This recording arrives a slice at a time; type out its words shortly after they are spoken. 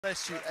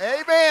Bless you.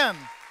 Amen.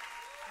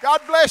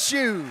 God bless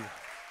you.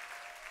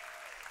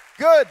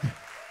 Good.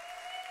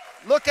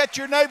 Look at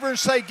your neighbor and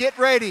say, get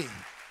ready.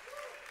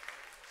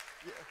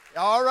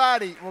 All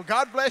righty. Well,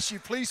 God bless you.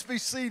 Please be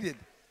seated.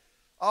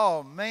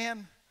 Oh,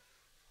 man.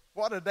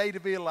 What a day to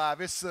be alive.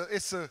 It's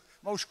the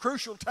most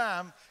crucial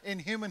time in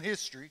human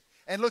history.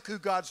 And look who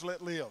God's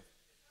let live.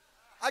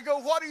 I go,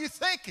 what are you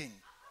thinking?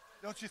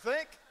 Don't you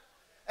think?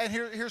 And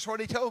here's what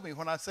he told me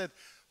when I said,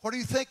 what are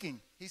you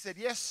thinking? He said,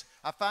 yes,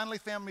 I finally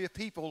found me a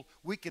people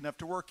weak enough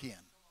to work in.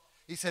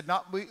 He said,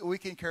 not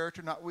weak in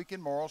character, not weak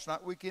in morals,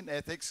 not weak in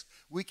ethics,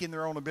 weak in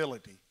their own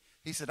ability.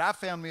 He said, I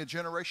found me a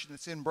generation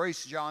that's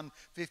embraced John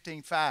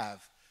 15:5.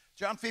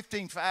 John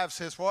 15:5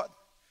 says what?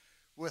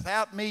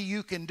 Without me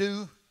you can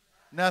do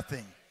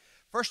nothing.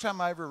 First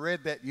time I ever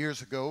read that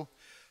years ago,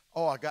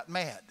 I got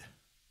mad.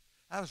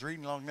 I was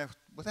reading long enough,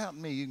 without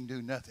me you can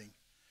do nothing.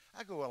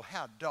 I go, well,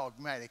 how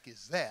dogmatic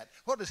is that?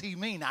 What does he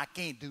mean I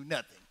can't do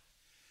nothing?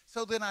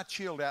 So then I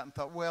chilled out and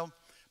thought, well,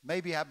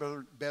 maybe I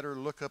better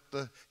look up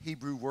the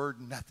Hebrew word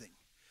nothing.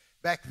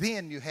 Back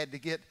then you had to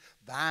get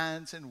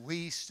Vines and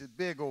Weiss,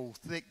 big old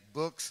thick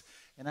books,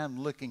 and I'm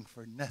looking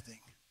for nothing.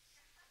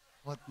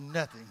 What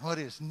nothing? What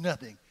is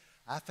nothing?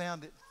 I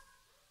found it.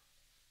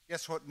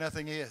 Guess what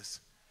nothing is?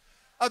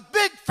 A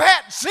big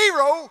fat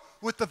zero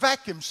with the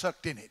vacuum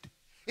sucked in it.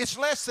 It's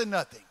less than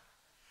nothing.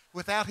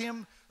 Without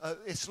him,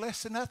 it's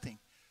less than nothing.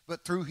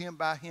 But through him,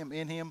 by him,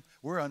 in him,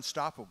 we're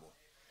unstoppable.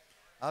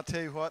 I'll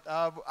tell you what,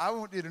 I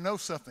want you to know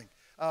something.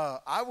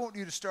 I want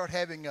you to start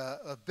having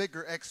a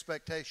bigger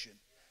expectation.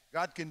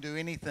 God can do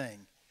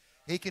anything.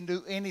 He can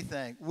do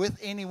anything with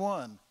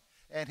anyone.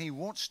 And he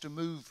wants to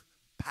move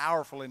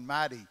powerful and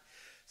mighty.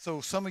 So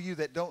some of you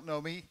that don't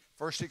know me,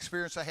 first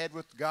experience I had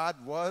with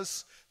God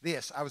was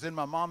this. I was in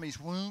my mommy's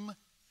womb.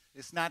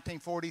 It's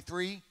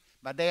 1943.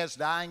 My dad's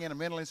dying in a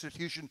mental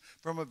institution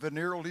from a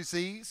venereal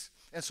disease.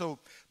 And so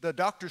the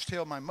doctors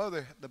tell my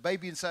mother, the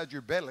baby inside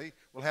your belly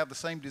will have the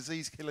same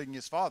disease killing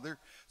his father.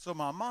 So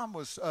my mom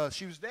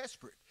she was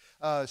desperate.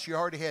 She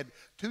already had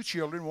 2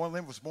 children. One of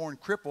them was born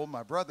crippled,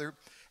 my brother.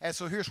 And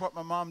so here's what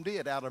my mom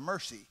did out of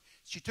mercy.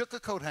 She took a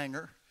coat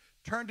hanger,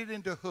 turned it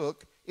into a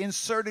hook,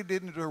 inserted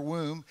it into her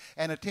womb,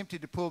 and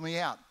attempted to pull me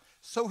out.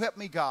 So help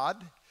me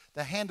God,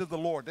 the hand of the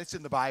Lord, that's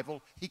in the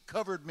Bible. He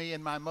covered me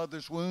in my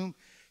mother's womb.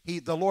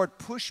 The Lord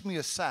pushed me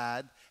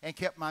aside and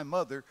kept my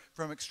mother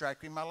from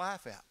extracting my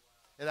life out.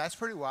 And that's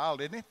pretty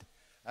wild, isn't it?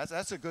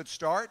 That's a good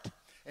start.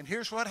 And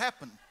here's what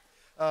happened.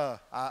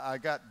 I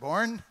got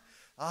born.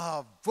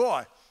 Oh,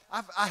 boy.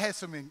 I had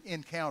some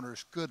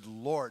encounters. Good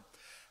Lord.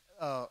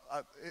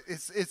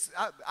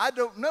 I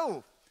don't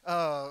know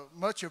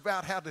much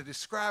about how to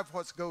describe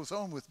what goes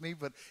on with me,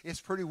 but it's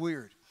pretty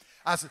weird.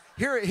 I said,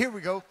 here we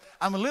go.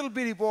 I'm a little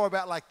bitty boy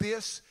about like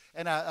this.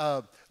 And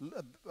I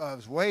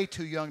was way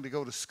too young to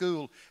go to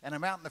school. And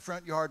I'm out in the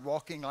front yard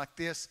walking like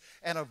this.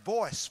 And a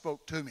voice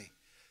spoke to me.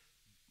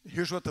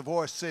 Here's what the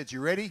voice said.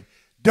 You ready?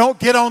 Don't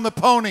get on the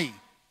pony.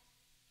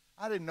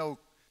 I didn't know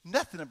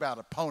nothing about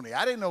a pony.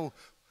 I didn't know.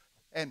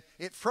 And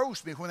it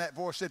froze me when that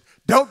voice said,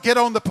 don't get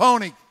on the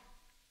pony.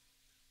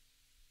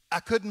 I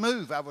couldn't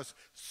move. I was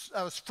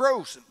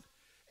frozen.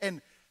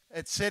 And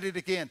it said it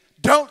again.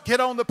 Don't get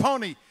on the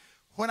pony.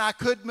 When I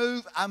could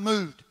move, I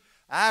moved.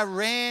 I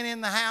ran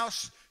in the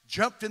house,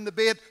 jumped in the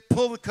bed,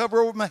 pulled the cover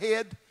over my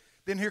head.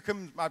 Then here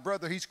comes my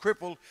brother. He's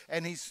crippled,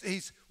 and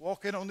he's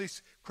walking on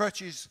these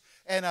crutches.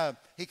 And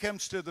he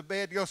comes to the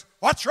bed. He goes,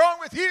 what's wrong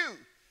with you?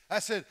 I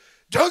said,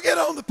 don't get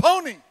on the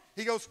pony.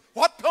 He goes,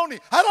 what pony?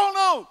 I don't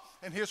know.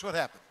 And here's what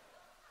happened.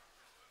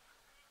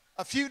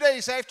 A few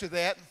days after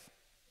that,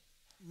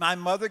 my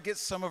mother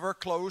gets some of her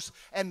clothes.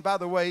 And by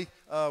the way,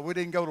 we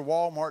didn't go to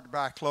Walmart to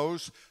buy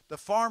clothes. The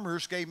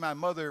farmers gave my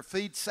mother a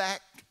feed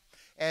sack.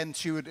 And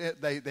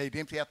they'd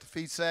empty out the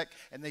feed sack,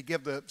 and they'd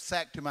give the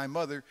sack to my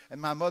mother,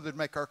 and my mother would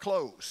make our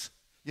clothes.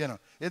 You know,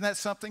 isn't that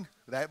something?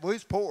 That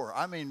was poor.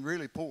 I mean,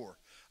 really poor.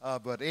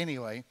 But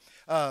anyway,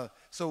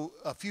 so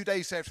a few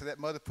days after that,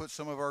 Mother put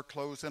some of our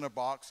clothes in a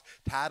box,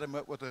 tied them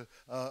up with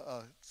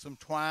some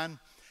twine.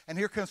 And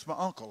here comes my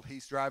uncle.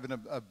 He's driving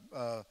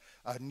a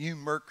new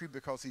Mercury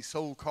because he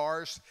sold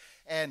cars.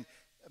 And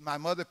my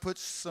mother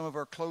puts some of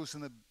our clothes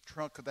in the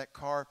trunk of that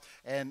car,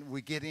 and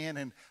we get in,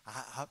 and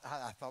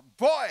I thought,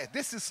 boy,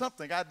 this is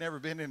something. I'd never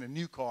been in a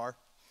new car,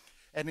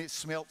 and it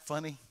smelled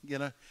funny, you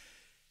know.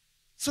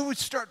 So we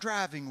start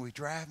driving. We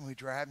drive,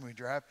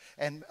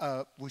 and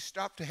we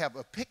stop to have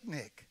a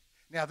picnic.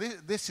 Now,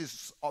 this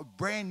is a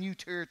brand new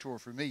territory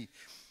for me.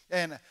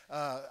 And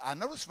I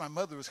noticed my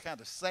mother was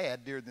kind of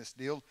sad during this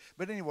deal.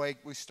 But anyway,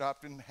 we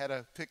stopped and had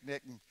a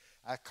picnic, and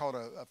I caught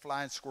a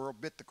flying squirrel,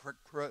 bit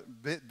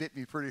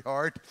me pretty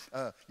hard,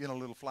 a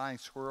little flying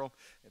squirrel.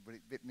 But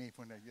it bit me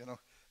when,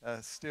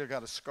 still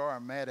got a scar.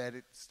 I'm mad at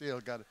it.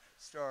 Still got a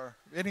scar.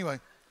 Anyway.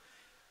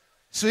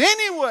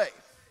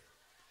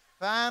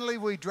 Finally,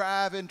 we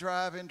drive, and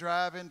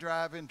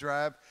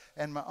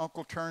my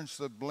uncle turns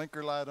the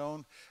blinker light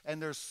on,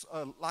 and there's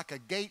like a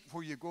gate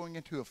where you're going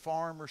into a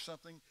farm or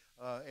something,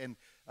 and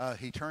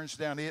he turns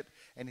down it,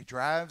 and he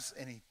drives,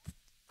 and he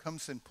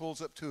comes and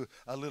pulls up to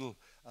a little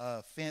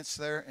fence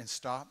there and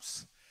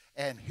stops.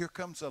 And here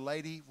comes a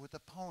lady with a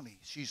pony.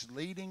 She's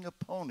leading a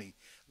pony.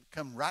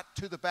 Come right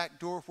to the back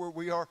door where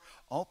we are,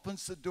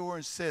 opens the door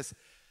and says,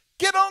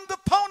 "Get on the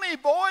pony,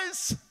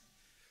 boys."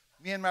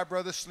 Me and my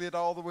brother slid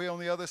all the way on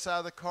the other side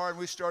of the car, and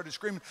we started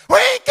screaming, "We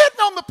ain't getting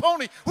on the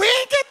pony! We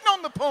ain't getting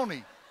on the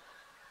pony!"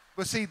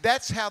 But see,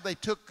 that's how they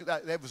took,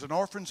 that was an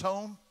orphan's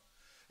home,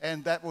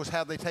 and that was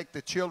how they take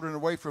the children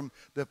away from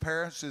the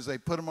parents, is they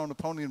put them on the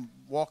pony and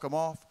walk them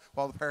off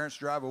while the parents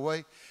drive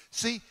away.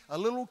 See, a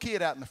little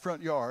kid out in the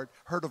front yard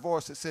heard a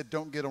voice that said,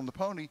 "Don't get on the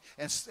pony,"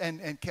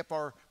 and kept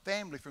our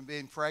family from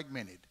being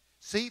fragmented.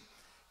 See,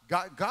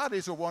 God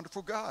is a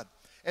wonderful God.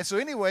 And so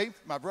anyway,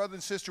 my brother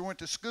and sister went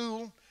to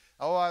school.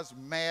 Oh, I was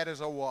mad as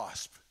a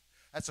wasp.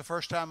 That's the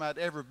first time I'd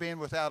ever been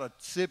without a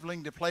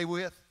sibling to play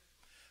with.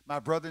 My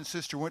brother and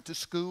sister went to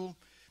school.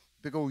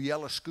 Big old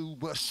yellow school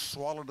bus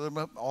swallowed them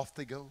up. Off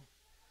they go.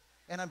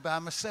 And I'm by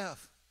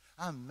myself.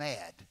 I'm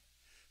mad.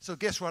 So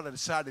guess what I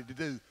decided to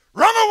do?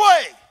 Run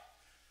away!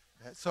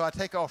 So I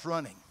take off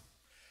running.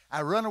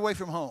 I run away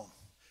from home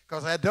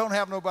because I don't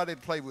have nobody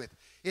to play with.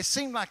 It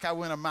seemed like I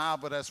went a mile,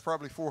 but that's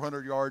probably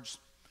 400 yards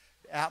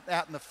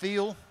out in the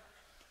field.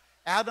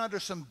 Out under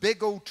some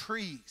big old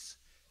trees,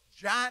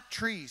 giant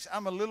trees.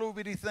 I'm a little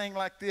bitty thing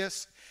like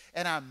this,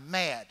 and I'm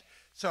mad.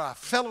 So I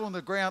fell on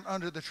the ground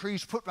under the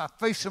trees, put my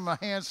face in my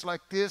hands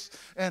like this,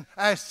 and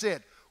I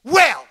said,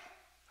 "Well,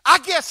 I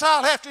guess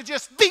I'll have to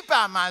just be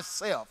by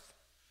myself."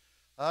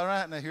 All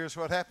right, now here's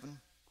what happened.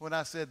 When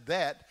I said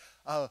that,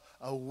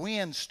 a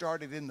wind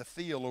started in the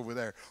field over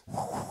there.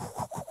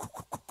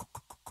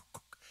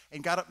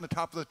 And got up in the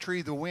top of the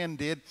tree, the wind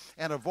did,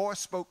 and a voice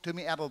spoke to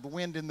me out of the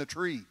wind in the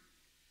tree.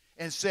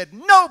 And said,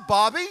 "No,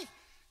 Bobby,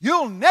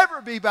 you'll never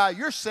be by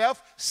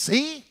yourself.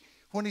 See?"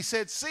 When he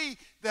said see,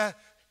 the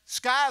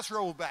skies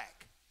rolled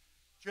back.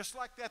 Just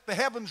like that, the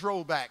heavens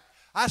rolled back.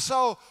 I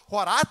saw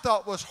what I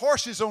thought was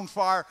horses on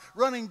fire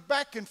running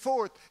back and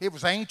forth. It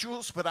was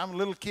angels, but I'm a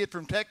little kid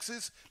from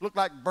Texas. Looked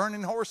like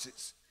burning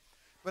horses.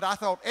 But I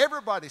thought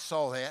everybody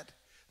saw that.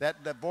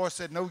 That voice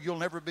said, "No, you'll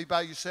never be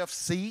by yourself.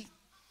 See?"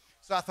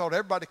 So I thought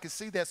everybody could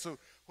see that. So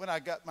when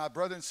my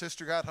brother and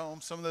sister got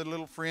home, some of their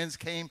little friends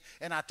came,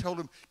 and I told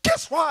them,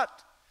 "Guess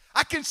what?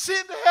 I can see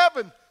into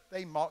heaven."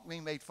 They mocked me,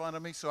 made fun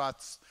of me. So I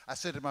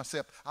said to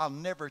myself, I'll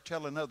never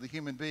tell another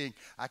human being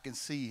I can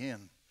see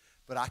him.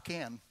 But I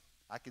can.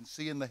 I can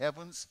see in the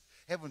heavens.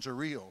 Heavens are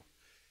real.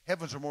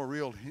 Heavens are more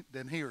real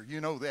than here.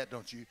 You know that,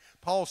 don't you?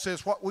 Paul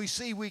says what we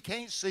see we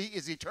can't see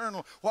is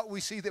eternal. What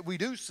we see that we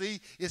do see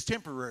is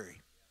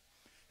temporary.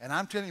 And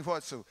I'm telling you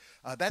what, so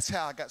that's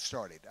how I got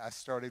started. I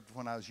started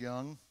when I was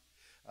young.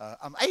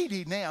 I'm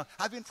 80 now.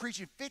 I've been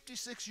preaching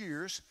 56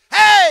 years.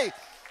 Hey!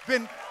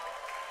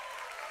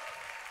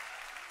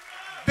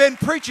 Been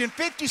preaching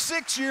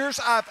 56 years.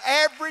 I've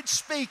averaged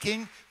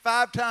speaking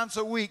 5 times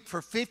a week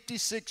for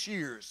 56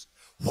 years.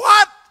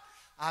 What?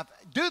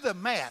 Do the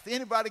math.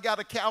 Anybody got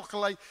to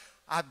calculate?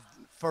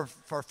 For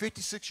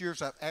 56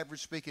 years, I've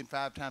averaged speaking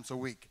 5 times a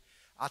week.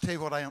 I'll tell you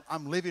what I am.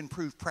 I'm living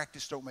proof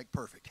practice don't make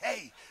perfect.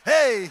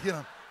 Hey, you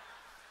know.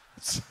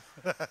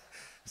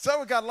 So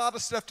we got a lot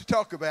of stuff to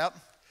talk about.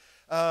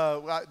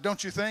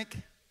 Don't you think?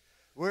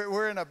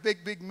 We're in a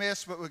big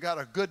mess, but we got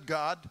a good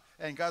God,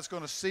 and God's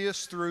going to see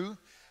us through.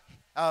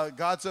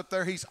 God's up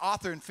there. He's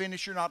author and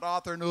finisher, not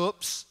author and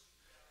oops.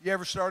 You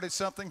ever started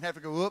something, have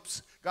to go,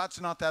 oops? God's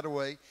not that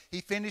way.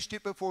 He finished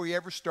it before he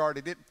ever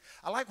started it.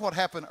 I like what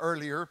happened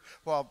earlier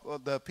while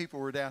the people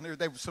were down there.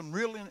 There was some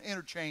real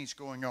interchange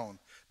going on.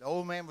 The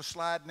old man was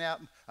sliding out,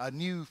 a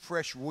new,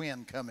 fresh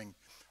wind coming.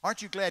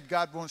 Aren't you glad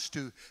God wants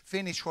to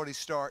finish what he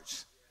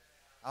starts?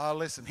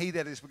 Listen, he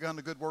that has begun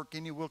a good work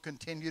in you will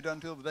continue it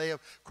until the day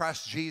of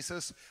Christ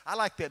Jesus. I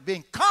like that,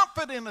 being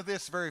confident of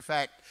this very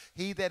fact.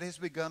 He that has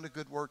begun a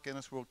good work in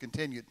us will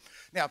continue it.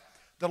 Now,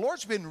 the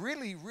Lord's been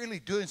really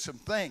doing some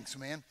things,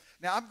 man.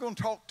 Now, I'm going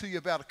to talk to you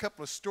about a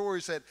couple of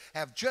stories that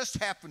have just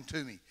happened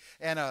to me.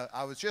 And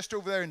I was just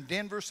over there in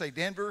Denver, say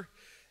Denver.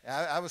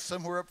 I was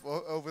somewhere up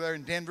over there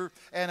in Denver.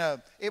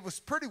 And it was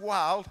pretty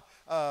wild.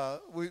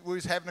 We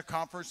was having a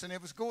conference, and it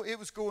was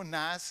going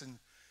nice. And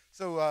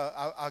so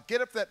I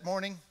get up that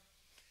morning,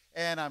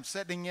 and I'm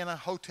sitting in a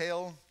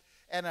hotel.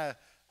 And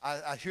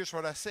here's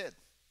what I said.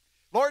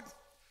 "Lord,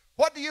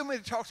 what do you want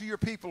me to talk to your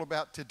people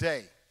about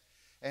today?"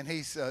 And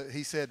he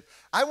said,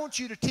 "I want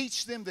you to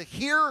teach them to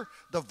hear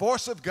the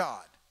voice of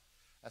God."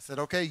 I said,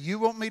 "Okay, you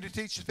want me to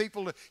teach the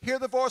people to hear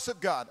the voice of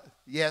God?"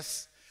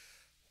 "Yes."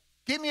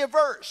 "Give me a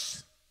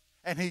verse."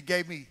 And he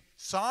gave me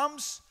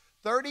Psalms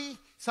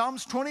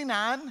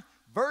 29,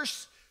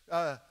 verse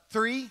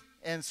 3.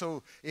 And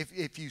so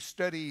if you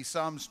study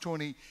Psalms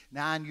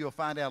 29, you'll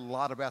find out a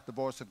lot about the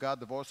voice of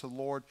God, the voice of the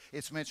Lord.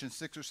 It's mentioned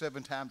 6 or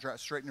 7 times right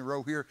straight in a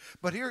row here.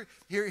 But here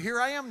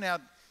I am now.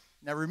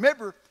 Now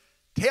remember,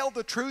 tell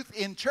the truth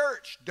in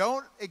church.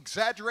 Don't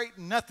exaggerate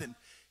nothing.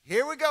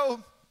 Here we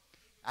go.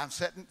 I'm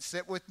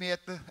sit with me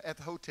at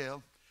the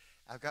hotel.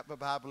 I've got my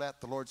Bible out.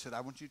 The Lord said,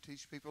 "I want you to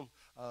teach people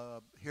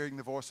hearing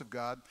the voice of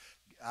God."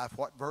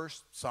 What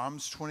verse?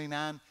 Psalms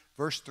 29,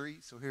 verse 3.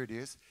 So here it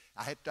is.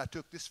 I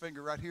took this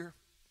finger right here,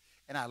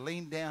 and I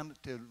leaned down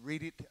to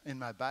read it in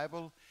my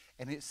Bible,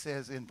 and it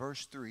says in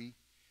verse 3,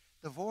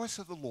 the voice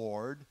of the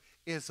Lord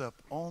is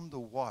upon the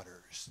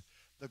waters.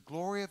 The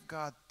glory of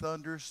God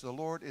thunders. The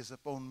Lord is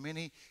upon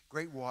many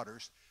great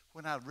waters.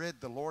 When I read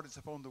the Lord is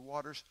upon the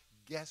waters,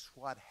 guess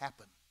what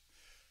happened?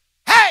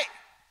 Hey!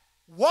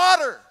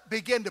 Water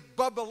began to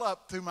bubble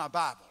up through my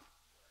Bible.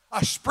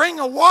 A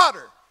spring of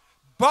water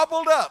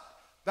bubbled up.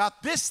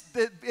 About this,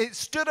 it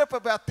stood up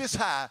about this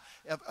high,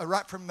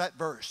 right from that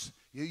verse.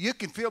 You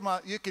can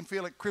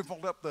feel it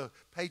crumpled up the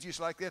pages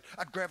like that.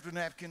 I grabbed a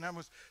napkin, I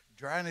was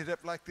drying it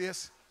up like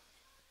this.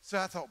 So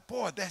I thought,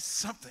 boy, that's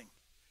something.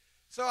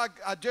 So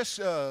I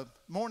just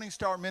Morning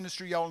Star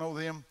Ministry, y'all know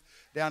them,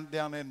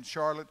 down in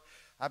Charlotte.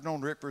 I've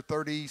known Rick for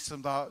 30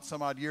 some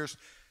odd years.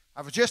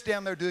 I was just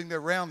down there doing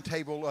their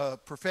roundtable,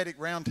 prophetic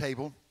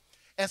roundtable,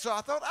 and so I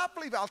thought, I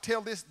believe I'll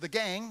tell the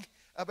gang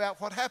about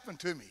what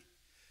happened to me.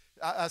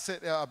 I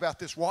said about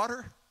this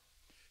water.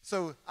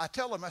 So I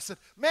tell them, I said,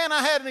 man,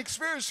 I had an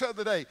experience the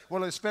other day.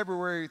 Well, it's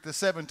February the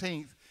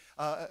 17th.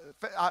 I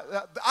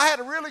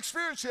had a real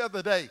experience the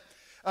other day.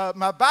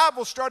 My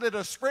Bible started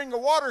a spring of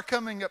water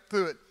coming up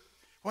through it.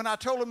 When I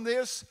told them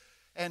this,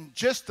 and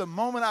just the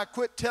moment I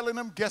quit telling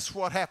them, guess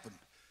what happened?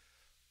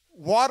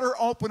 Water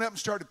opened up and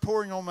started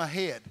pouring on my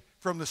head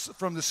from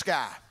the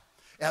sky.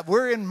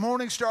 We're in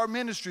Morning Star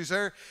Ministries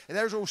there, and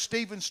there's old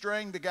Stephen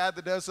Strang, the guy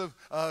that does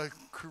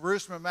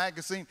Charisma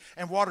magazine,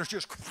 and water's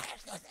just...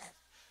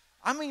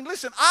 I mean,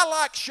 listen, I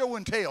like show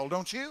and tell,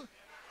 don't you?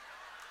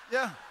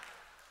 Yeah,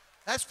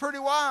 that's pretty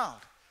wild.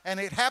 And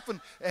it happened,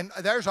 and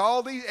there's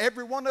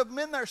every one of them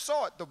in there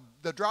saw it.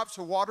 The drops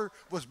of water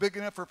was big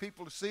enough for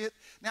people to see it.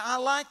 Now, I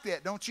like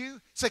that, don't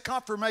you? It's a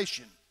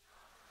confirmation.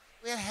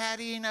 Well, how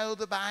do you know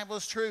the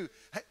Bible's true?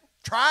 Hey,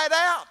 try it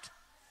out.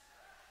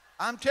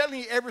 I'm telling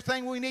you,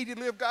 everything we need to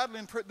live godly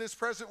in this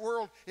present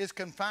world is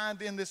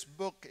confined in this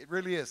book. It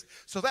really is.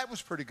 So that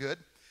was pretty good.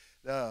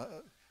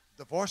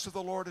 The voice of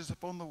the Lord is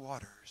upon the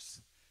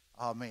waters.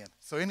 Amen.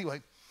 So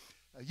anyway,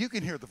 you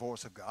can hear the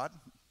voice of God.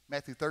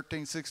 Matthew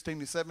 13,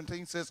 16 to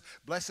 17 says,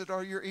 blessed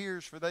are your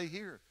ears, for they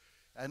hear.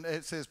 And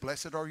it says,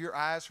 blessed are your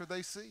eyes, for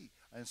they see.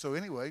 And so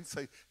anyway,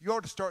 you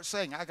ought to start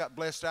saying, I got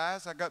blessed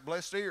eyes, I got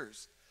blessed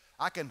ears.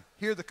 I can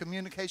hear the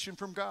communication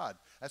from God.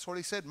 That's what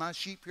he said. My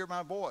sheep hear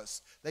my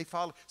voice. They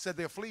follow, said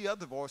they'll flee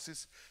other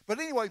voices. But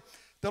anyway,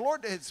 the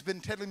Lord has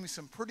been telling me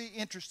some pretty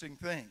interesting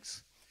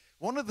things.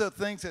 One of the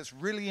things that's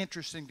really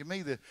interesting to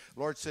me, the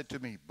Lord said to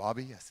me,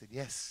 Bobby, I said,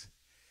 yes.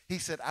 He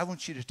said, I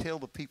want you to tell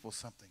the people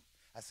something.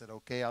 I said,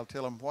 okay, I'll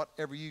tell them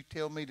whatever you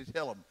tell me to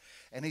tell them.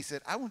 And he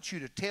said, I want you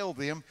to tell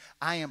them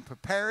I am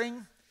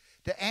preparing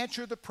to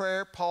answer the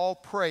prayer Paul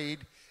prayed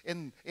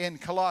in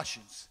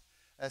Colossians.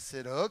 I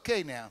said,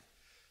 okay, now.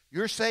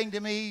 You're saying to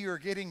me you're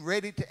getting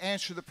ready to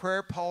answer the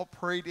prayer Paul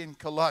prayed in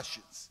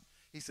Colossians.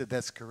 He said,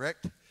 that's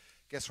correct.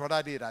 Guess what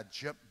I did? I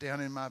jumped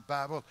down in my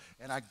Bible,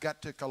 and I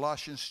got to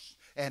Colossians,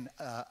 and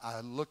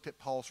I looked at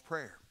Paul's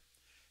prayer.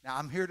 Now,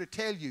 I'm here to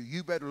tell you,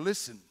 you better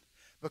listen,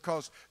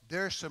 because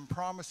there's some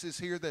promises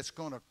here that's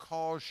going to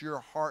cause your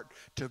heart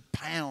to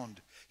pound.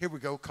 Here we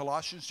go,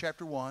 Colossians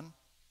chapter 1.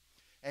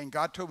 And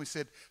God told me, he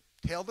said,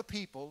 tell the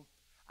people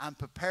I'm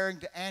preparing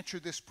to answer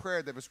this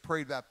prayer that was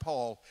prayed by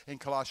Paul in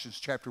Colossians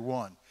chapter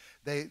 1.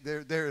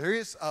 There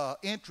is an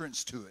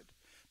entrance to it.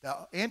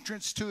 The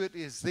entrance to it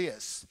is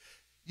this.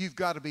 You've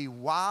got to be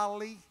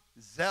wildly,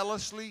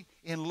 zealously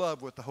in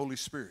love with the Holy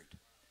Spirit.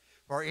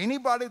 For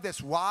anybody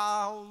that's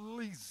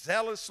wildly,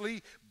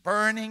 zealously,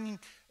 burning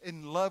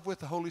in love with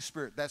the Holy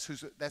Spirit,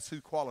 that's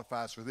who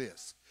qualifies for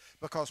this.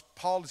 Because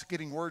Paul is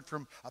getting word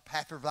from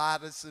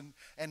Epaphroditus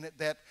and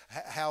that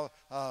how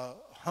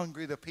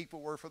hungry the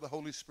people were for the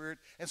Holy Spirit.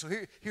 And so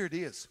here it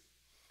is.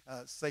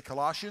 Say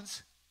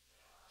Colossians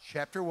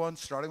chapter 1,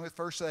 starting with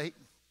verse 8.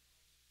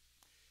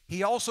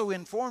 He also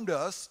informed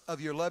us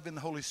of your love in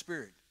the Holy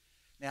Spirit.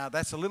 Now,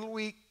 that's a little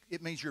weak.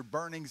 It means you're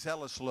burning,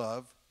 zealous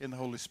love in the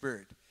Holy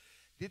Spirit.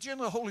 Did you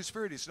know the Holy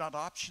Spirit is not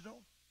optional?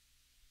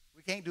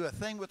 We can't do a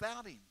thing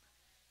without him.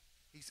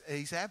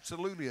 He's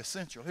absolutely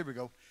essential. Here we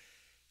go.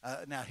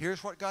 Now,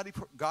 here's what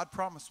God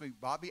promised me.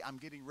 Bobby, I'm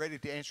getting ready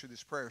to answer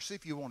this prayer. See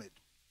if you want it.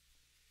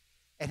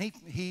 And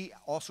he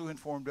also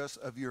informed us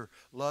of your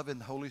love in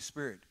the Holy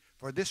Spirit.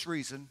 For this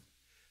reason,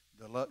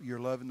 your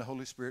love in the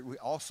Holy Spirit, we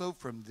also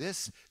from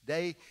this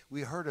day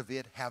we heard of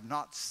it, have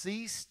not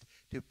ceased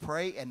to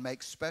pray and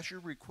make special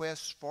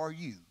requests for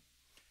you,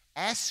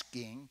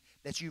 asking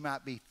that you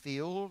might be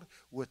filled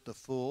with the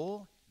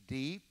full,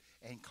 deep,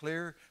 and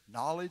clear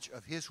knowledge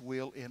of his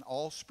will in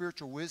all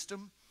spiritual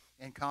wisdom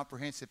and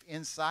comprehensive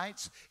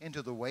insights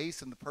into the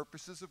ways and the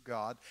purposes of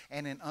God,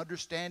 and in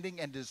understanding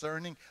and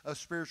discerning of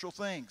spiritual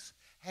things.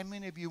 How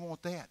many of you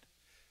want that?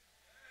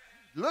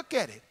 Look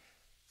at it.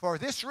 For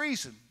this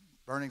reason,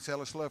 burning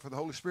zealous love for the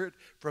Holy Spirit,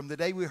 from the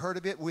day we heard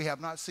of it, we have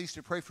not ceased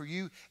to pray for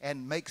you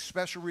and make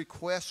special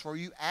requests for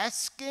you,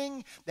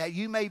 asking that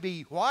you may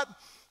be what?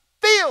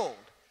 Filled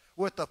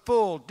with the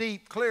full,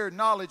 deep, clear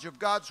knowledge of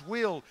God's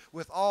will,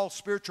 with all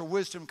spiritual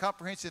wisdom,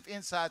 comprehensive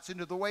insights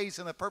into the ways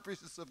and the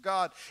purposes of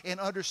God, in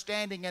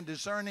understanding and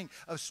discerning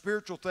of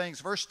spiritual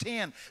things. Verse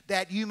 10,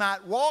 that you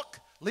might walk,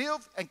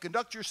 live, and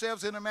conduct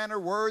yourselves in a manner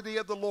worthy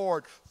of the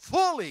Lord,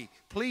 fully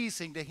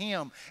pleasing to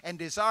Him, and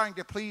desiring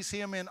to please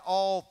Him in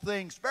all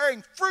things,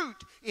 bearing fruit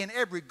in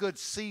every good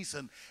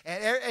season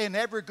and in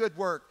every good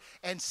work,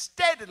 and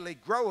steadily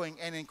growing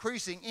and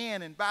increasing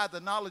in and by the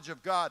knowledge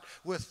of God,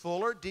 with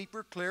fuller,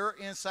 deeper, clearer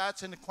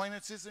insights and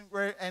acquaintances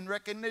and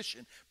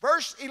recognition.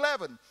 Verse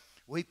 11,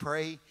 we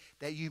pray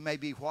that you may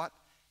be what?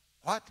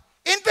 What?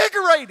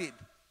 Invigorated.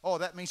 Oh,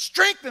 that means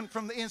strengthened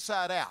from the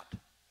inside out.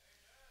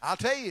 I'll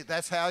tell you,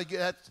 that's how you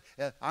get.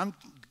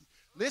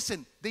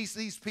 Listen,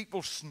 these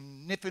people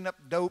sniffing up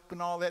dope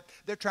and all that,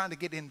 they're trying to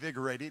get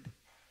invigorated.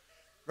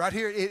 Right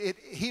here,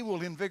 He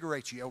will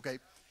invigorate you, okay?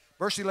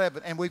 Verse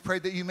 11, and we pray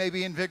that you may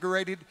be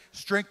invigorated,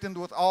 strengthened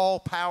with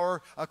all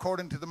power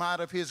according to the might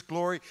of His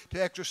glory,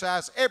 to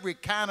exercise every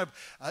kind of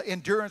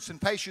endurance and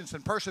patience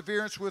and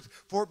perseverance with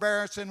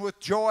forbearance and with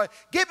joy,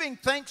 giving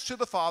thanks to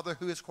the Father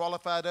who has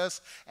qualified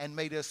us and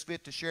made us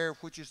fit to share,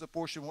 which is the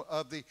portion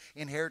of the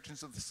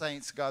inheritance of the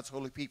saints, God's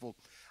holy people.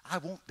 I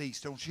want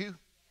these, don't you?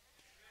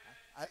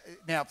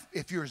 Now,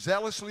 if you're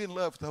zealously in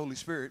love with the Holy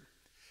Spirit,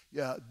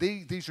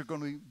 these are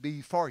going to be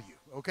for you,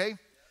 okay?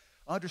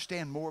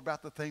 Understand more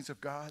about the things of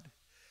God.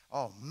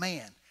 Oh,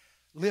 man.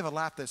 Live a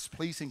life that's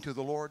pleasing to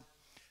the Lord.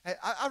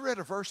 I read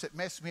a verse that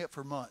messed me up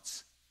for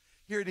months.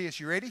 Here it is.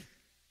 You ready?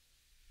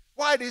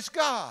 Why, it is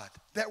God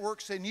that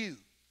works in you,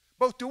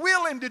 both to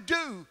will and to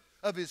do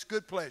of His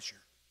good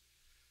pleasure.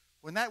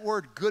 When that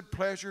word good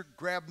pleasure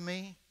grabbed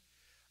me,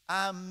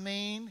 I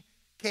mean,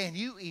 can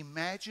you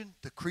imagine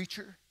the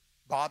creature,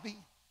 Bobby,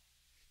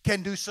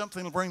 can do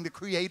something to bring the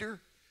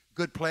Creator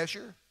good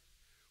pleasure?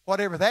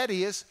 Whatever that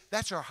is,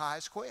 that's our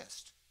highest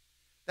quest.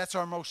 That's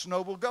our most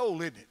noble goal,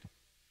 isn't it?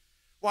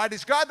 Why, it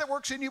is God that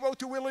works in you both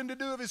to will and to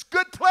do of His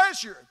good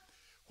pleasure.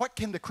 What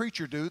can the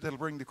creature do that'll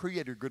bring the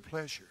Creator good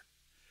pleasure?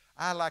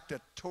 I like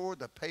to tore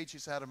the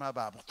pages out of my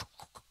Bible.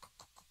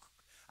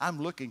 I'm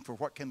looking for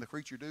what can the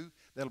creature do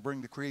that'll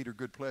bring the Creator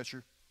good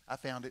pleasure. I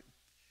found it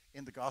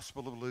in the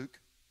Gospel of Luke.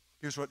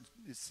 Here's what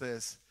it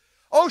says.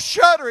 Oh,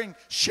 shuddering,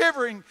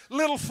 shivering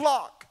little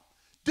flock,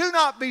 do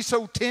not be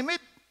so timid.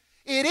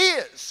 It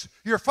is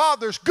your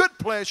Father's good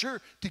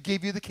pleasure to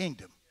give you the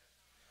kingdom.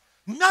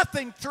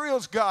 Nothing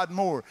thrills God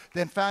more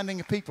than finding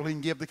a people He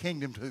can give the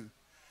kingdom to.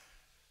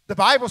 The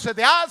Bible said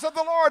the eyes of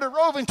the Lord are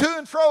roving to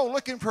and fro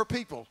looking for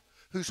people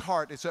whose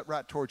heart is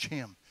upright towards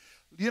Him.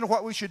 You know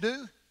what we should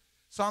do?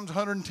 Psalms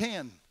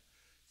 110.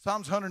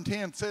 Psalms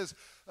 110 says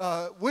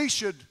we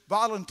should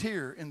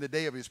volunteer in the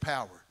day of His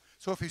power.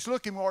 So if He's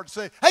looking more to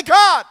say, hey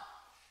God,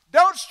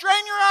 don't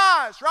strain your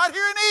eyes right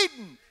here in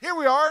Eden. Here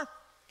we are.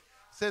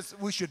 Says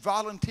we should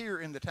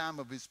volunteer in the time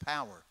of His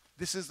power.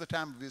 This is the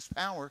time of His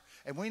power,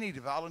 and we need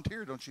to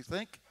volunteer, don't you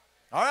think?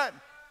 All right.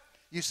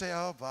 You say,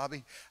 oh,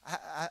 Bobby,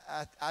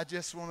 I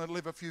just want to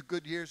live a few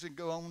good years and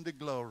go on to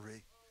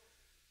glory.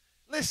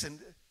 Listen,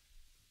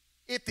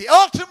 if the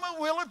ultimate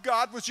will of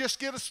God was just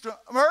get us from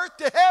earth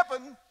to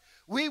heaven,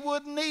 we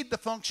wouldn't need the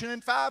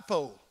functioning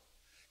fivefold.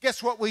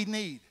 Guess what we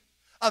need?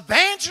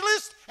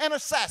 Evangelist and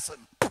assassin.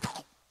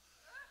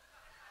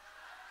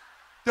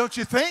 Don't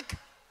you think?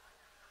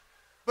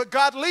 But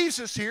God leaves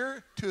us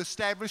here to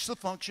establish the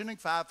functioning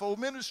fivefold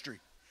ministry.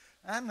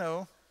 I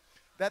know.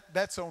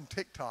 That's on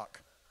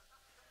TikTok.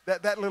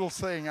 That little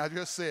thing I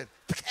just said.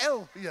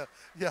 Oh,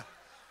 yeah.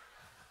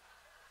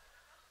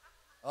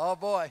 Oh,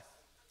 boy.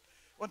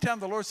 One time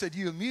the Lord said,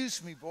 you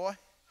amuse me, boy.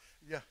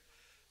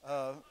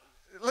 Yeah.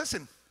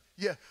 Listen.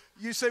 Yeah.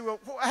 You say, well,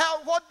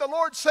 what did the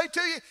Lord say to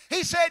you?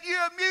 He said, you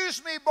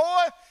amuse me,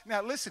 boy.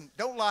 Now, listen.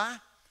 Don't lie.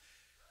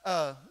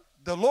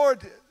 The Lord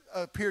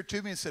appeared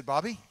to me and said,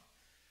 Bobby,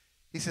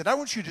 He said, I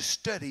want you to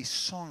study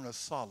Song of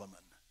Solomon.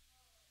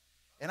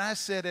 And I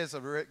said, as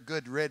a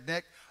good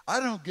redneck,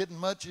 I don't get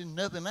much and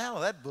nothing out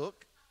of that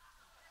book.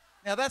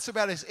 Now, that's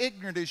about as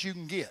ignorant as you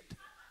can get.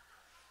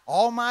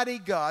 Almighty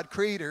God,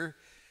 Creator,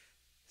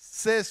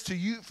 says to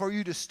you for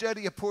you to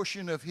study a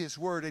portion of His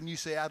Word, and you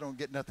say, I don't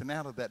get nothing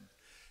out of that.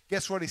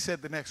 Guess what He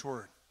said the next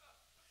word?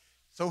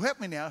 So help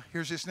me now.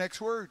 Here's this next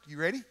word. You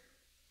ready?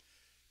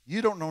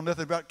 You don't know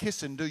nothing about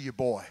kissing, do you,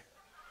 boy?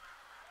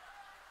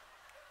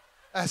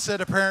 I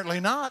said, apparently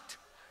not.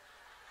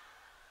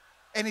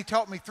 And He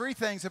taught me 3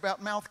 things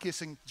about mouth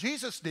kissing.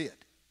 Jesus did.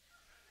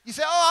 You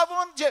say, oh, I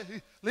want to.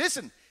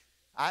 Listen,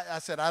 I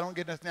said, I don't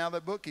get nothing out of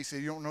that book. He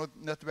said, you don't know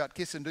nothing about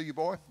kissing, do you,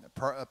 boy?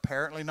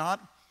 Apparently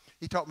not.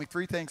 He taught me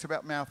 3 things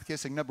about mouth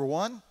kissing. Number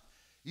 1,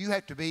 you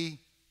have to be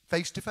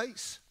face to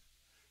face.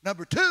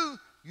 Number 2,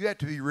 you have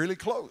to be really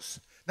close.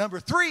 Number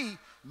 3,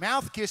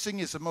 mouth kissing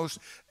is the most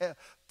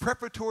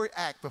preparatory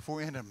act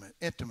before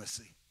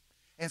intimacy.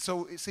 And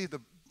so, see,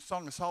 the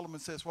Song of Solomon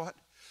says what?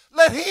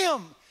 Let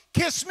him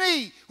kiss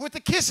me with the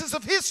kisses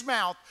of his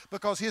mouth,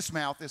 because his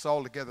mouth is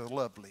altogether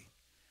lovely.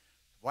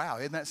 Wow,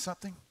 isn't that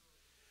something?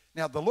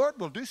 Now, the Lord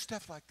will do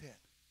stuff like that.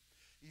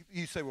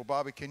 You say, well,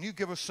 Bobby, can you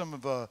give us some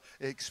of the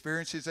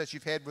experiences that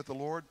you've had with the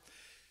Lord?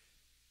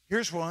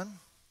 Here's one.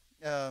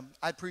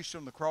 I preached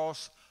on the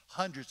cross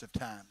hundreds of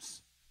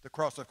times, the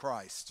cross of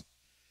Christ.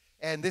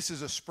 And this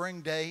is a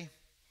spring day,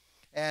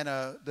 and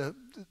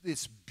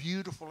it's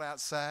beautiful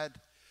outside.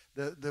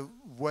 The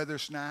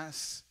weather's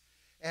nice.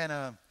 And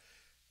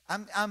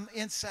I'm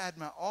inside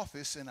my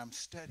office, and I'm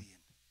studying.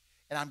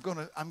 And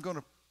I'm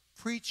gonna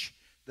preach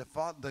the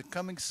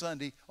coming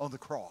Sunday on the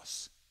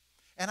cross.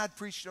 And I'd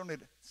preached on it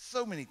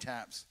so many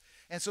times.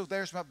 And so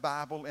there's my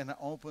Bible and an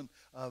open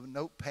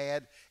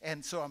notepad.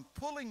 And so I'm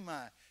pulling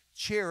my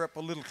chair up a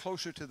little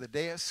closer to the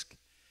desk.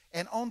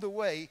 And on the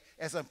way,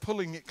 as I'm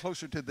pulling it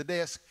closer to the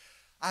desk,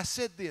 I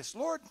said this,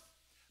 Lord,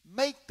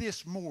 make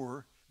this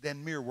more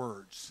than mere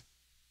words.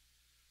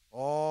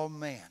 Oh,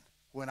 man.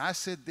 When I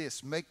said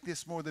this, make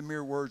this more than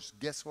mere words,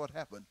 guess what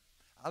happened?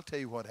 I'll tell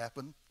you what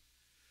happened.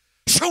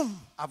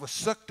 I was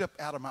sucked up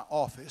out of my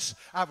office.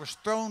 I was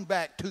thrown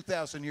back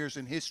 2,000 years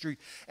in history,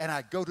 and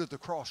I go to the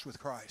cross with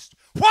Christ.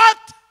 What?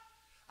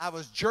 I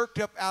was jerked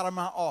up out of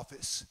my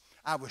office.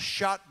 I was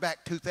shot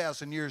back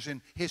 2,000 years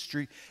in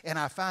history, and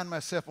I find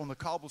myself on the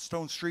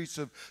cobblestone streets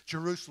of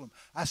Jerusalem.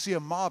 I see a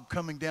mob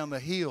coming down the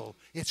hill.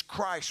 It's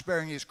Christ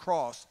bearing his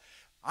cross.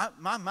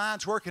 My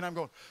mind's working. I'm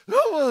going,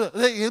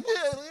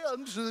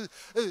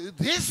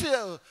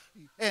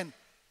 and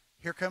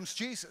here comes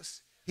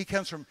Jesus. He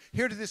comes from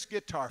here to this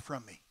guitar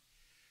from me,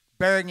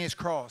 bearing his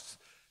cross.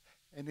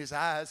 And his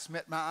eyes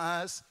met my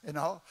eyes, and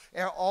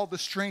all the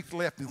strength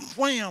left me.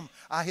 Wham!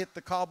 I hit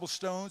the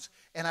cobblestones,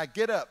 and I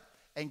get up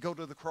and go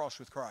to the cross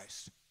with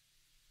Christ.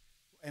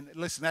 And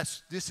listen,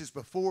 this is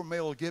before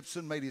Mel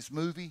Gibson made his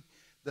movie,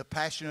 The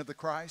Passion of the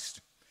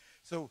Christ.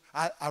 So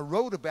I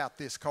wrote about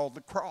this called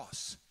The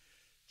Cross.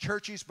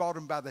 Churches bought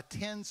them by the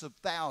tens of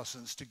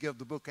thousands to give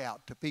the book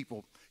out to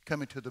people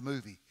coming to the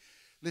movie.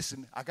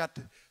 Listen, I got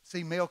to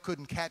see Mel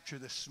couldn't capture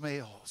the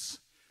smells,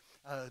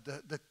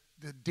 the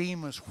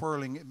demons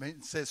whirling.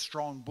 It says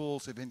strong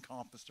bulls have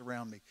encompassed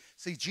around me.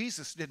 See,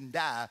 Jesus didn't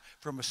die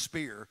from a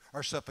spear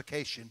or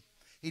suffocation.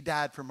 He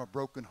died from a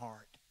broken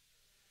heart.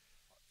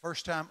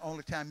 First time,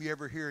 only time you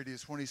ever hear it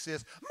is when he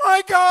says,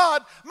 my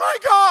God,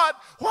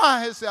 why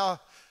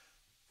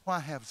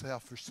have thou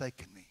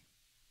forsaken me?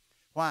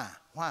 Why?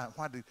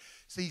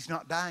 See, he's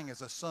not dying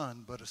as a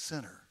son, but a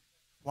sinner.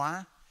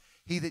 Why?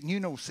 He that knew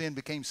no sin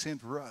became sin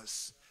for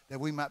us, that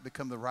we might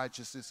become the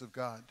righteousness of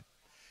God.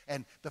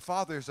 And the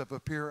Father is of a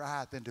purer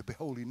eye than to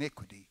behold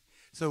iniquity.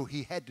 So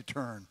he had to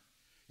turn.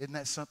 Isn't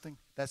that something?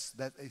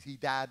 That he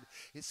died.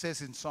 It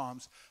says in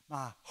Psalms,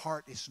 my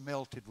heart is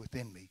melted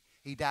within me.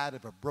 He died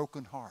of a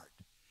broken heart.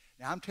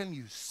 Now I'm telling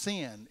you,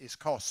 sin is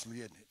costly,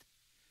 isn't it?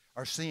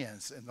 Our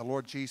sins. And the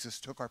Lord Jesus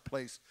took our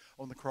place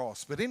on the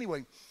cross. But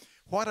anyway,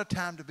 what a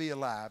time to be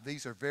alive.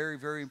 These are very,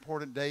 very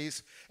important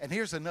days. And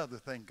here's another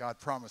thing God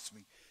promised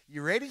me.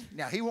 You ready?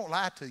 Now, he won't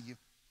lie to you.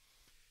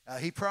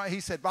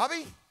 He said,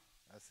 Bobby?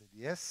 I said,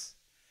 yes.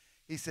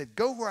 He said,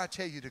 go where I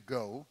tell you to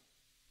go.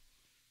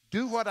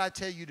 Do what I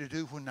tell you to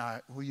do when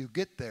you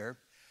get there.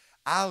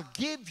 I'll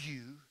give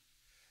you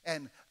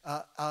an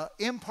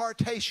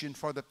impartation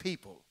for the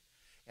people.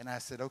 And I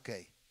said,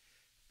 okay,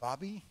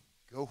 Bobby,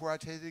 go where I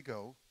tell you to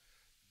go.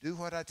 Do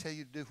what I tell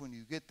you to do when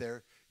you get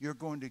there. You're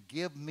going to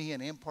give me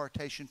an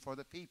impartation for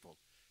the people.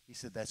 He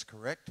said, that's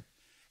correct.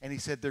 And he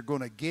said, they're going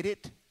to get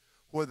it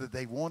whether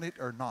they want it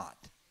or not.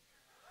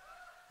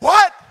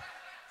 What?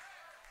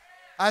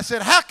 I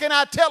said, how can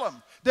I tell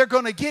them they're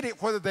going to get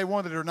it whether they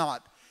want it or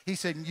not? He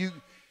said, you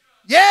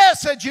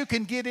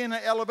can get in an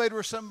elevator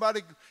with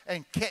somebody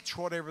and catch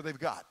whatever they've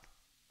got.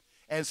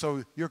 And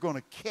so you're going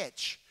to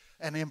catch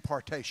an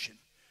impartation.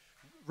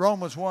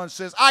 Romans 1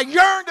 says, I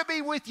yearn to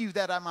be with you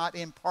that I might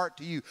impart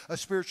to you a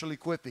spiritual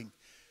equipping.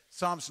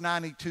 Psalms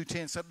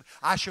 92:10 said,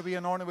 I shall be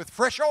anointed with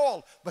fresh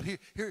oil. But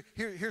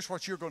here's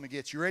what you're going to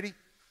get. You ready?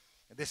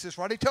 And this is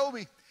what he told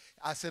me.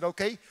 I said,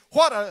 okay,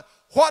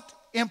 what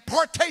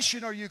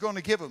impartation are you going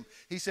to give them?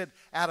 He said,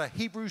 out of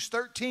Hebrews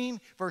 13,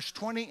 verse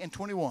 20 and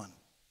 21.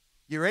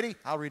 You ready?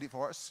 I'll read it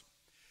for us.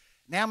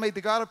 Now may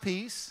the God of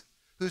peace,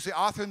 who's the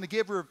author and the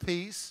giver of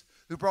peace,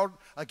 who brought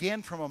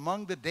again from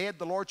among the dead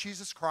the Lord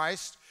Jesus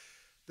Christ,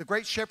 the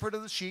great shepherd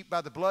of the sheep,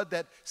 by the blood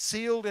that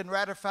sealed and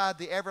ratified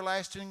the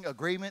everlasting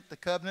agreement, the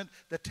covenant,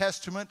 the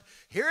testament.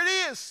 Here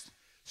it is.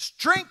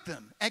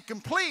 Strengthen and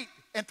complete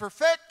and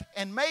perfect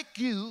and make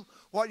you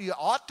what you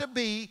ought to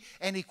be,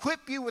 and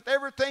equip you with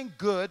everything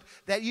good,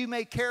 that you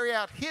may carry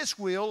out his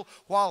will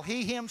while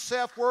he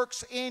himself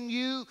works in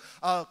you,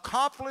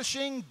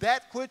 accomplishing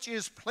that which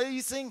is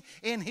pleasing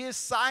in his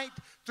sight,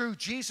 through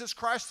Jesus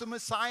Christ the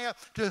Messiah,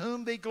 to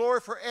whom be glory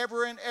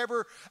forever and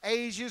ever,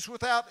 ages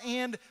without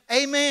end.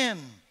 Amen.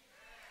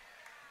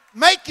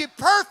 Make you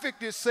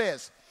perfect, it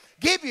says.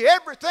 Give you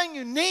everything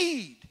you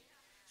need.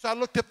 So I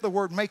looked up the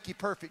word make you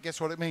perfect.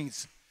 Guess what it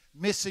means?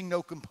 Missing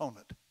no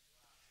component.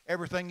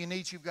 Everything you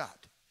need, you've got.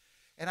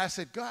 And I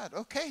said, God,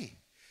 okay.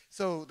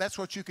 So that's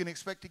what you can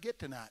expect to get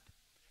tonight.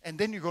 And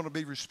then you're going to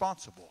be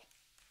responsible.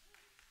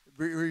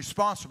 Be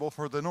responsible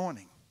for the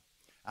anointing.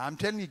 I'm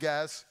telling you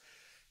guys,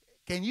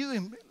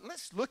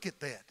 let's look at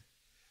that.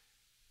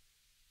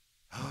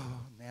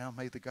 Oh, Now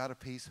may the God of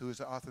peace, who is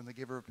the author and the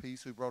giver of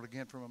peace, who brought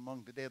again from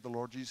among the dead the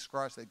Lord Jesus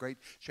Christ, that great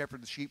shepherd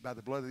of the sheep, by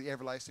the blood of the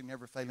everlasting,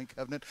 never failing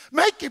covenant,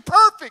 make you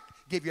perfect,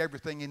 give you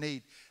everything you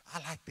need.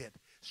 I like that.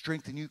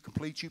 Strengthen you,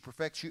 complete you,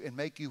 perfect you, and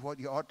make you what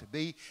you ought to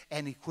be,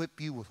 and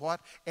equip you with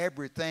what?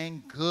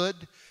 Everything good,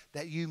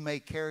 that you may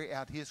carry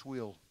out his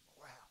will.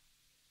 Wow.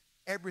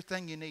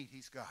 Everything you need,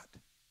 he's got.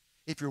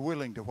 If you're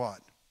willing to what?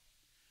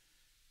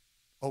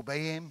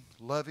 Obey him,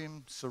 love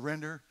him,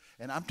 surrender.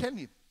 And I'm telling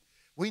you,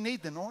 we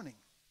need the anointing.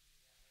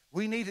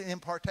 We need an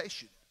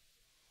impartation.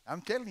 I'm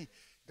telling you,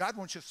 God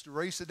wants us to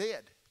raise the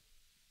dead.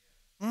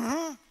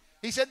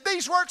 He said,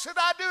 these works that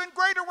I do, and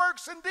greater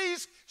works than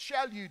these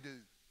shall you do.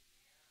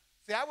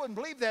 See, I wouldn't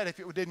believe that if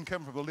it didn't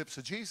come from the lips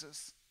of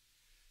Jesus.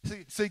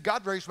 See,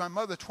 God raised my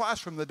mother twice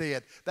from the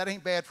dead. That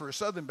ain't bad for a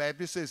Southern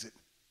Baptist, is it?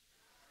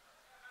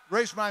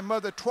 Raised my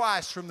mother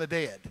twice from the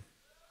dead.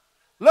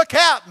 Look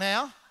out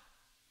now.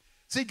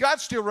 See, God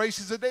still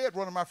raises the dead.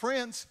 One of my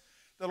friends,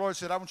 the Lord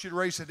said, I want you to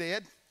raise the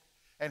dead.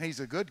 And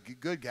he's a good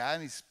guy,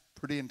 and he's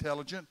pretty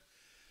intelligent.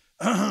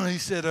 He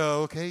said,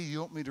 okay, you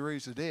want me to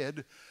raise the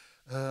dead.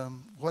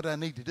 What do I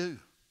need to do?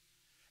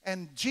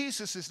 And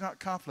Jesus is not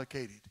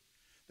complicated.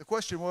 The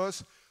question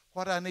was,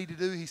 what do I need to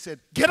do? He said,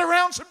 get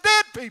around some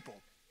dead people.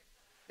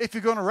 If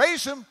you're going to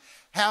raise them,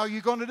 how are you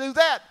going to do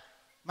that?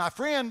 My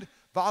friend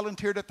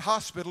volunteered at the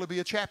hospital to be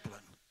a chaplain.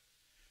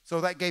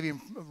 So that gave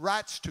him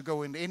rights to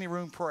go into any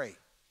room, pray.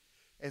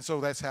 And so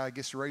that's how he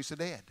gets to raise the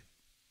dead.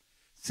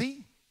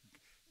 See?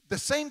 The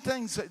same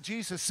things that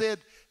Jesus said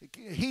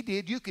he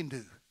did, you can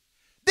do.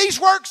 These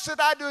works that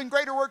I do, and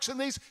greater works than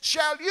these,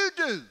 shall you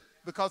do,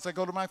 because I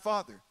go to my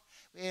Father.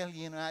 Well,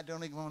 I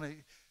don't even want to.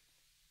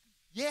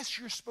 Yes,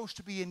 you're supposed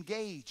to be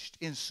engaged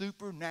in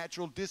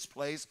supernatural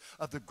displays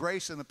of the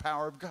grace and the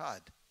power of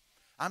God.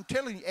 I'm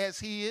telling you, as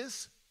he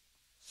is,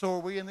 so are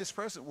we in this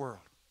present world.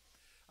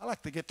 I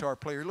like the guitar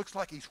player. It looks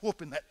like he's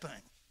whooping that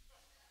thing,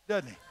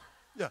 doesn't he?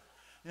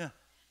 Yeah.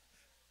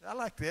 I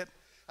like that.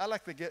 I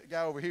like the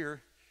guy over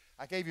here.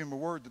 I gave him a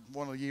word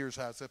one of the years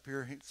I was up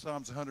here.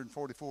 Psalms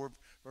 144,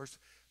 verse.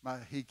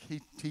 He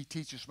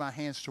teaches my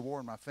hands to war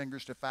and my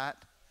fingers to fight.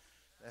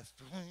 That's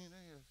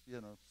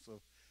so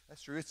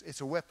that's true.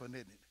 It's a weapon,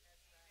 isn't it?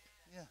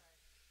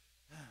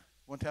 Yeah.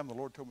 One time the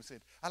Lord told me,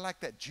 said, I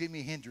like that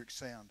Jimi Hendrix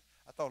sound.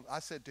 I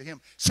said to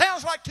him,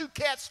 sounds like two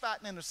cats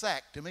fighting in a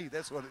sack to me.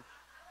 That's what it.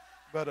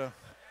 But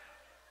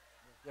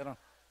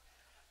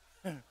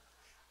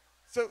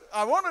So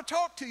I want to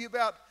talk to you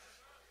about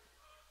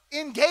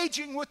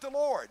engaging with the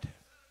Lord.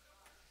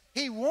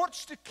 He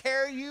wants to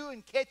carry you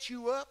and catch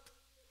you up.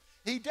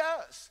 He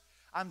does.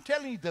 I'm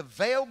telling you, the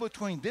veil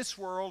between this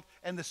world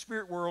and the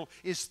spirit world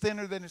is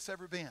thinner than it's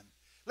ever been.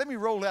 Let me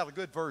roll out a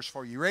good verse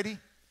for you. Ready?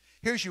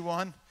 Here's your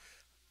one.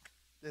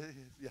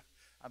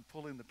 I'm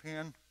pulling the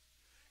pen,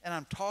 and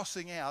I'm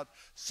tossing out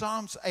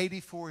Psalms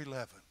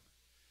 84:11.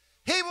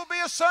 He will be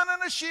a sun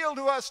and a shield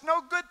to us.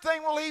 No good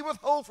thing will he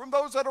withhold from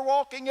those that are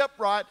walking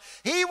upright.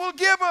 He will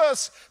give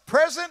us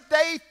present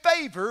day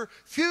favor,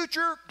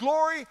 future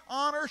glory,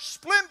 honor,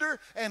 splendor,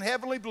 and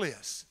heavenly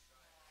bliss.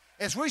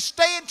 As we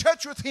stay in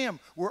touch with him,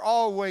 we're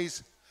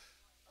always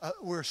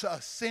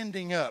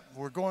ascending up.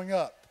 We're going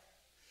up.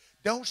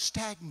 Don't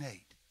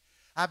stagnate.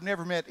 I've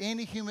never met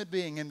any human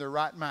being in their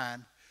right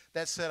mind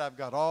that said, I've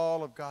got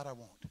all of God I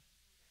want.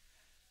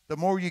 The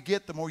more you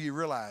get, the more you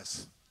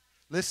realize.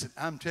 Listen,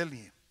 I'm telling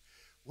you.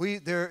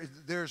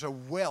 There's a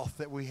wealth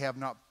that we have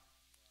not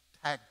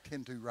tapped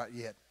into right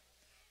yet.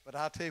 But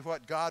I'll tell you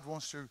what, God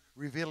wants to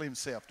reveal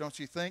himself, don't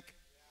you think?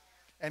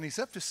 And he's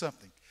up to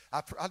something.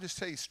 I'll just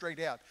tell you straight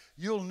out,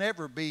 you'll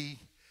never be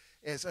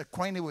as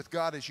acquainted with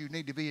God as you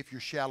need to be if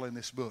you're shallow in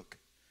this book.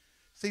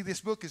 See,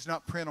 this book is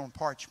not print on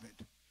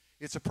parchment.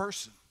 It's a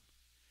person.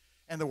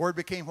 And the Word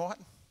became what?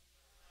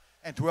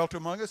 And dwelt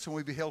among us, and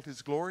we beheld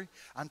his glory.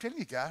 I'm telling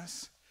you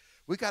guys,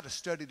 we got to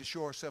study to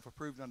show ourselves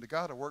approved unto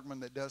God, a workman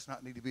that does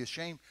not need to be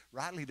ashamed,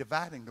 rightly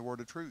dividing the word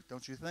of truth,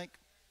 don't you think?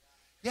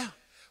 Yeah.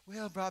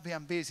 Well, Bobby,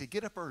 I'm busy.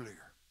 Get up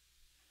earlier.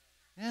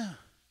 Yeah.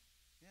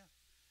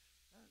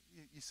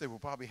 You say, well,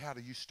 Bobby, how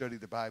do you study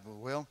the Bible?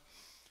 Well,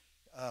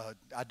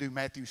 I do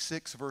Matthew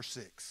 6, verse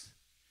 6.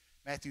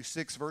 Matthew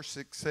 6, verse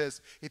 6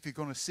 says, if you're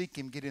going to seek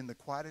him, get in the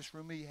quietest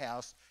room of your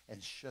house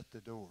and shut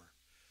the door.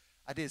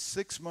 I did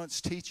 6 months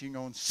teaching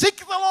on seek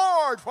the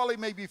Lord while he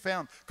may be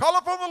found. Call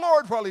upon the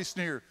Lord while he's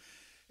near.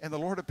 And the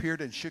Lord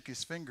appeared and shook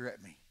his finger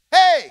at me.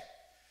 Hey!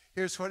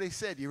 Here's what he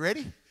said. You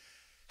ready?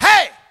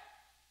 Hey!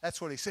 That's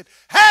what he said.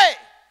 Hey!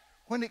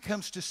 When it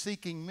comes to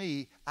seeking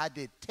me, I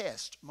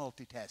detest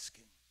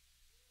multitasking.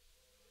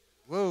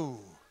 Whoa.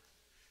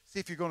 See,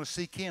 if you're going to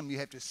seek him, you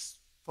have to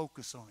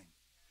focus on him.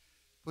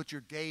 Put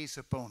your gaze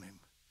upon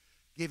him.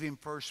 Give him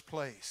first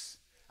place.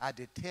 I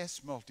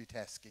detest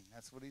multitasking.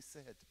 That's what he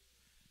said.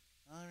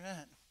 All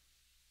right.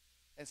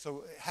 And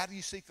so how do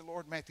you seek the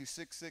Lord? Matthew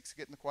 6:6,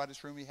 get in the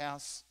quietest room of your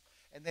house.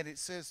 And then it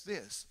says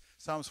this,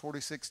 Psalms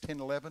 46, 10,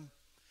 11,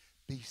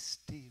 be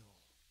still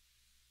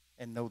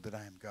and know that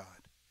I am God.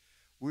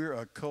 We're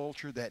a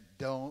culture that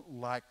don't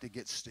like to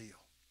get still.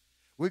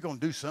 We're going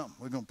to do something.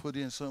 We're going to put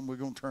in something. We're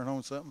going to turn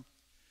on something.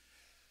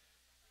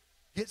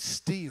 Get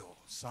still.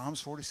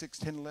 Psalms 46,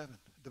 10, 11.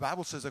 The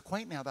Bible says,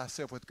 acquaint now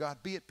thyself with God.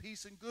 Be at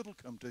peace and good will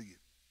come to you.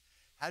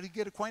 How do you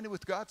get acquainted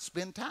with God?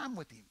 Spend time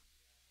with him.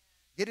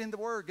 Get in the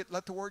Word.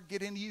 Let the Word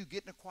get into you.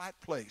 Get in a quiet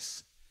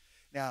place.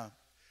 Now,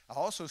 I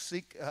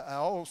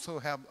also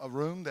have a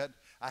room that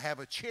I have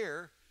a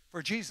chair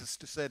for Jesus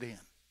to sit in.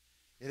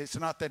 It's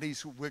not that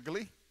he's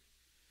wiggly,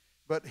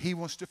 but he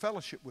wants to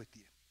fellowship with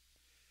you.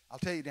 I'll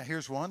tell you now.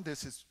 Here's one.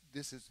 This is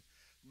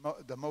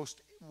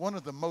one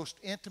of the most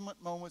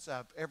intimate moments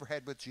I've ever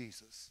had with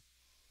Jesus.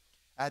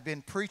 I'd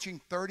been preaching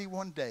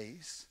 31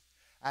 days.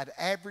 I'd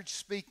averaged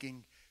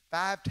speaking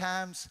 5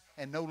 times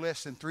and no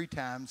less than 3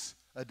 times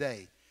a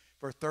day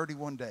for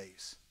 31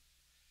 days.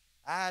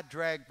 I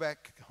drag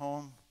back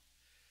home.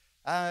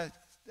 I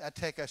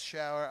take a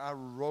shower. I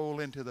roll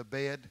into the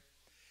bed,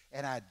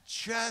 and I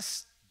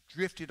just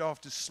drifted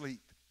off to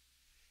sleep.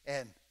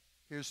 And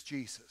here's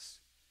Jesus.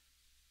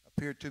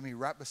 Appeared to me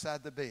right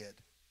beside the bed.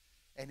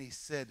 And he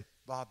said,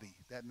 Bobby.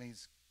 That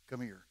means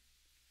come here.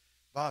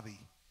 Bobby.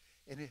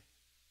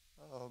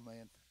 Oh,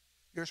 man.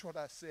 Here's what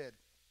I said.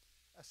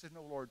 I said,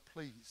 no, Lord,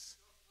 please.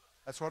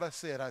 That's what I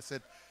said. I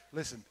said,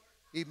 listen,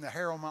 even the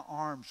hair on my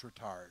arms were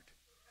tired.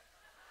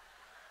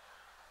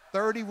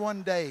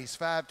 31 days,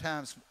 5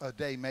 times a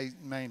day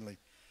mainly.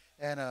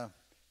 And I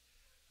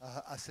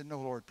said, no,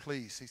 Lord,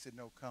 please. He said,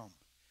 no, come.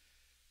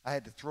 I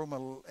had to throw my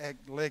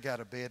leg out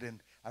of bed,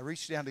 and I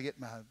reached down to get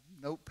my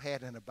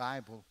notepad and a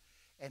Bible,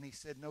 and he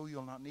said, no,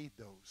 you'll not need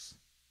those.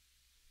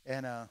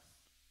 And,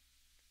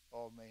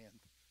 oh,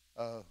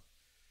 man,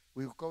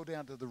 we go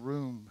down to the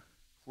room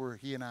where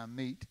he and I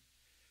meet,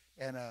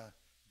 and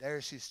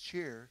there's his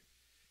chair,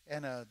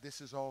 and this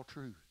is all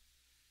true.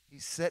 He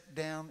sat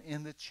down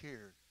in the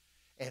chair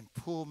and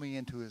pulled me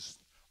into his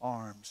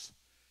arms,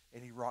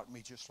 and he rocked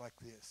me just like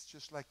this,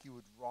 just like you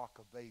would rock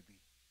a baby.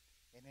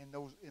 And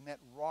in that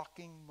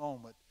rocking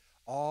moment,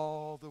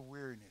 all the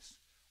weariness,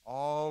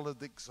 all of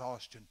the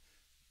exhaustion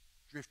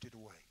drifted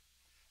away.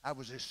 I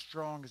was as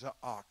strong as an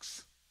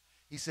ox.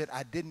 He said,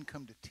 I didn't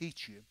come to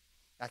teach you.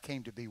 I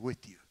came to be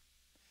with you.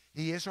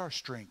 He is our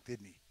strength,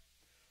 isn't he?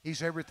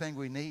 He's everything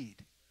we need.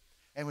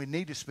 And we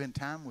need to spend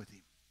time with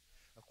him.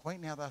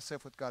 Acquaint now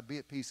thyself with God. Be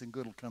at peace and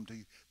good will come to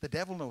you. The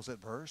devil knows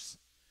that verse.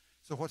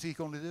 So what's he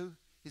going to do?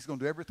 He's going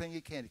to do everything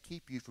he can to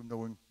keep you from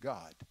knowing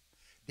God.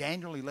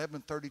 Daniel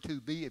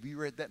 11:32b, have you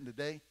read that in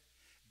today?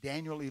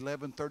 Daniel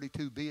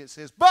 11:32b, it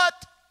says,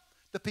 but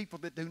the people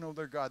that do know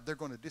their God, they're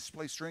going to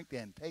display strength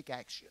and take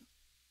action.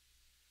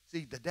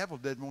 See, the devil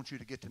doesn't want you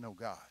to get to know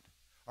God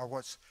or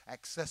what's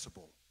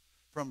accessible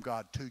from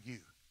God to you.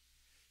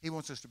 He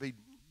wants us to be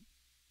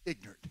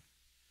ignorant.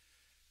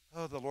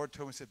 Oh, the Lord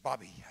told me, he said,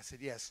 Bobby. I said,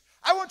 yes.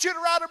 I want you to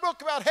write a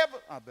book about heaven.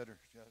 I better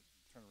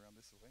turn around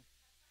this way.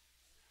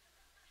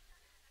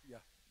 Yeah.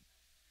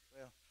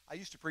 Well, I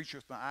used to preach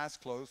with my eyes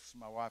closed.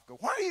 My wife go,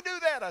 why do you do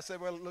that? I said,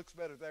 well, it looks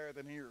better there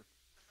than here.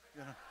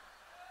 You know,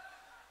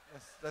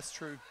 that's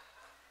true.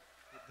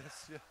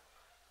 That's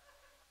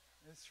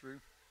true.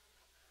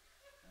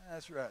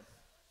 That's right.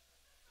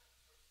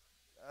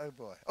 Oh,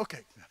 boy.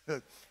 Okay.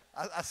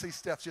 I see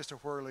stuff just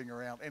whirling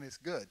around, and it's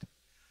good.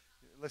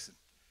 Listen.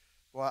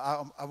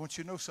 Well, I want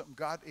you to know something.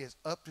 God is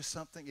up to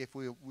something if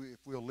we'll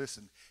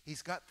listen.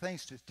 He's got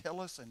things to tell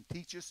us and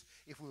teach us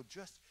if we'll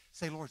just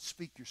say, Lord,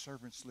 speak, your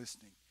servant's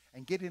listening.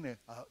 And get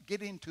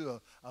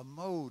into a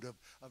mode of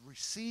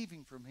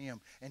receiving from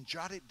him and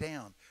jot it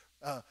down.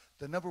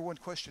 The number one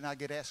question I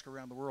get asked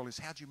around the world is,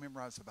 how'd you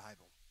memorize the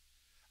Bible?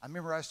 I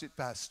memorized it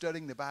by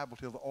studying the Bible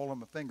till all of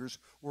my fingers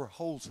were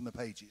holes in the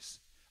pages.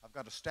 I've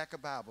got a stack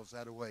of Bibles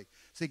that way.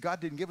 See,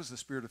 God didn't give us the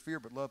spirit of fear,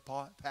 but love,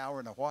 power,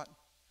 and a what?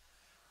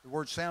 The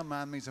word sound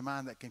mind means a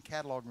mind that can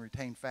catalog and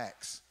retain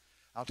facts.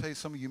 I'll tell you,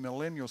 some of you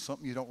millennials,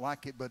 something you don't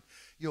like it, but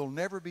you'll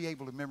never be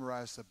able to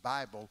memorize the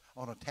Bible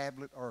on a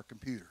tablet or a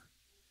computer.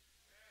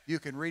 You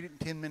can read it, and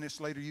 10 minutes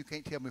later, you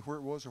can't tell me where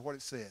it was or what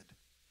it said.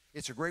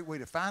 It's a great way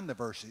to find the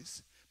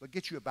verses, but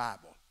get you a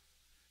Bible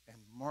and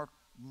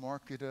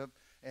mark it up.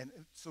 And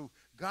so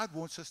God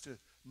wants us to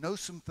know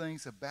some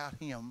things about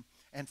him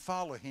and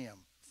follow him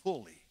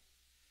fully.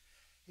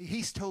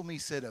 He's told me,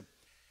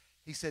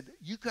 he said,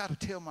 you got to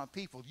tell my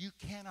people, you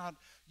cannot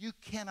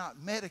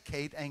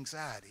medicate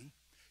anxiety.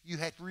 You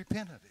have to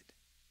repent of it.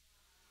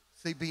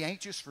 See, be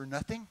anxious for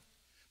nothing,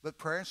 but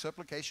prayer and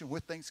supplication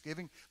with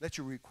thanksgiving. Let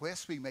your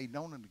requests be made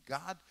known unto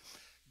God.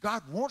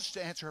 God wants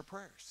to answer our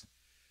prayers.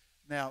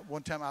 Now,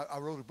 one time I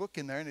wrote a book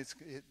in there, and it's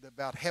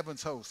about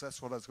heaven's host.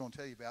 That's what I was going to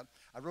tell you about.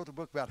 I wrote a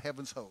book about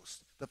heaven's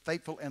host, the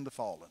faithful and the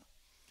fallen.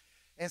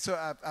 And so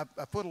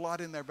I put a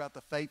lot in there about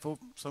the faithful,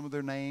 some of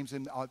their names,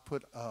 and I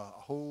put a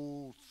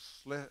whole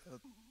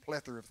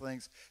plethora of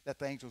things that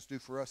the angels do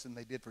for us and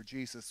they did for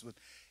Jesus. But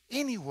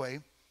anyway,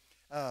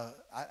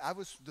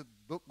 the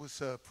book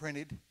was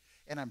printed,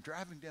 and I'm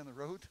driving down the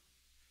road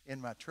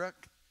in my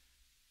truck,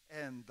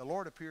 and the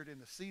Lord appeared in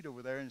the seat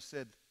over there and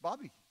said,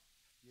 Bobby,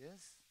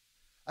 yes?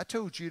 I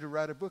told you to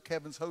write a book,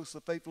 Heaven's Host, the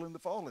Faithful and the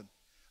Fallen.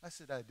 I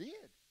said, I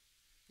did.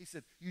 He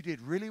said, you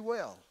did really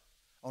well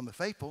on the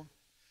faithful,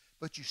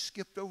 but you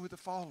skipped over the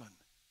fallen.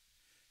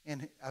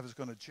 And I was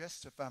going to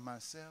justify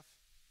myself.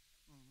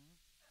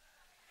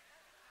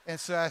 And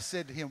so I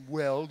said to him,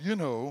 well, you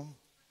know,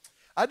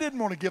 I didn't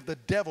want to give the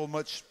devil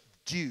much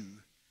due.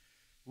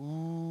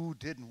 Ooh,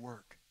 didn't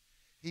work.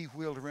 He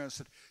wheeled around and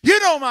said, you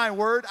know my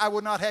word, I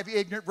would not have you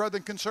ignorant,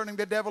 brethren, concerning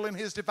the devil and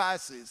his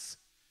devices.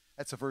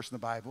 That's a verse in the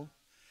Bible.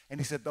 And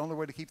he said the only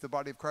way to keep the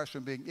body of Christ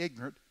from being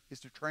ignorant is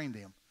to train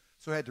them.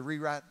 So I had to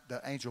rewrite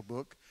the angel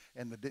book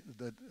and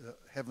the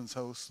heaven's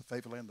hosts, the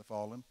faithful and the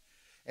fallen.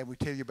 And we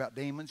tell you about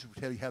demons. We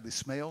tell you how they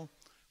smell.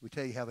 We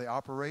tell you how they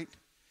operate.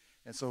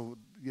 And so,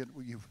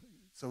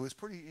 so it's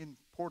pretty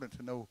important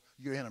to know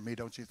your enemy,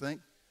 don't you think?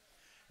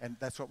 And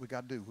that's what we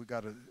got to do. We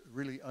got to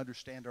really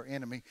understand our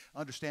enemy.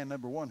 Understand,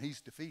 number one,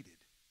 he's defeated.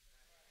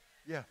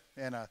 Yeah,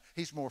 and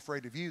he's more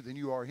afraid of you than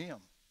you are him.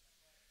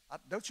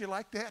 Don't you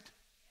like that?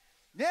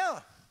 Yeah.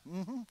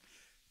 Mm-hmm.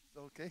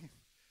 Okay.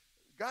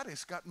 God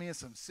has got me in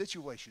some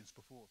situations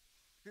before.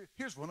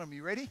 Here's one of them.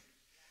 You ready?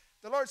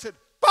 The Lord said,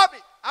 Bobby,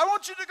 I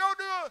want you to go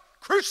do a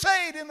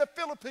crusade in the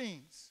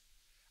Philippines.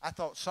 I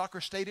thought soccer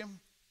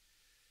stadium.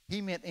 He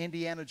meant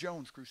Indiana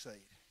Jones crusade.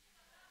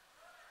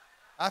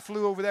 I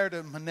flew over there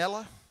to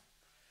Manila.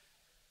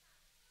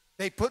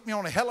 They put me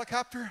on a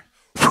helicopter.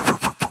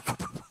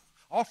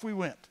 Off we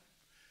went.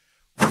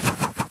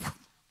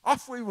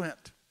 Off we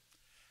went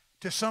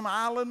to some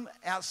island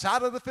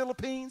outside of the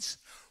Philippines.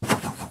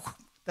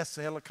 That's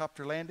the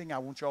helicopter landing. I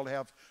want y'all to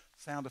have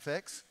sound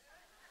effects.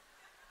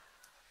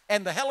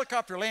 And the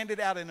helicopter landed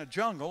out in a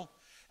jungle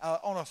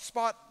on a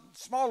spot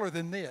smaller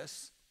than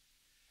this.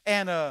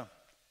 And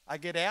I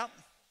get out.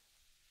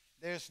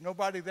 There's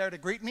nobody there to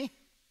greet me.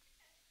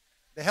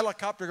 The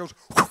helicopter goes,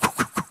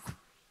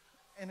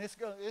 and it's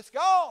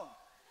gone.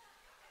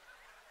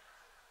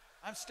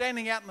 I'm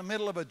standing out in the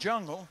middle of a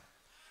jungle,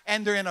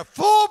 and they're in a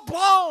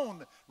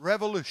full-blown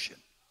revolution.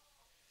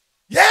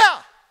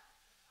 Yeah!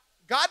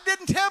 God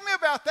didn't tell me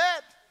about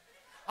that.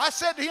 I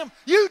said to him,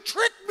 you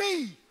tricked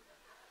me.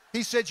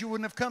 He said you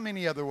wouldn't have come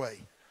any other way.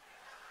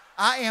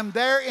 I am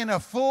there in a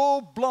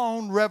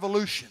full-blown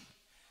revolution.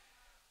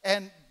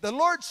 And the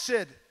Lord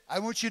said, I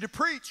want you to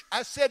preach.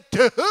 I said,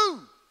 to who?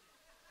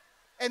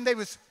 And there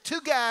was two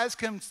guys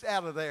come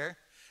out of there,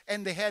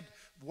 and they had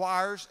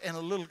wires and a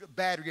little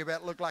battery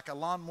that looked like a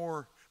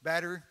lawnmower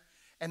battery,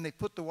 and they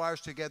put the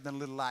wires together, and a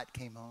little light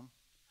came on.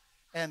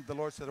 And the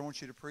Lord said, I want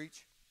you to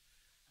preach.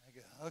 I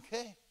go,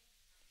 okay.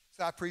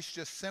 So I preached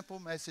just a simple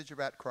message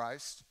about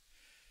Christ,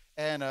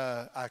 and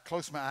I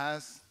close my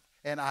eyes,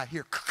 and I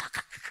hear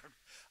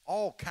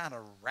all kind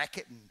of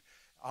racket, and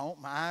I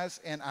open my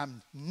eyes, and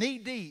I'm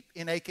knee-deep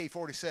in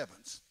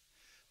AK-47s.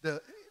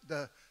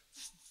 The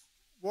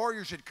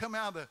warriors had come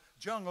out of the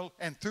jungle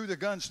and threw their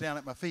guns down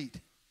at my feet.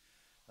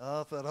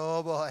 I thought,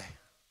 oh boy.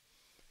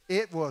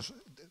 It was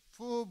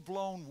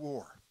full-blown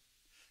war.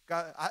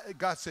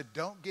 God said,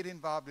 don't get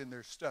involved in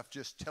their stuff.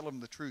 Just tell them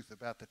the truth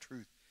about the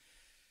truth.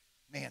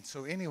 Man,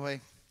 so anyway,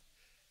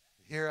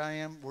 here I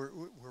am. We're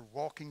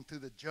walking through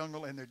the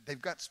jungle, and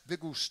they've got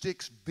big old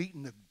sticks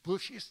beating the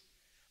bushes.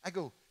 I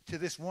go to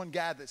this one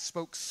guy that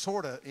spoke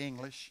sort of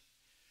English.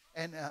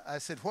 And I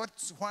said, why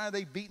are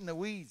they beating the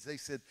weeds? They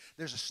said,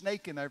 there's a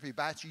snake in there. If he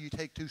bites you, you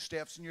take 2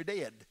 steps and you're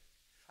dead.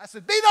 I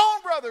said, beat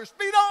on, brothers,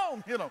 beat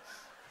on,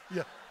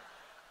 Yeah.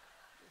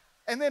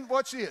 And then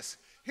watch this.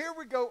 Here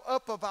we go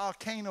up a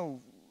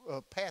volcano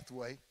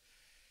pathway.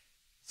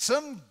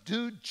 Some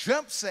dude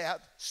jumps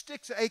out,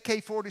 sticks an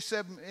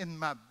AK-47 in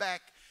my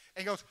back,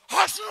 and goes,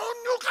 now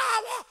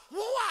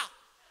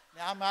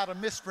I might have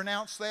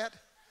mispronounced that.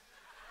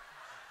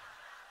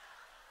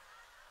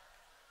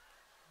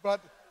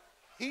 But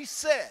he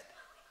said,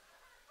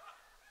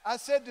 I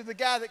said to the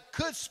guy that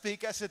could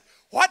speak, I said,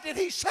 what did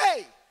he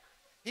say?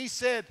 He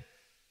said,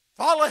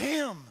 follow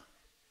him.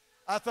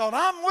 I thought,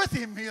 I'm with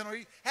him. He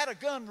had a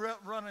gun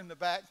running in the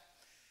back.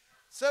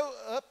 So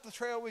up the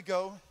trail we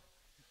go.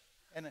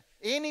 And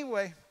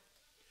anyway,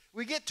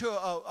 we get to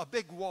a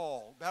big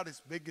wall, about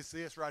as big as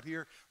this right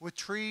here, with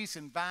trees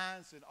and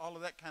vines and all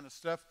of that kind of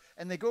stuff.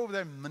 And they go over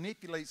there and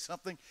manipulate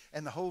something,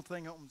 and the whole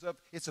thing opens up.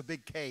 It's a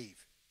big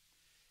cave.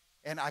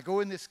 And I go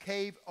in this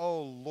cave,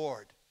 oh,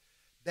 Lord.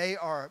 They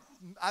are,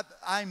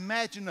 I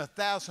imagine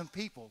 1,000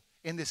 people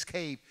in this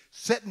cave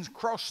sitting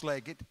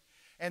cross-legged.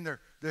 And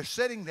they're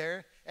sitting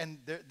there, and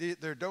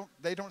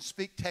they don't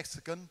speak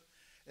Texican.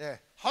 And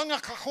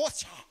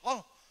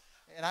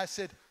I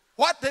said,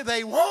 what do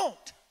they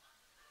want?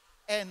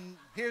 And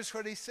here's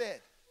what he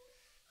said.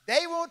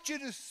 They want you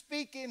to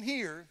speak in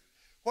here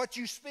what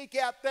you speak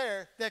out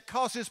there that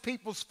causes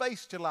people's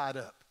face to light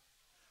up.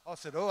 I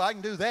said, oh, I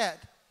can do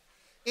that.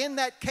 In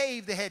that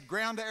cave, they had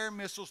ground-to-air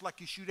missiles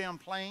like you shoot down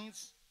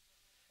planes.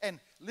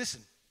 And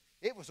listen,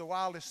 it was the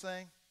wildest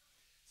thing.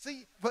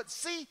 See,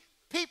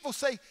 people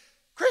say,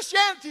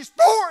 Christianity's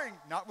boring.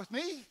 Not with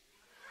me.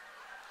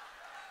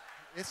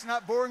 It's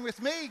not boring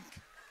with me.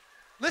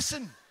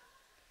 Listen,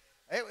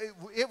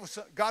 it was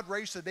God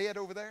raised the dead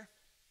over there.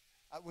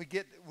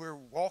 We're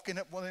walking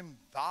up one of them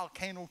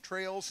volcano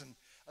trails, and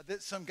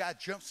some guy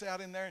jumps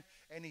out in there,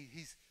 and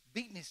he's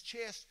beating his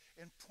chest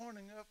and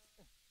pointing up.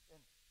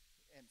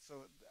 And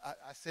so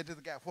I said to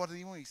the guy, what do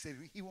you want? He said,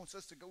 he wants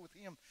us to go with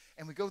him.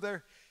 And we go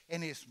there,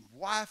 and his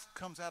wife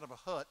comes out of a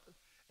hut,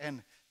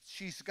 and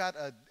she's got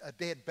a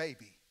dead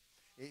baby.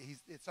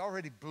 It's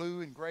already blue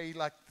and gray,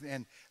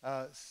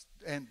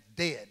 and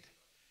dead.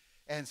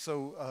 And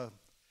so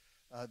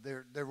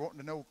they're wanting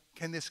to know,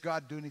 can this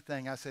God do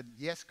anything? I said,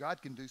 yes, God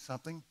can do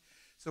something.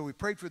 So we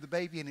prayed for the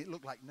baby, and it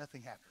looked like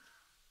nothing happened.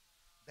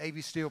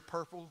 Baby's still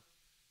purple,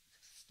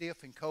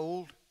 stiff and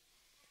cold.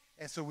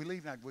 And so we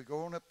leave now. We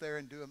go on up there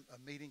and do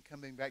a meeting,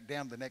 coming back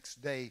down the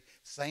next day,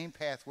 same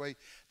pathway.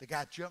 The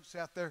guy jumps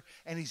out there,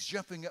 and he's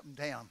jumping up and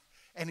down.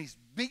 And he's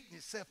beating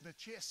himself in the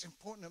chest and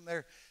pointing him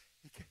there.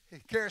 He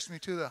carries me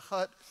to the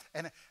hut,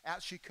 and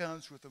out she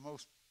comes with the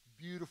most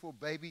beautiful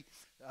baby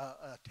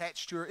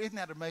attached to her. Isn't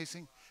that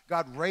amazing?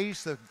 God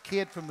raised the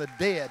kid from the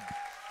dead.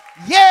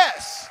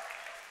 Yes!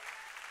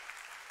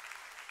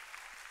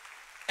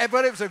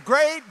 But it was a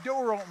great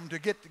door open to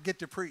get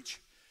to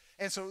preach.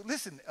 And so,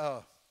 listen,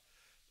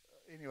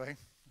 anyway,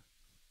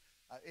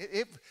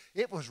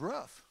 it was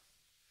rough.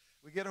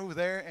 We get over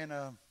there, and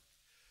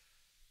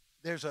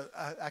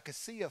I could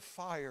see a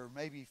fire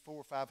maybe 400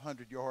 or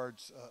 500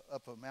 yards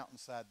up a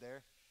mountainside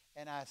there.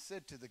 And I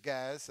said to the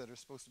guys that are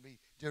supposed to be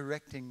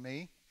directing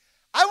me,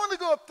 I want to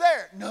go up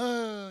there.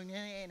 No.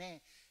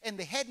 And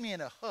they had me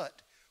in a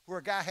hut where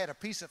a guy had a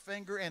piece of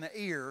finger and an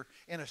ear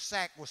in a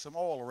sack with some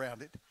oil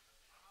around it.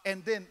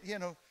 And then,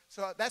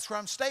 so that's where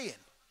I'm staying.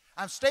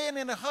 I'm staying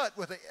in a hut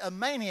with a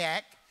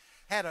maniac,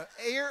 had an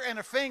ear and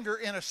a finger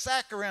in a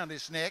sack around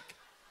his neck.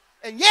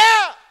 And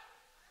yeah!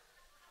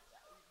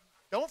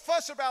 Don't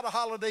fuss about a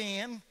Holiday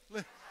Inn.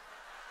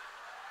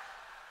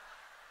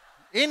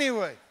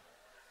 Anyway,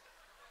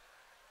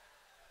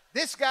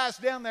 this guy's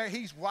down there.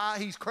 He's wild.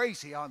 He's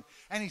crazy and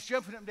he's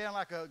jumping up and down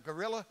like a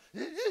gorilla.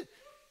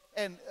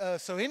 And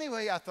so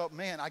anyway, I thought,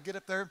 man, I get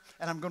up there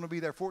and I'm going to be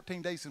there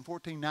 14 days and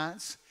 14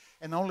 nights.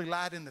 And the only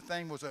light in the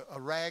thing was a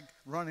rag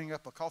running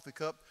up a coffee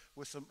cup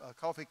with some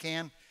coffee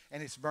can,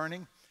 and it's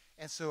burning.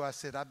 And so I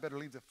said, I better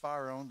leave the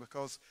fire on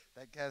because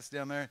that guy's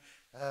down there,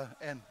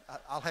 and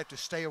I'll have to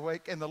stay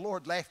awake. And the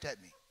Lord laughed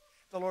at me.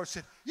 The Lord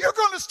said, you're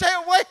going to stay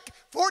awake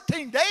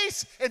 14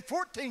 days and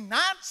 14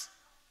 nights?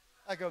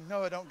 I go,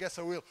 no, I don't guess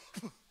I will.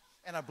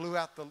 And I blew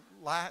out the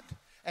light,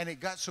 and it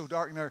got so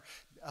dark in there.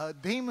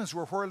 Demons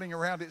were whirling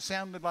around. It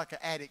sounded like an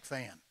attic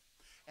fan.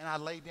 And I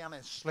lay down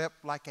and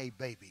slept like a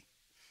baby.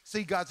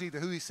 See, God's either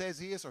who he says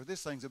he is or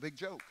this thing's a big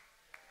joke.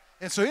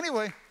 And so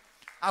anyway,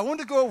 I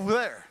wanted to go over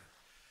there.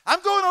 I'm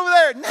going over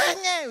there.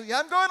 No,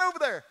 I'm going over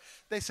there.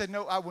 They said,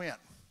 no, I went.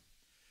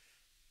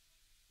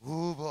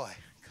 Oh, boy,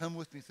 come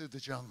with me through the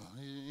jungle.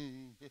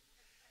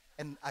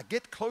 And I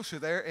get closer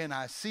there, and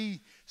I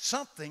see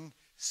something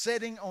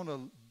sitting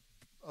on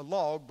a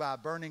log by a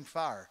burning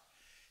fire.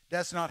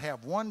 Does not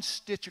have one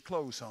stitch of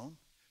clothes on,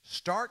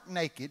 stark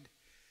naked,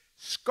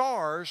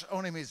 scars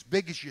on him as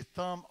big as your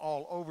thumb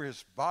all over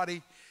his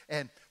body.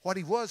 And what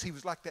he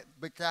was like that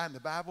big guy in the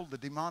Bible, the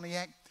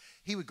demoniac.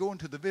 He would go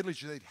into the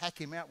village, they'd hack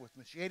him out with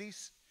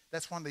machetes.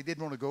 That's when they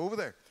didn't want to go over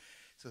there.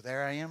 So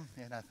there I am,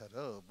 and I thought,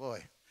 oh,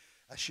 boy,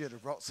 I should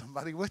have brought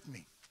somebody with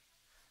me.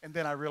 And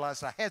then I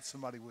realized I had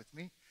somebody with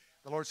me.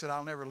 The Lord said,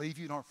 I'll never leave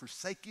you nor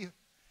forsake you.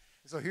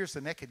 So here's the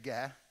naked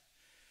guy.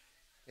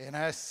 And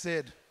I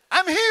said,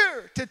 I'm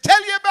here to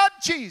tell you about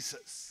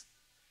Jesus.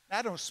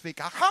 I don't speak.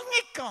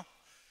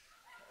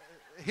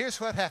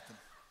 Here's what happened.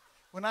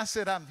 When I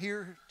said I'm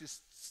here to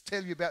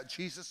tell you about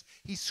Jesus,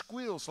 he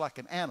squeals like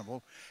an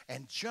animal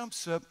and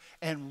jumps up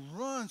and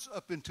runs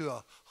up into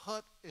a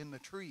hut in the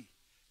tree.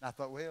 And I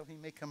thought, well, he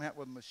may come out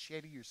with a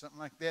machete or something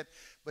like that.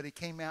 But he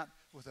came out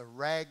with a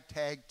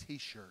ragtag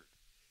T-shirt.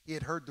 He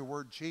had heard the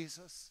word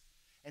Jesus.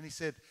 And he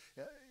said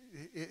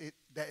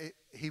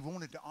he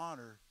wanted to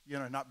honor,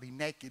 not be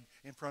naked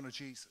in front of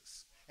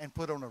Jesus. And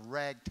put on a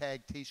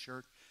ragtag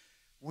T-shirt.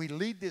 We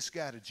lead this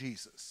guy to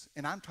Jesus.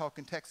 And I'm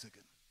talking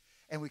Texican.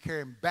 And we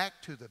carry him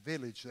back to the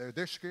village there.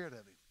 They're scared of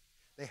him.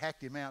 They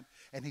hacked him out,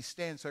 and he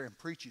stands there and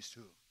preaches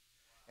to them.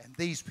 And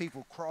these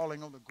people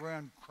crawling on the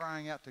ground,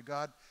 crying out to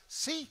God.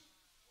 See,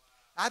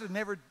 I wouldn't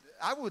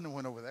have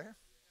went over there.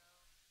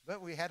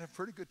 But we had a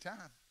pretty good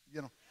time,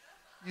 You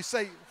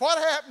say, what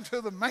happened to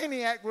the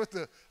maniac with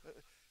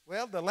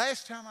well, the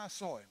last time I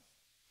saw him,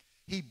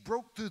 he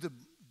broke through the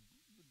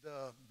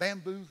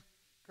bamboo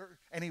curtain,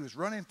 and he was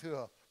running to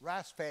a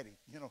rice paddy.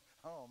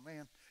 Oh,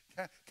 man,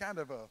 kind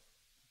of a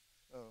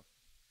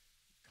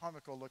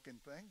comical looking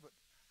thing, but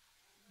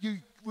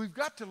we've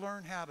got to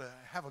learn how to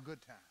have a good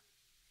time,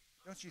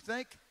 don't you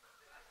think?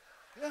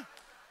 Yeah,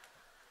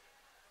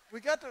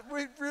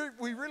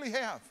 we really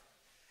have.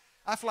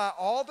 I fly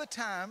all the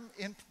time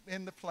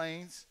in the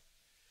planes,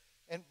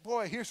 and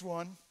boy, here's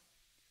one.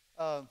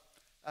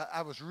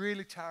 I was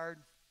really tired,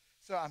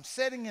 so I'm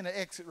sitting in an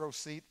exit row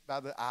seat by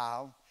the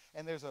aisle,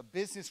 and there's a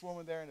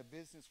businesswoman there and a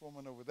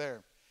businesswoman over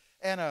there,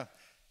 and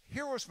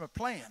here was my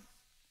plan.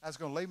 I was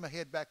going to lay my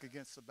head back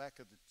against the back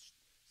of the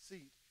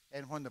seat,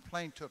 and when the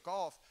plane took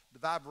off, the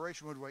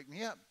vibration would wake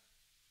me up.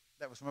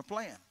 That was my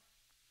plan.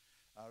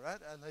 All right,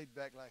 I laid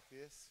back like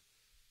this,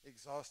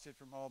 exhausted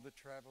from all the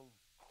travel.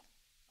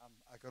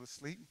 I go to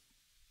sleep.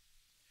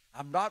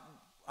 I'm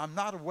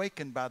not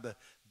awakened by the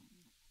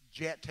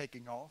jet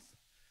taking off.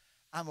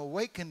 I'm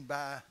awakened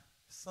by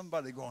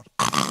somebody going,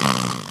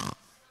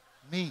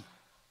 me.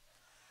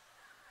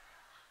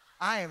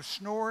 I am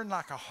snoring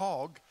like a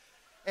hog,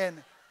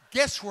 and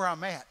guess where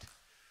I'm at?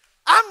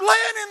 I'm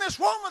laying in this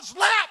woman's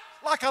lap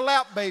like a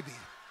lap baby.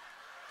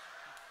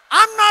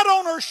 I'm not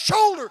on her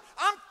shoulder.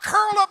 I'm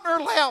curled up in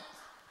her lap.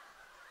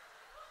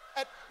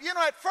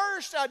 At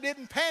first I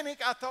didn't panic.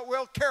 I thought,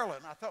 well,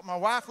 Carolyn. I thought my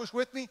wife was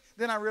with me.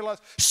 Then I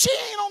realized she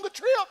ain't on the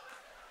trip.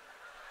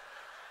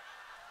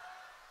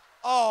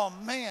 Oh,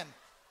 man.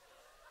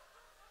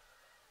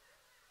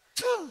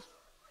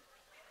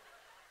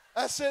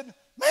 I said,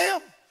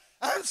 ma'am,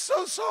 I'm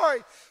so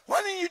sorry.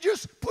 Why didn't you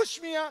just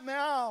push me out in the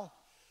aisle?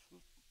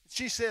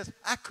 She says,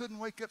 I couldn't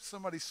wake up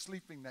somebody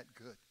sleeping that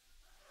good.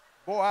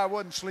 Boy, I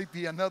wasn't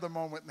sleepy another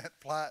moment in that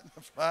flight.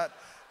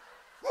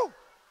 Whoa.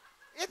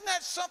 Isn't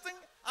that something?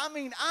 I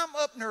mean, I'm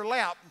up in her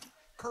lap,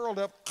 curled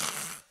up.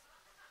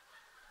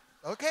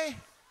 Okay.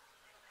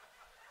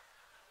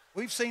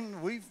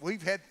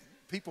 We've had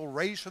people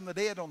raised from the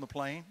dead on the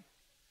plane.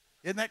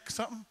 Isn't that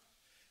something?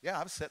 Yeah,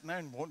 I was sitting there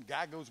and one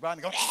guy goes by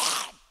and goes,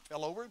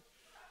 fell over.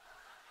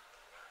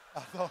 I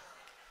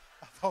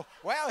thought,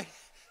 well,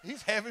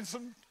 he's having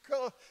some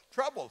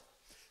trouble.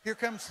 Here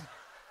comes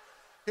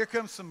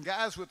some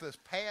guys with his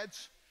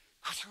pads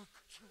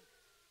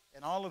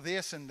and all of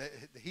this, and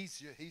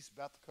he's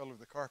about the color of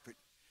the carpet.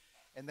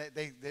 And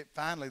they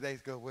finally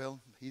go,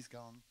 well, he's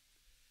gone.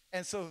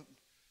 And so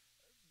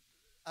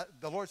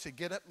the Lord said,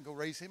 get up and go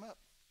raise him up.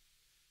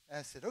 And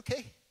I said,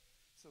 okay.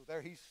 So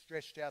there he's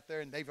stretched out there,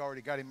 and they've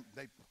already got him.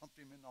 They pumped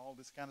him and all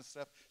this kind of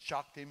stuff,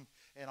 shocked him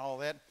and all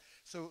that.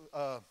 So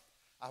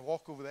I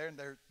walk over there, and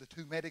the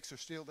two medics are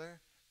still there.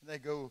 And they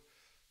go,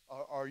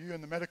 are you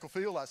in the medical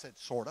field? I said,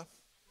 sort of.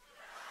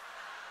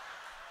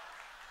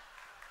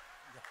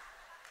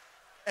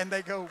 And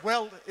they go,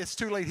 well, it's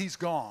too late. He's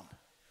gone.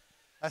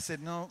 I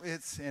said, no,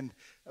 and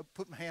I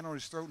put my hand on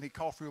his throat, and he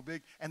coughed real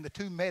big. And the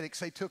two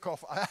medics, they took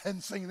off. I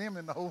hadn't seen them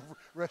in the whole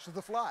rest of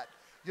the flight.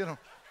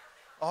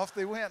 Off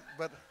they went.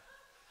 But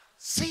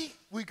see,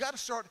 we got to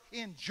start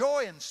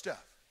enjoying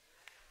stuff.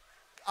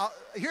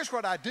 Here's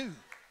what I do.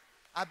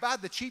 I buy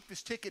the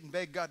cheapest ticket and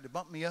beg God to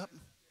bump me up.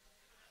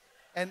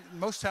 And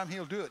most time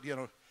he'll do it,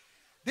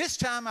 This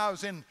time I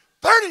was in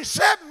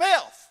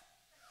 37F.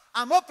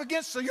 I'm up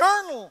against the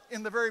urinal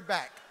in the very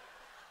back.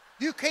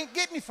 You can't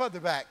get any further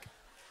back.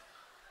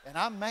 And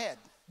I'm mad.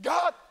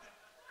 God,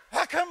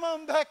 how come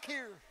I'm back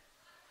here?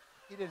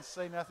 He didn't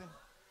say nothing.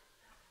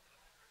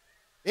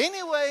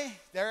 Anyway,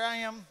 there I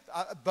am.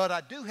 But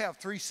I do have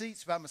 3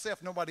 seats by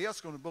myself. Nobody else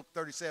is going to book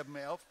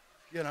 37F,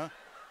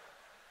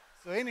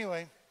 So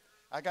anyway,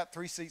 I got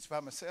 3 seats by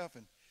myself.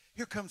 And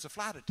here comes a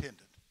flight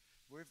attendant.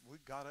 We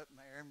got up in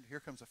there, and here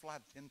comes a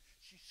flight attendant.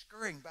 She's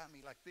scurrying by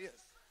me like this.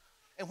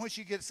 And when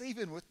she gets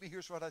even with me,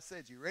 here's what I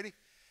said. You ready?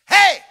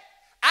 Hey,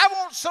 I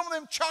want some of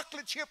them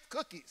chocolate chip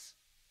cookies.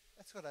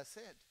 That's what I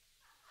said.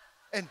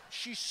 And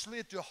she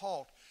slid to a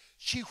halt.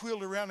 She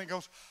wheeled around and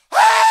goes,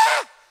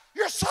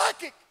 you're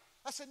psychic.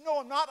 I said, no,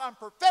 I'm not. I'm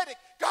prophetic.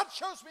 God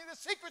shows me the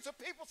secrets of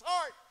people's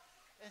heart.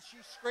 And she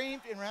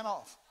screamed and ran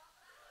off.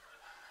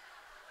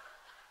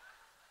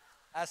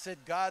 I said,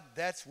 God,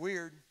 that's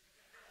weird.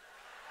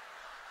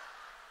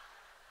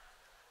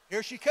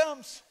 Here she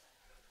comes.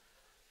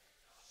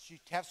 She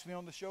taps me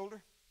on the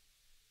shoulder.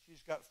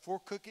 She's got 4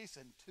 cookies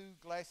and 2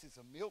 glasses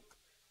of milk.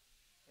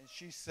 And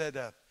she said,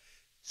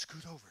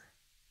 scoot over.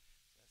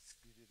 I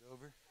scooted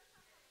over.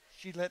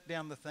 She let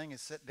down the thing and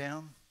sat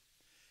down.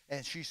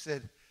 And she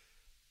said,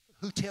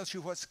 who tells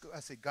you what's going on?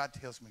 I said, God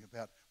tells me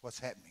about what's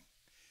happening.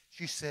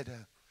 She said,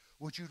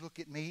 would you look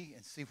at me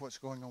and see what's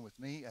going on with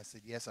me? I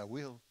said, yes, I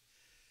will.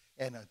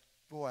 And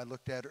boy, I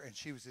looked at her, and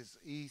she was as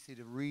easy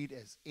to read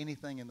as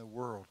anything in the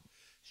world.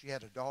 She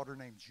had a daughter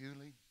named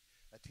Julie,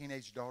 a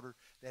teenage daughter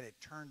that had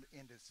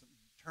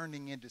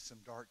turning into some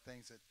dark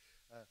things.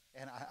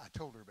 And I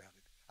told her about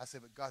it. I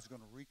said, but God's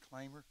going to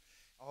reclaim her.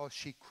 Oh,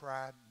 she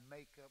cried.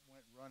 Makeup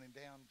went running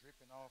down,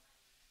 dripping off.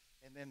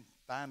 And then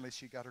finally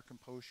she got her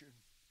composure,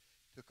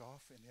 took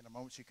off. And in a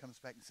moment she comes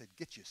back and said,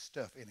 get your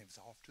stuff. And it was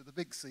off to the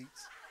big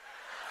seats.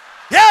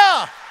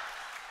 Yeah!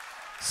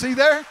 See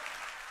there?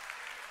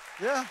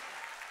 Yeah.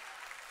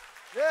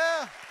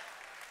 Yeah.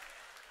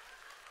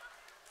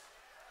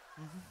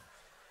 Mm-hmm.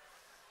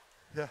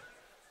 Yeah.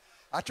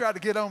 I try to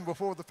get on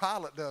before the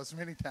pilot does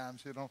many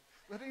times,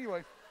 But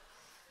anyway,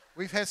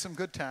 we've had some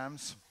good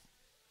times.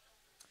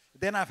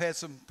 Then I've had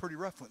some pretty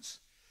rough ones.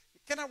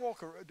 Can I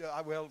walk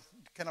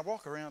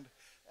around?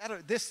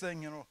 This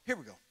thing, here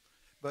we go.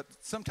 But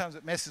sometimes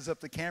it messes up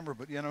the camera,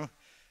 but,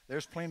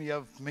 there's plenty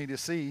of me to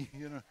see,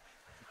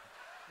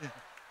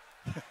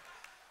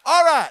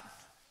 All right.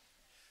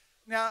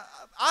 Now,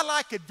 I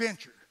like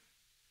adventure.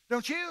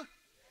 Don't you?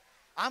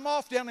 I'm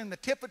off down in the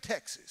tip of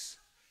Texas,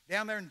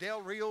 down there in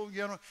Del Rio,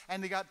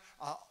 and they got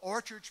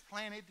orchards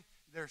planted.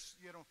 There's,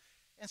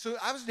 and so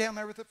I was down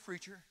there with a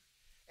preacher,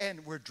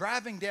 and we're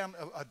driving down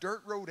a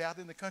dirt road out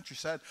in the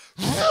countryside.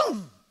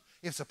 Vroom!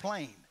 It's a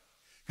plane.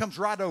 Comes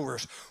right over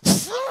us.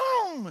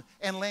 Vroom!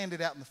 And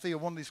landed out in the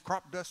field, one of these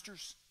crop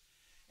dusters.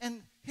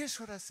 And here's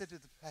what I said to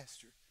the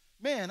pastor.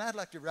 Man, I'd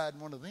like to ride in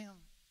one of them.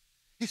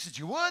 He said,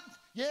 you would?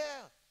 Yeah.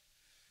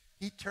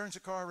 He turns the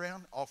car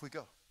around, off we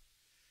go.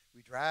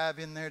 We drive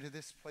in there to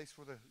this place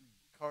where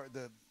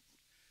the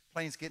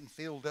plane's getting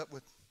filled up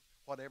with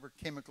whatever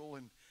chemical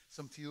and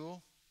some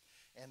fuel.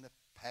 And the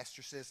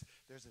pastor says,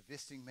 there's a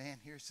visiting man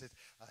here. Said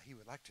he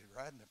would like to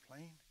ride in the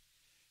plane.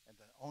 And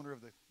the owner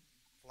of the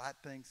flight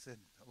thing said,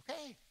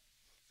 okay.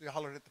 So he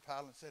hollered at the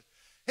pilot and said,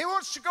 he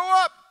wants to go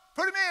up.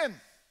 Put him in.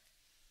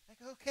 I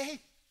go,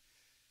 okay.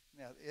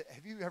 Now,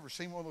 have you ever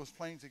seen one of those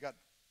planes that got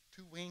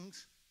two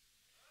wings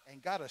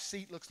and got a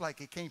seat looks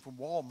like it came from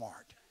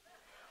Walmart?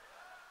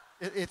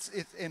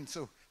 And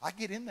so I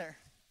get in there,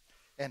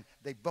 and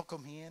they buckle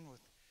me in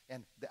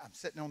and I'm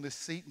sitting on this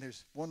seat, and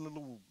there's one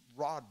little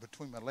rod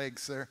between my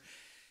legs there.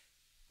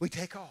 We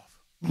take off,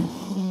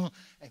 and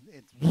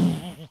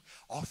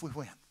off we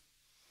went.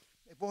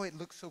 Boy, it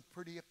looks so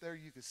pretty up there.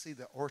 You can see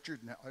the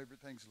orchard, and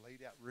everything's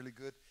laid out really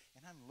good.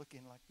 And I'm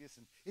looking like this,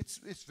 and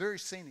it's very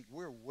scenic.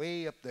 We're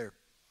way up there.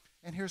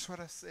 And here's what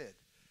I said.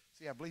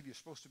 See, I believe you're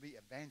supposed to be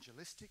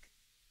evangelistic.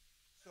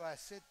 So I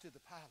said to the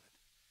pilot,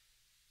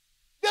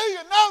 do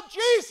you know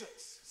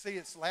Jesus? See,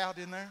 it's loud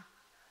in there.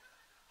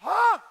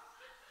 Huh?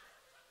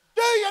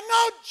 Do you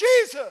know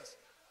Jesus?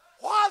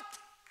 What?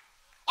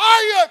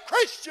 Are you a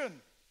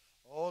Christian?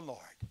 Oh, Lord.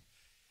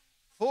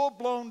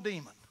 Full-blown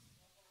demon.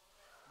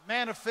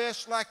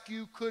 Manifest like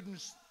you couldn't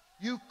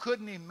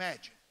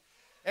imagine.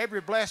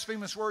 Every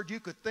blasphemous word you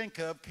could think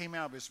of came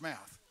out of his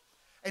mouth.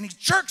 And he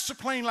jerks the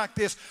plane like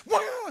this.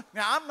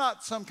 Now, I'm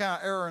not some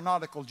kind of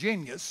aeronautical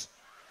genius.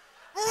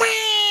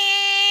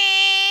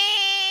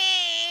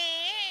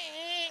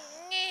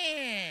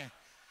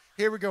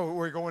 Here we go.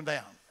 We're going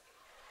down.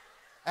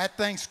 That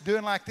thing's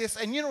doing like this.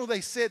 And you know,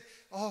 they said,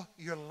 oh,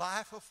 your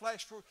life will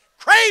flash forward.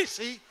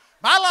 Crazy.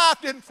 My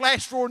life didn't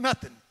flash forward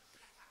nothing.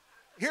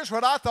 Here's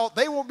what I thought.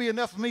 There won't be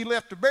enough of me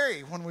left to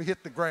bury when we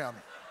hit the ground.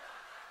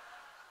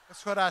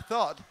 That's what I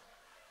thought.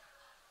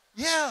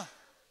 Yeah.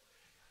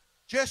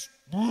 Just,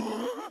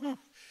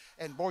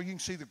 and boy, you can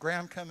see the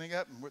ground coming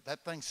up, and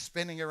that thing's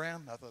spinning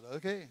around. I thought,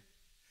 okay.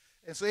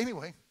 And so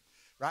anyway,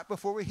 right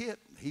before we hit,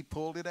 he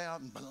pulled it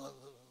out,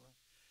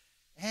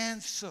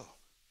 and so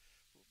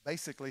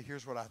basically,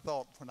 here's what I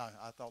thought when I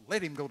thought,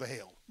 let him go to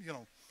hell. You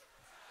know,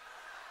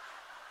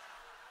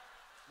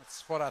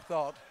 that's what I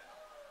thought.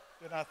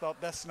 Then I thought,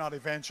 that's not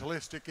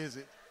evangelistic, is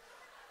it?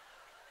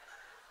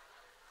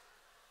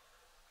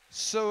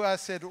 So I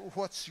said,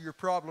 what's your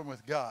problem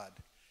with God?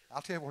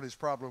 I'll tell you what his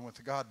problem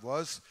with God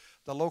was.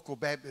 The local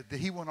Baptist,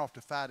 he went off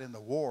to fight in the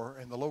war,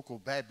 and the local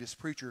Baptist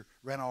preacher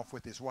ran off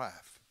with his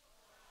wife.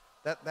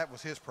 That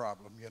was his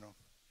problem, you know.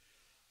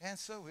 And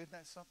so, isn't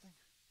that something?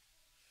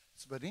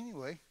 But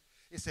anyway,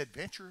 it's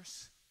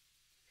adventurous.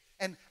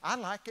 And I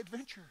like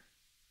adventure.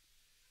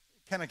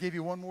 Can I give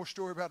you one more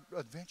story about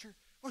adventure?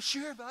 Well,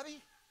 sure,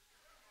 buddy.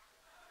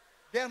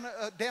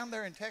 Down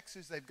there in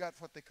Texas, they've got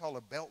what they call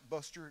a belt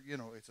buster. You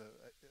know, at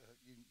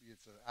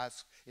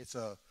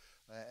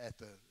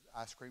the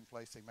ice cream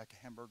place, they make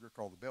a hamburger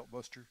called the Belt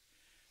Buster.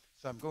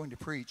 So I'm going to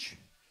preach,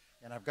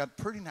 and I've got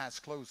pretty nice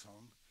clothes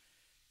on,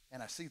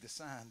 and I see the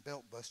sign,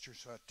 Belt Buster,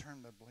 so I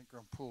turned the blinker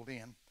and pulled in,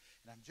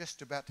 and I'm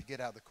just about to get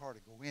out of the car to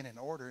go in and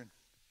order, and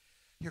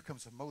here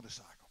comes a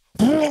motorcycle.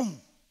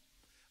 Boom!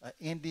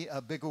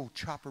 A big old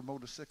chopper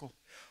motorcycle,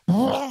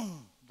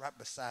 boom! Right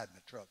beside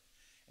my truck.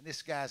 And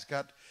this guy's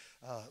got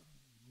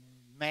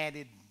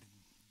matted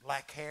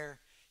black hair.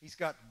 He's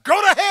got "Go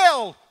to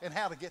hell" and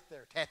 "How to Get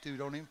There"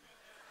 tattooed on him.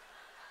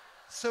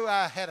 So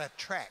I had a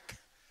track.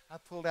 I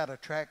pulled out a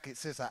track. It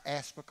says, I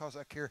asked because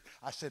I care.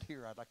 I said,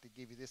 here, I'd like to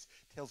give you this.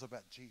 It tells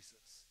about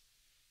Jesus.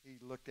 He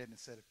looked at it and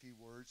said a few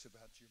words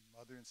about your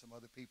mother and some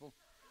other people.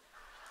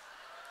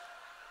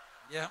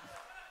 Yeah.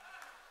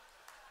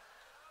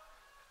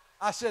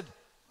 I said,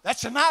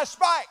 that's a nice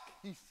bike.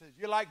 He said,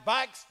 you like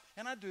bikes?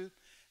 And I do.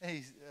 And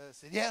he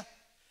said, yeah.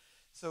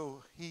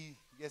 So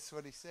guess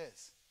what he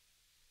says?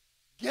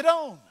 Get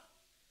on.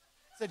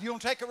 Said, you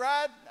want to take a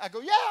ride? I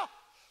go, yeah.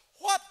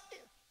 What?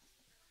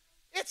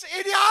 It's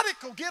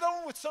idiotical. Get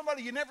on with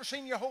somebody you never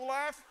seen your whole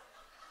life.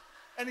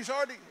 And he's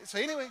already, so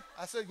anyway,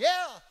 I said,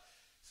 yeah.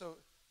 So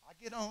I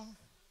get on.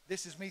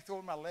 This is me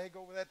throwing my leg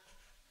over that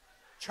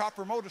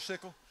chopper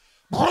motorcycle.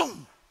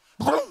 Boom,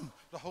 boom.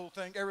 The whole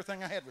thing,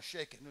 everything I had was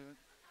shaking.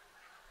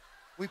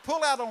 We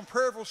pull out on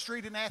Prairieville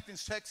Street in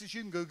Athens, Texas.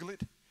 You can Google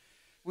it.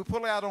 We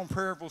pull out on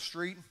Prairieville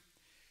Street,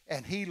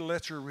 and he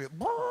lets her rip.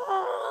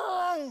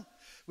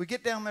 We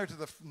get down there to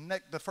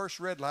the first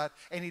red light,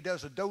 and he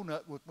does a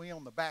donut with me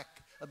on the back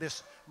of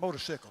this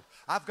motorcycle.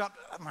 I've got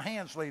my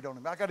hands laid on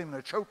him. I got him in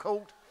a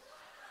chokehold.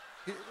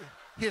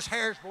 His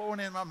hair's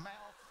blowing in my mouth.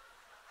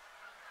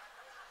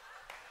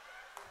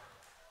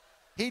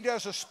 He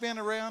does a spin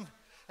around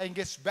and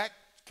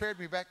carried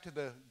me back to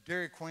the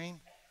Dairy Queen.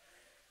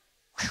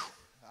 Whew,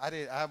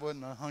 I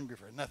wasn't hungry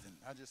for nothing.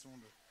 I just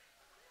wanted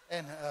to.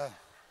 And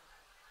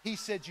he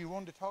said, you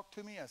wanted to talk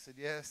to me? I said,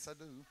 yes, I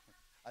do.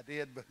 I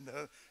did, but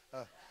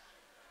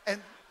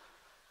and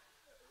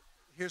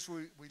here's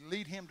where we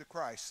lead him to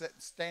Christ,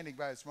 standing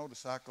by his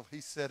motorcycle. He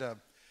said,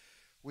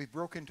 we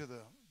broke into the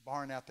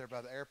barn out there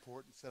by the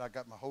airport and said, I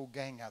got my whole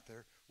gang out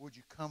there. Would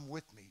you come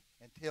with me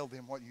and tell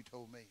them what you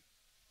told me?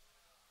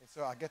 And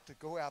so I get to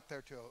go out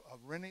there to a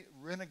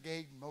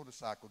renegade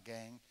motorcycle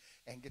gang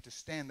and get to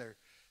stand there.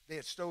 They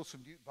had stole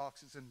some jute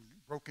boxes and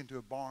broke into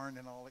a barn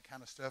and all that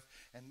kind of stuff.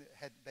 And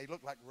they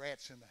looked like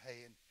rats in the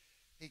hay. And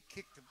he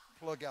kicked the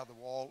plug out of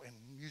the wall and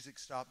music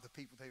stopped. The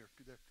people,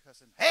 they're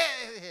cussing,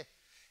 hey!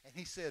 And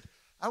he said,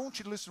 I want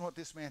you to listen to what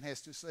this man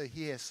has to say.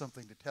 He has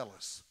something to tell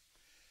us.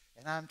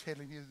 And I'm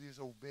telling you,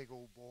 these big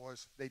old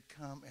boys, they'd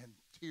come and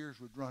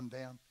tears would run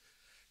down,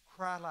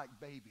 cry like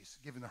babies,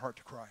 giving their heart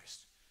to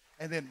Christ.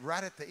 And then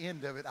right at the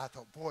end of it, I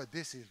thought, boy,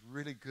 this is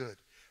really good.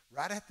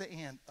 Right at the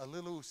end, a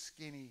little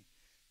skinny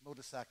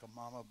motorcycle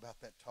mama about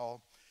that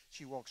tall,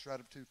 she walks right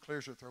up to,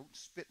 clears her throat, and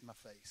spit in my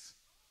face.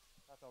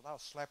 I thought, I'll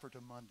slap her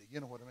to Monday. You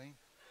know what I mean?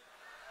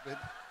 But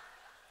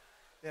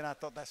then I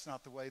thought, that's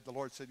not the way. The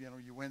Lord said,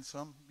 you win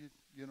some,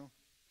 you know.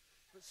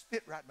 But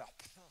spit right back,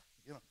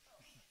 you know.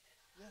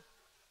 Yeah.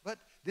 But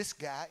this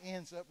guy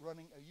ends up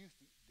running a youth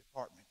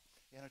department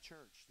in a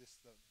church,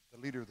 the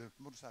leader of the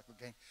motorcycle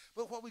gang.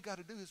 But what we got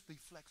to do is be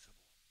flexible.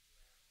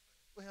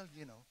 Well,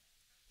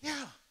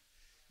 yeah.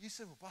 You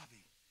say, well,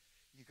 Bobby,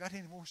 you got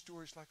any more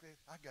stories like that?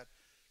 I got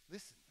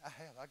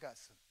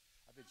some.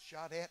 I've been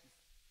shot at,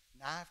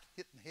 knifed,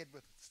 hit in the head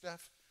with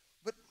stuff.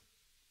 But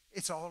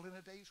it's all in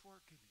a day's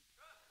work, isn't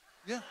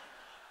it? Yeah.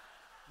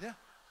 Yeah.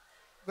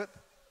 But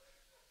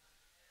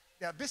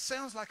now this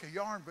sounds like a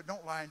yarn, but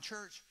don't lie in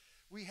church.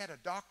 We had a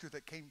doctor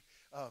that came.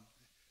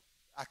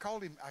 I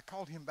called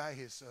him by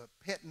his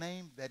pet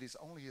name that is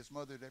only his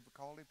mother had ever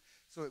called him.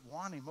 So it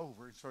won him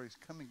over, and so he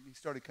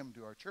started coming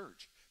to our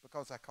church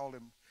because I called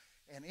him.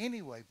 And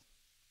anyway,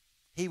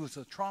 he was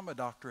a trauma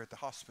doctor at the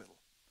hospital.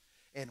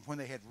 And when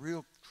they had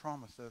real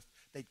trauma stuff,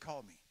 they'd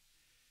call me.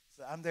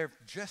 So I'm there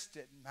just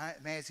at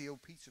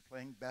Mazzio Pizza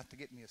playing, about to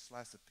get me a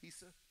slice of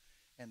pizza,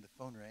 and the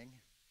phone rang.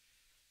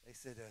 They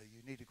said,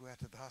 you need to go out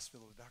to the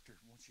hospital. The doctor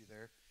wants you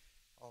there.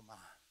 Oh, my.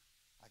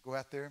 I go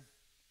out there,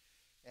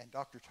 and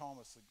Dr.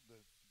 Thomas, the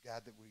guy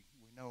that we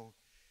know,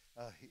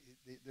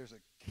 there's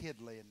a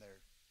kid laying there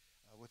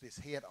with his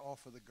head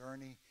off of the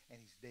gurney, and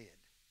he's dead.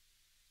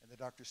 And the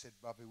doctor said,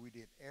 Bobby, we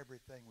did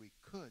everything we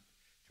could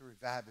to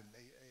revive him.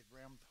 They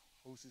rammed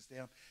hoses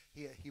down.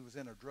 He was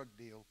in a drug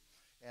deal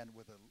and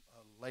with a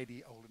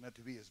lady old enough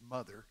to be his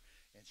mother,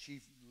 and she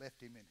left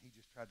him, and he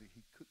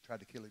tried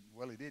to kill him.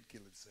 Well, he did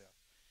kill himself.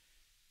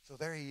 So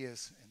there he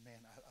is, and man,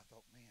 I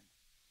thought, man,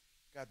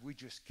 God, we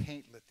just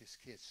can't let this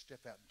kid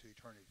step out into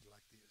eternity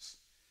like this.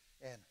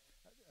 And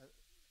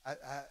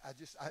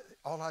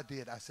all I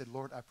did, I said,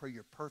 Lord, I pray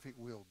your perfect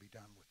will be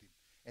done with him.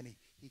 And he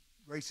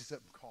raises up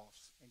and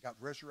coughs and got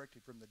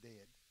resurrected from the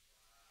dead.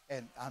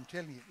 And I'm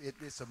telling you,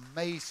 it's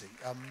amazing,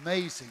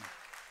 amazing.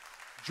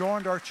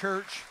 Joined our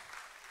church,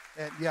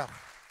 and yeah.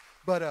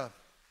 But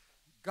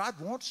God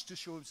wants to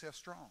show himself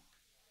strong.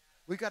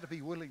 We got to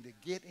be willing to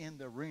get in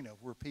the arena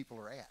where people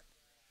are at.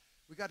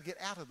 We got to get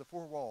out of the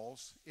four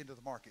walls into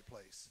the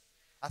marketplace.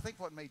 I think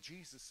what made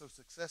Jesus so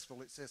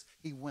successful, it says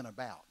he went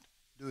about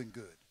doing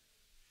good.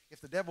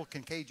 If the devil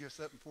can cage us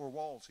up in four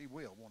walls, he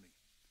will, won't he?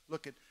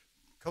 Look at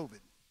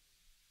COVID.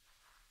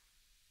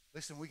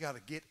 Listen, we got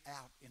to get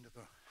out into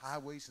the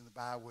highways and the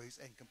byways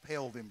and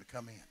compel them to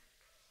come in.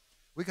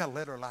 We got to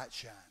let our light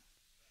shine.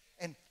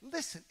 And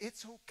listen,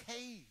 it's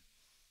okay.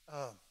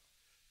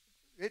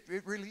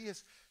 It really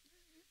is.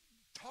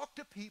 Talk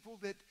to people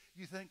that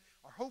you think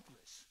are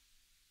hopeless,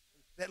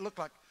 that look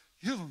like,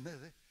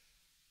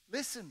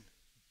 listen,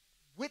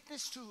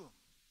 witness to them.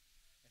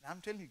 And I'm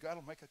telling you, God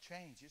will make a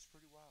change. It's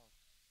pretty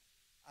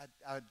wild.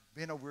 I've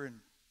been over in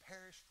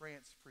Paris,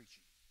 France,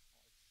 preaching.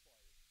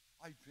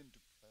 I've been to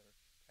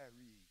Paris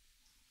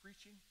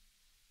preaching,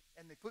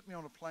 and they put me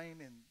on a plane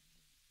in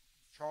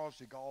Charles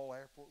de Gaulle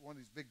Airport, one of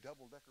these big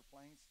double-decker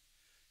planes.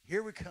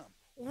 Here we come.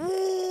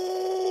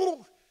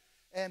 Woo!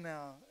 And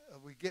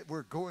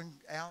we're going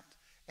out,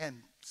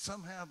 and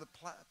somehow the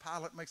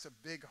pilot makes a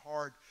big,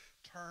 hard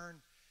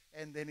turn,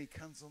 and then he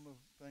comes on the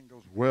thing and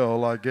goes,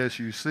 well, I guess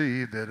you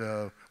see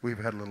that we've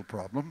had a little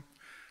problem.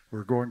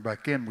 We're going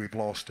back in. We've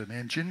lost an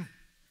engine.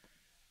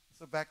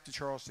 So back to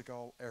Charles de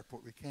Gaulle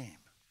Airport we came.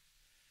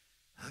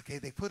 Okay,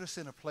 they put us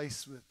in a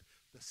place with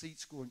the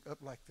seats going up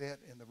like that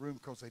in the room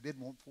because they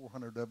didn't want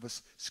 400 of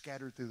us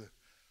scattered through the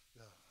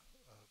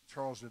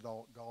Charles de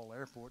Gaulle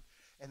Airport.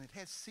 And it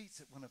had seats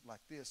that went up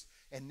like this,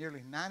 and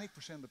nearly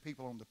 90% of the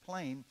people on the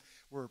plane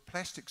were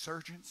plastic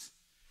surgeons.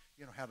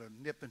 You know how to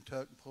nip and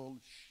tuck and pull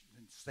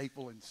and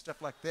staple and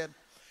stuff like that.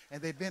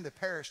 And they'd been to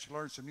Paris to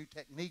learn some new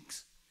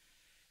techniques,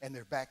 and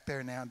they're back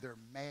there now, and they're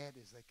mad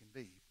as they can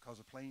be because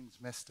the plane's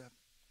messed up.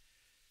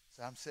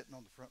 So I'm sitting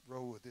on the front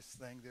row of this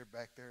thing. They're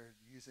back there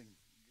using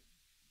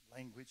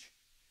language.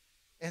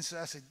 And so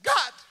I said,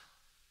 God,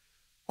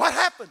 what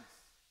happened?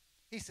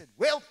 He said,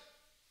 well,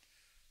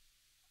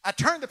 I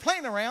turned the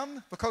plane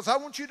around because I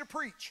want you to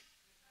preach.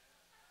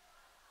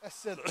 I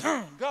said,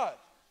 God,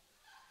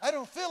 I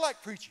don't feel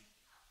like preaching.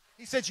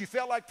 He said, you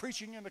felt like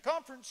preaching in the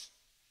conference.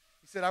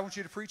 He said, I want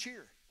you to preach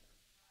here.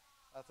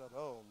 I thought,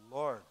 oh,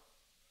 Lord.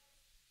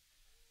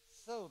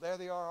 So there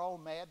they are, all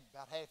mad,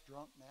 about half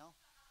drunk now,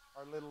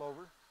 or a little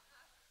over.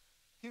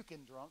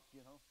 Puking drunk,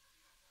 you know.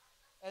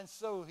 And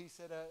so he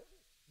said,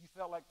 you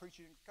felt like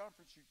preaching in the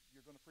conference,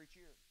 you're going to preach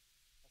here.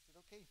 I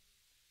said, okay.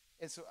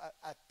 And so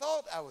I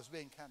thought I was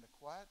being kind of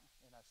quiet,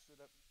 and I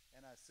stood up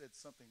and I said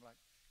something like,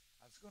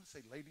 I was going to say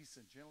ladies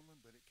and gentlemen,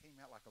 but it came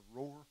out like a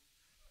roar.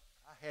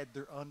 I had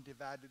their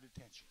undivided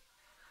attention.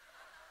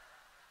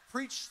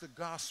 Preached the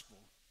gospel,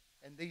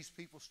 and these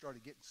people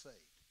started getting saved.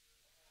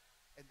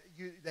 And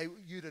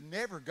you'd have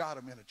never got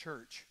them in a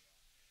church,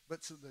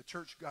 but so the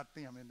church got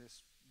them in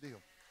this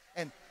deal.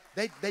 And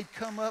they'd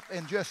come up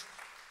and just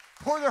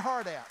pour their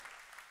heart out.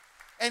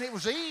 And it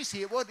was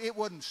easy. It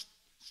wasn't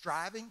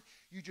striving.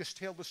 You just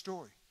tell the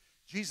story.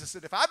 Jesus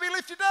said, if I be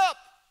lifted up,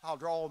 I'll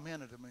draw all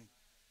men unto me.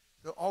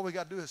 So all we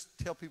got to do is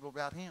tell people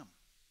about him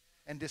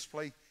and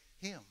display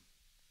him.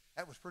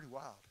 That was pretty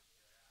wild.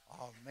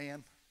 Oh,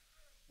 man.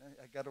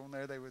 I got on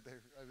there. They were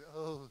there.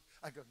 Oh,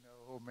 I go,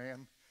 no,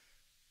 man.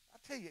 I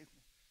tell you,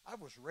 I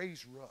was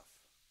raised rough.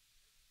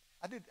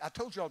 I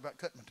told you all about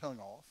cutting my tongue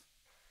off.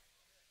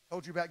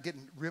 Told you about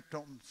getting ripped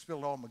on and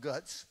spilled all my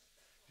guts.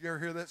 Did you ever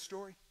hear that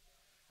story?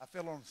 I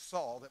fell on a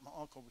saw that my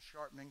uncle was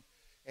sharpening,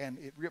 and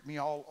it ripped me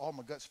all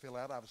my guts fell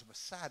out. I was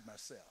beside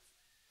myself.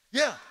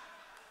 Yeah.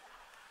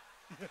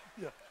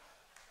 Yeah.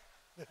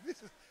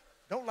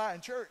 Don't lie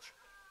in church.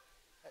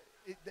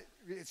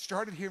 It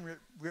started here and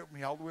ripped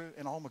me all the way,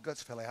 and all my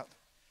guts fell out.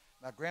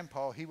 My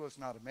grandpa, he was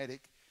not a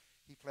medic.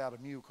 He plowed a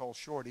mule called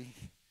Shorty,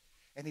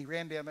 and he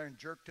ran down there and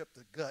jerked up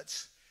the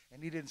guts,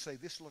 and he didn't say,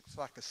 this looks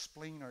like a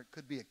spleen or it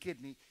could be a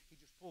kidney. He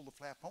just pulled the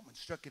flap open and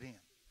stuck it in.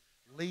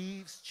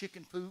 Leaves,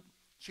 chicken poop,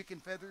 chicken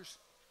feathers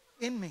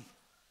in me.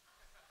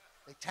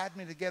 They tied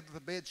me together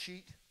with a bed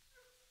sheet.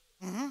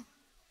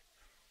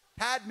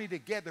 Tied me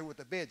together with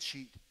a bed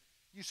sheet.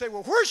 You say,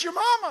 well, where's your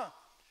mama?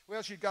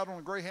 Well, she got on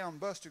a Greyhound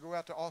bus to go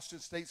out to Austin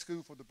State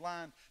School for the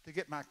Blind to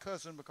get my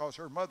cousin because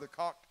her mother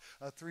cocked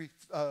a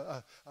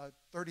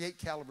 38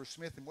 caliber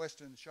Smith &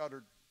 Wesson and shot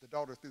the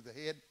daughter through the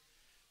head.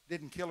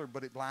 Didn't kill her,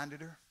 but it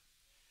blinded her.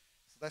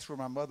 So that's where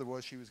my mother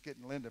was. She was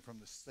getting Linda from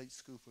the State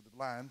School for the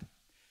Blind.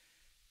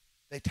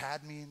 They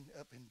tied me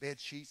up in bed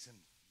sheets and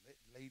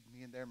laid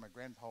me in there in my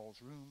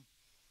grandpa's room.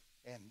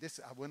 And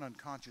I went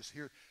unconscious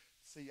here.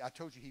 See, I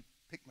told you he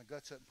picked my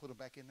guts up and put them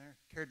back in there.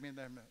 Carried me in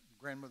there in my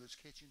grandmother's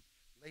kitchen.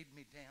 Laid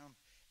me down.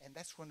 And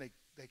that's when they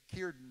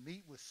cured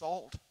meat with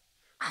salt.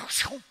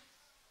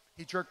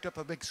 He jerked up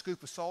a big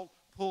scoop of salt.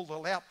 Pulled the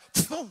lap.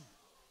 Boom.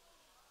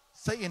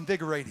 Say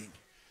invigorating.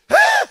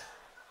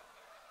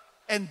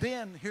 And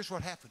then here's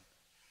what happened.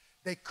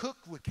 They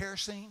cooked with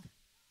kerosene.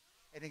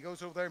 And he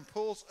goes over there and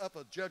pulls up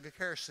a jug of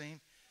kerosene,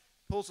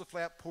 pulls the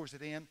flap, pours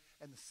it in,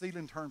 and the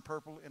ceiling turned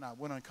purple, and I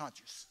went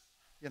unconscious,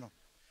 you know.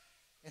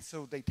 And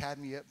so they tied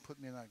me up and put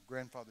me in my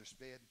grandfather's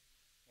bed,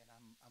 and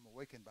I'm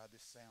awakened by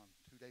this sound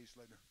 2 days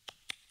later.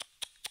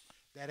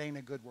 That ain't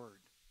a good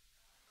word.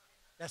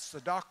 That's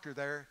the doctor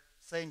there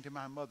saying to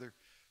my mother,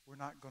 we're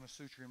not going to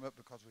suture him up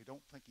because we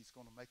don't think he's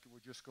going to make it. We're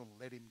just going to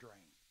let him drain.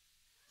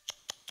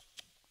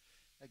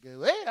 I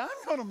go, hey, I'm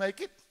going to make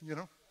it, you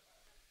know.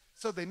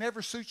 So they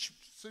never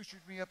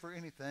sutured me up or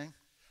anything.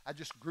 I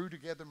just grew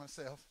together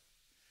myself.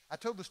 I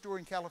told the story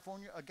in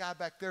California. A guy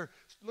back there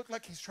looked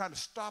like he's trying to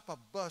stop a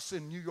bus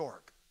in New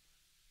York.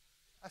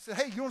 I said,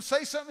 hey, you want to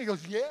say something? He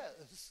goes,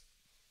 yes.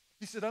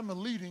 He said, I'm a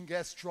leading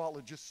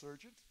gastrologist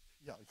surgeon.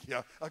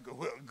 Yeah. I go,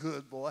 well,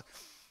 good, boy.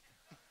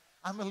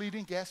 I'm a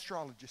leading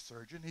gastrologist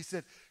surgeon. He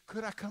said,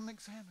 could I come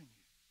examine you?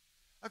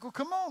 I go,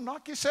 come on,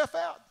 knock yourself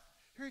out.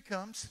 Here he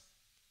comes.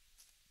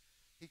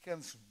 He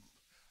comes.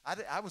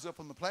 I was up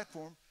on the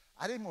platform.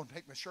 I didn't want to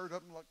take my shirt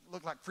up and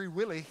look like Free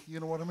Willy, you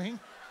know what I mean?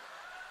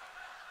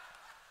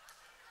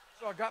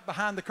 So I got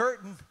behind the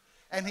curtain,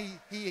 and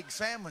he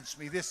examines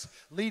me, this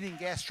leading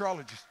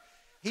gastrologist.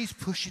 He's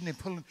pushing and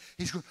pulling.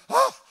 He's going,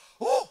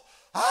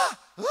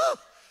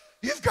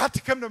 you've got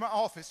to come to my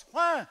office.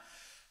 Why?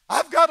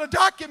 I've got to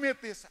document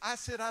this. I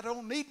said, I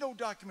don't need no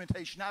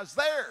documentation. I was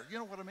there. You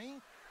know what I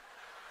mean?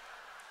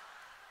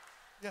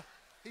 Yeah.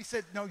 He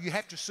said, no, you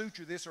have to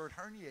suture this or it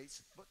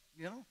herniates. But,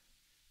 you know,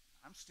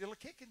 I'm still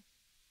a-kicking.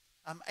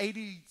 I'm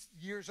 80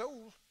 years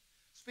old,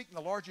 speaking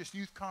the largest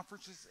youth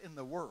conferences in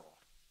the world.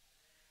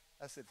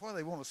 I said, well,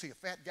 they want to see a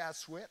fat guy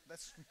sweat?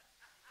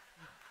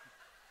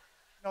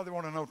 No, they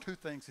want to know two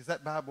things. Is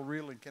that Bible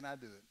real and can I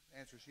do it? The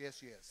answer is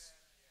yes, yes.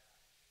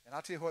 And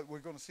I'll tell you what, we're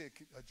going to see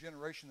a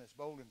generation that's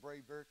bold and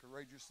brave, very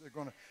courageous.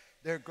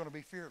 They're going to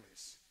be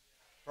fearless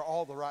for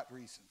all the right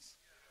reasons.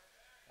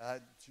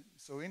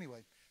 So anyway,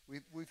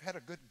 we've had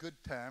a good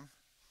time.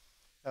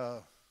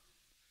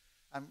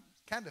 I'm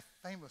kind of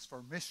famous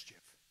for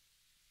mischief.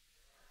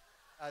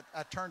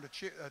 I turned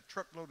a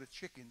truckload of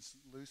chickens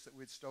loose that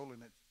we'd stolen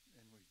and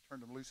we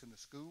turned them loose in the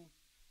school.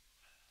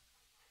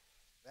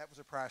 That was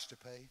a price to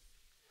pay.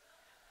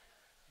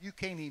 You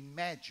can't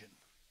imagine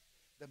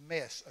the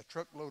mess a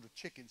truckload of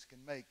chickens can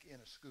make in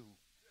a school.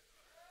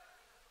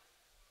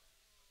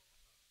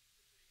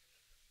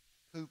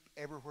 Poop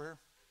everywhere.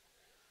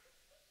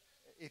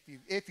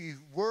 If you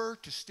were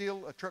to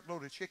steal a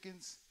truckload of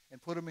chickens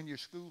and put them in your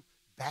school,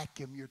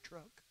 vacuum your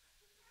truck.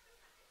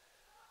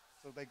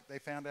 So they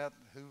found out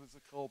who was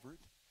the culprit.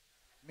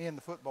 Me and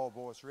the football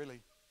boys,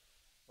 really.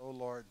 Oh,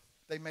 Lord.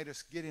 They made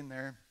us get in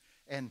there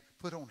and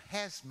put on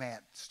hazmat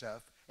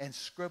stuff and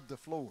scrub the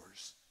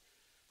floors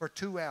for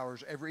 2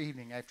 hours every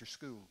evening after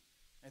school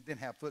and then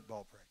have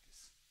football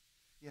practice.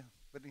 Yeah,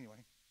 but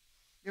anyway,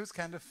 it was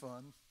kind of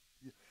fun.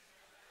 Yeah.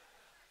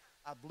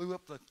 I blew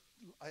up well,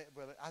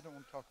 I don't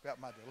want to talk about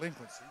my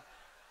delinquency.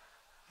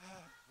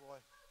 Oh, boy.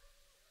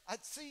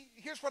 See,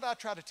 here's what I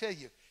try to tell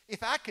you.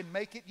 If I can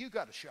make it, you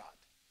got a shot.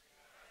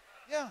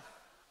 Yeah.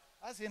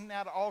 I was in and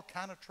out of all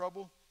kind of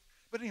trouble.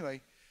 But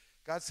anyway,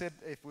 God said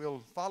if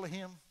we'll follow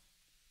him,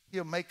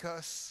 he'll make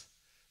us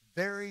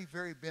very,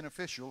 very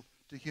beneficial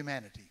to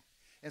humanity.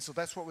 And so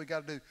that's what we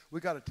got to do.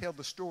 We got to tell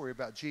the story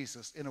about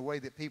Jesus in a way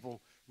that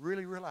people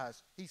really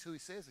realize he's who he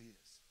says he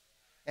is.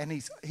 And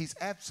he's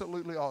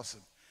absolutely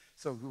awesome.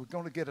 So we're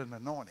going to get an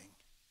anointing.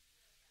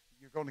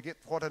 You're going to get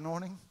what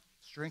anointing?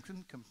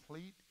 Strengthened,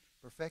 complete,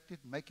 perfected,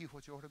 make you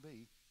what you ought to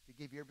be, to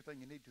give you everything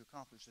you need to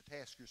accomplish the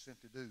task you're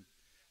sent to do.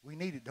 We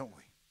need it, don't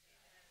we?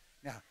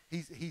 Now,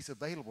 he's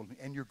available,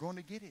 and you're going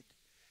to get it.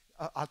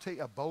 I'll tell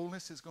you, a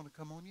boldness is going to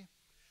come on you.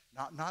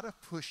 Not a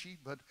pushy,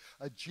 but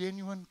a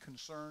genuine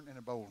concern and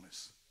a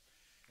boldness.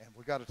 And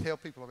we got to tell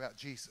people about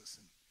Jesus.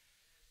 And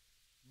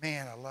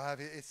man,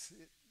 alive,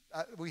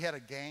 we had a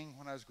gang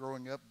when I was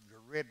growing up, the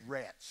Red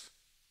Rats.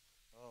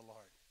 Oh,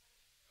 Lord.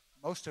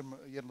 Most of them,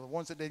 the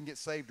ones that didn't get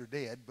saved are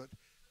dead, but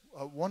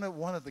one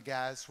of the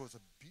guys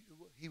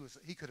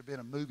he could have been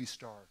a movie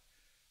star.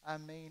 I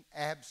mean,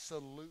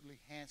 absolutely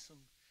handsome,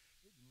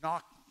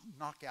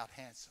 knockout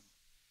handsome.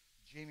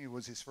 Jimmy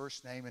was his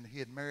first name, and he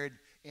had married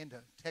into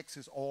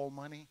Texas oil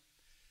money.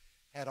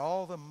 Had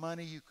all the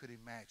money you could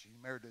imagine.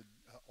 He married an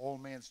oil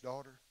man's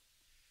daughter.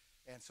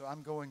 And so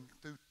I'm going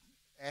through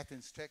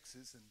Athens,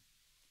 Texas,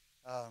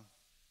 and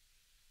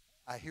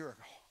I hear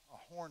a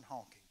horn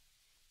honking.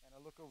 And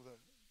I look over the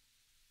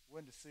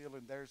windowsill,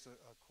 and there's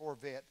a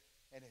Corvette,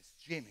 and it's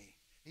Jimmy.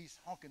 He's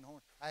honking the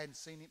horn. I hadn't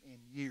seen him in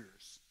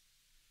years.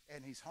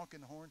 And he's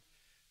honking the horn.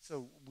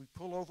 So we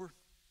pull over,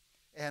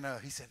 and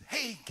he said,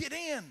 "Hey, get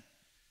in."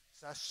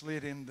 So I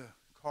slid in the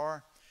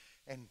car,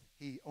 and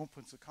he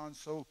opens the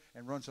console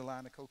and runs a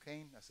line of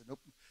cocaine. I said,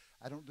 "Nope,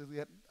 I don't do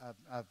that.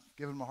 I've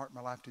given my heart and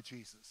my life to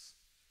Jesus."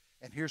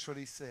 And here's what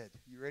he said.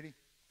 You ready?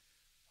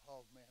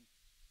 Oh, man.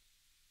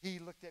 He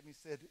looked at me and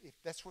said, "If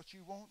that's what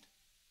you want,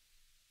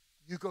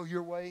 you go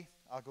your way,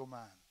 I'll go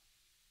mine."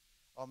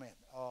 Oh, man.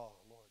 Oh,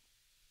 Lord.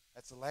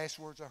 That's the last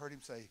words I heard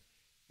him say.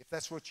 If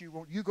that's what you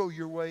want, you go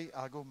your way,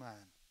 I'll go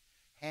mine.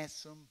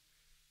 Handsome,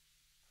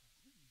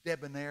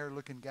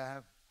 debonair-looking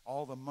guy,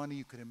 all the money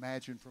you could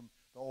imagine from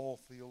the oil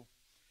field.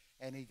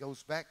 And he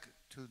goes back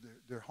to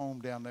their home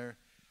down there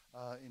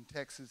in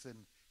Texas,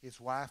 and his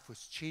wife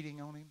was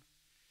cheating on him.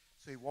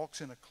 So he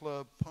walks in a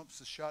club, pumps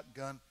a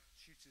shotgun,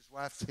 shoots his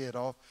wife's head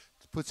off,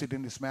 puts it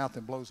in his mouth,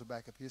 and blows the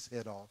back of his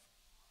head off.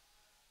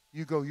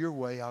 You go your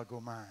way, I'll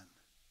go mine.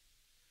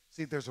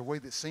 See, there's a way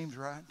that seems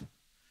right,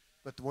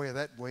 but the way of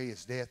that way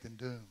is death and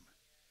doom.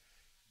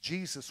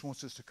 Jesus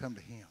wants us to come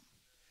to him.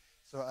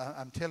 So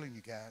I'm telling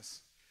you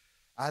guys,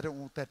 I don't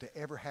want that to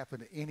ever happen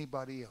to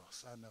anybody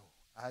else. I know.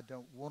 I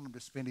don't want them to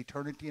spend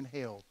eternity in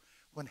hell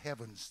when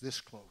heaven's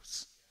this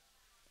close.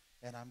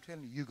 And I'm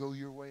telling you, you go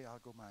your way, I'll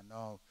go mine.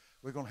 No,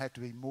 we're going to have to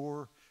be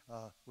more,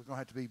 we're going to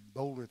have to be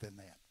bolder than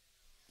that.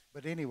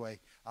 But anyway,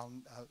 I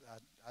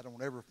don't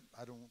want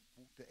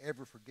to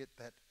ever forget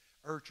that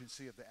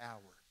urgency of the hour.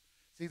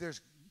 See,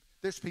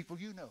 there's people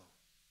you know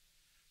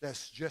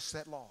that's just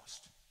that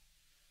lost.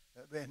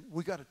 And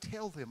we got to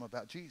tell them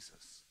about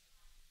Jesus.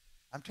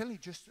 I'm telling you,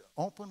 just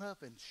open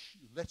up and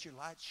let your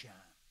light shine.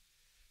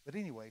 But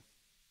anyway,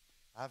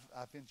 I've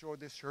enjoyed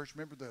this church.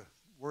 Remember the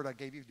word I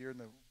gave you during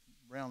the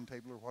round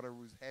table or whatever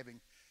we was having?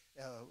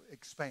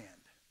 Expand.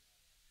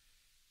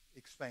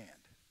 Expand.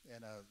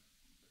 And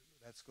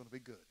that's going to be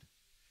good.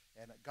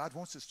 And God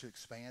wants us to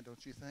expand,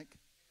 don't you think?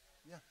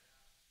 Yeah.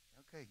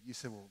 Okay. You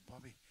say, "Well,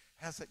 Bobby,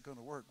 how's that going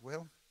to work?"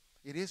 Well,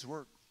 it is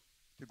work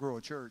to grow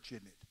a church,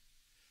 isn't it?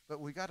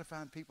 But we got to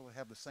find people that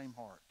have the same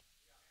heart,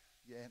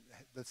 and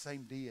the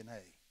same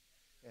DNA,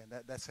 and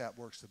that's how it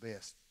works the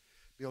best.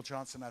 Bill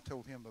Johnson, I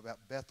told him about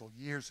Bethel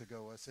years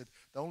ago. I said,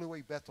 the only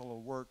way Bethel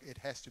will work, it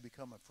has to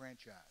become a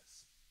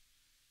franchise.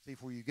 See,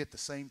 where you get the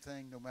same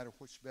thing no matter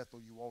which Bethel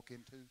you walk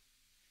into,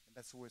 and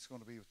that's the way it's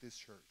going to be with this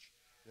church.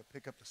 They'll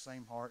pick up the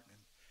same heart,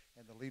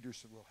 and the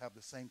leaders will have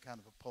the same kind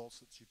of a pulse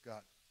that you've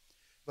got.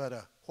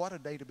 But what a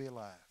day to be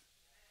alive.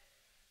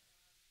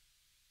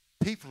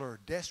 People are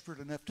desperate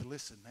enough to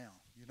listen now.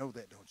 You know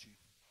that, don't you?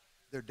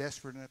 They're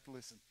desperate enough to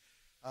listen.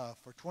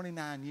 For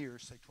 29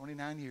 years, say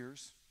 29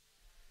 years,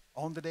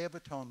 on the Day of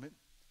Atonement,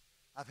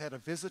 I've had a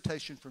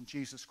visitation from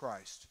Jesus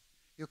Christ.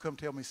 He'll come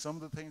tell me some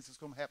of the things that's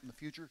going to happen in the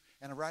future,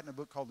 and I'm writing a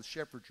book called The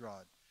Shepherd's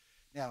Rod.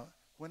 Now,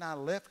 when I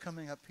left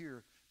coming up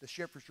here, the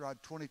Shepherd's Rod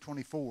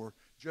 2024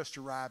 just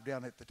arrived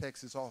down at the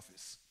Texas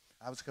office.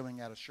 I was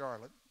coming out of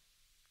Charlotte.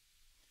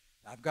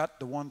 I've got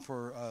the one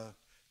for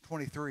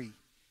 23.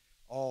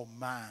 Oh,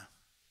 my.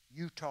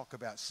 You talk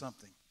about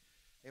something.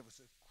 It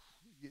was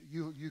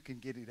You can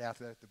get it out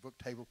there at the book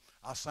table.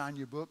 I'll sign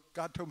your book.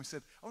 God told me, he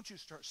said, I want you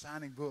to start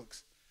signing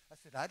books. I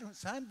said, I don't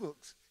sign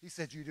books. He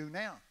said, you do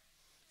now.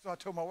 So I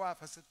told my wife,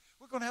 I said,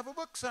 we're going to have a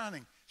book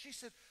signing. She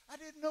said, I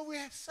didn't know we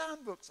had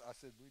signed books. I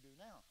said, we do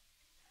now.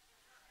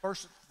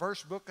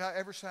 First book I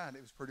ever signed,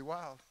 it was pretty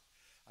wild.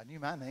 I knew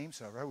my name,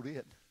 so I wrote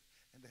it.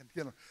 And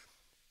then,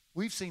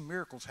 we've seen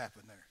miracles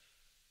happen there.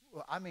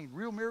 Well, I mean,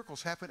 real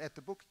miracles happen at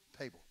the book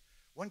table.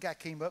 One guy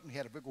came up and he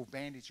had a big old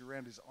bandage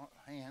around his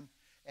hand.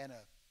 And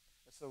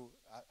so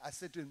I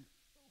said to him,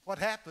 what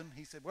happened?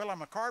 He said, well,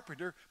 I'm a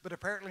carpenter, but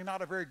apparently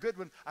not a very good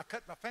one. I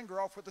cut my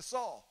finger off with a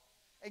saw.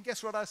 And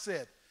guess what I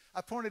said?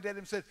 I pointed at him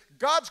and said,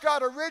 God's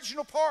got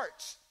original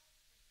parts.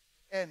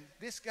 And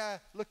this guy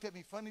looked at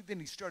me funny. Then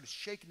he started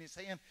shaking his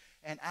hand.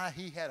 And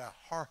he had a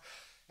heart.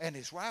 And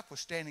his wife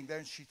was standing there,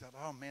 and she thought,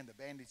 oh, man, the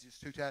bandage is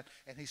too tight.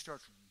 And he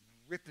starts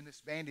ripping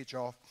this bandage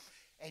off.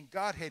 And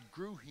God had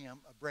grew him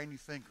a brand new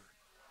finger.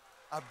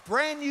 A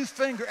brand new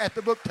finger at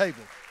the book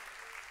table.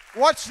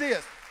 Watch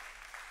this.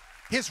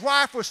 His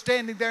wife was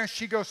standing there, and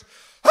she goes,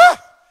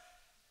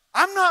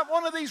 I'm not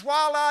one of these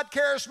wild-eyed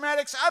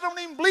charismatics. I don't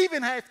even believe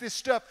in half this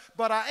stuff,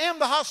 but I am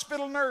the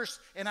hospital nurse.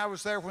 And I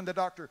was there when the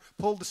doctor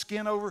pulled the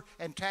skin over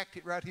and tacked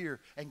it right here,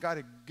 and God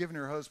had given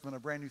her husband a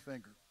brand new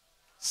finger.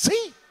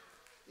 See?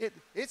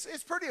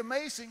 It's pretty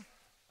amazing.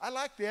 I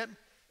like that.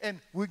 And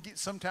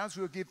sometimes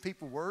we'll give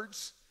people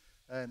words.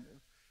 And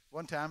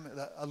one time,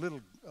 a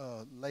little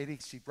lady,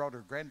 she brought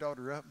her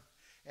granddaughter up,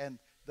 and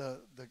the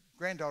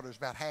granddaughter was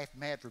about half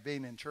mad for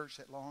being in church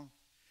that long.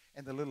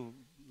 And the little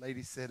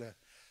lady said,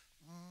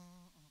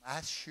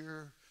 I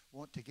sure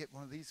want to get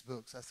one of these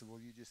books. I said, well,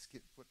 you just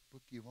get what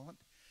book you want.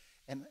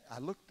 And I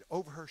looked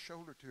over her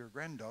shoulder to her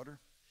granddaughter,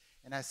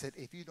 and I said,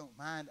 if you don't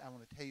mind, I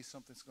want to tell you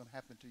something that's going to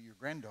happen to your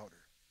granddaughter.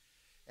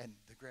 And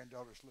the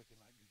granddaughter's looking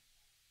like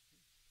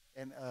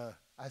me. And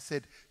I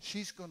said,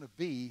 she's going to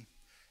be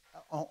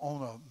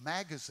on a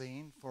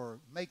magazine for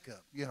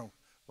makeup,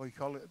 what do you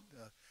call it?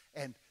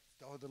 And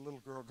the little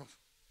girl goes,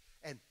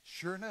 and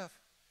sure enough,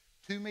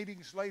 2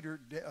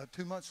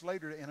 months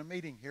later in a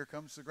meeting, here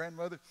comes the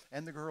grandmother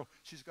and the girl.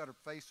 She's got her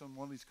face on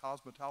one of these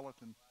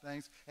cosmepolitan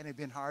things, and had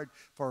been hired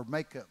for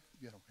makeup,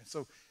 And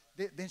so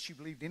then she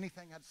believed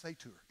anything I'd say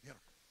to her,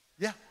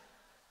 Yeah.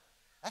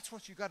 That's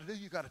what you got to do.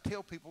 You got to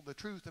tell people the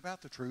truth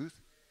about the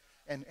truth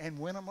and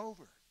win them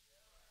over.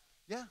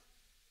 Yeah.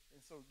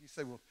 And so you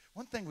say, well,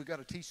 one thing we got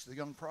to teach the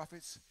young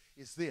prophets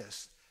is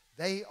this.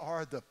 They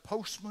are the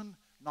postman,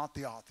 not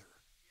the author.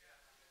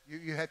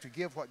 You have to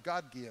give what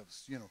God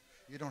gives. You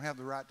don't have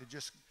the right to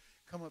just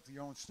come up with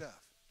your own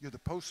stuff. You're the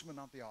postman,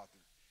 not the author.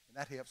 And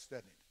that helps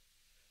studying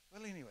it.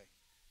 Well, anyway,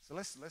 so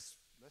let's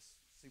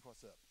see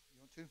what's up. You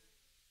want to?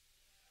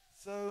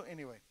 So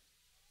anyway.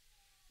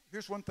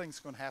 Here's one thing that's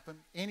going to happen.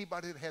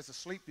 Anybody that has a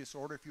sleep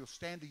disorder, if you'll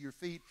stand to your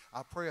feet,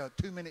 I'll pray a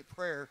 2-minute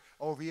prayer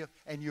over you,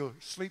 and your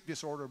sleep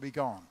disorder will be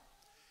gone.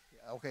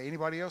 Okay,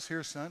 anybody else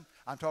here, son?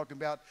 I'm talking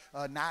about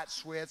night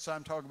sweats.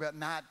 I'm talking about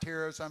night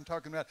terrors. I'm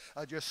talking about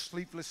just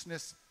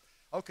sleeplessness.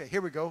 Okay,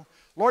 here we go.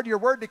 Lord, your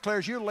word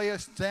declares you'll lay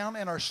us down,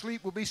 and our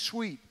sleep will be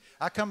sweet.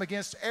 I come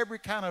against every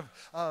kind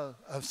of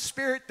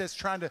spirit that's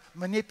trying to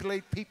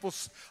manipulate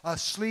people's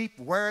sleep,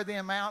 wear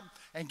them out,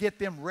 and get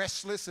them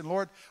restless. And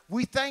Lord,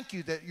 we thank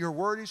you that your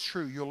word is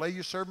true. You'll lay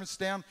your servants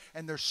down,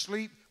 and their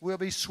sleep will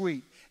be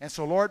sweet. And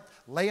so, Lord,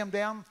 lay them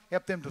down,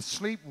 help them to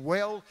sleep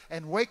well,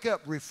 and wake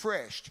up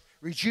refreshed,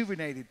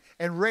 rejuvenated,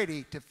 and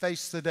ready to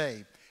face the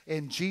day.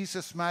 In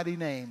Jesus' mighty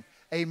name,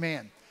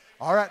 amen.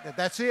 All right,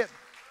 that's it.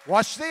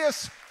 Watch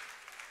this.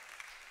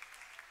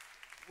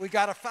 We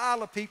got a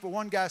file of people.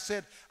 One guy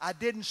said, I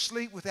didn't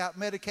sleep without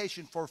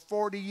medication for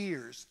 40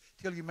 years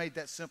till you made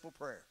that simple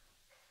prayer.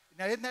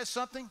 Now, isn't that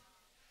something?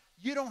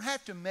 You don't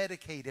have to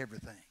medicate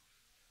everything,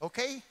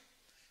 okay?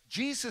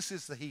 Jesus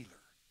is the healer.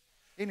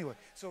 Anyway,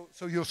 so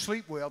you'll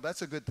sleep well.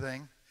 That's a good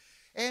thing.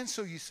 And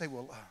so you say,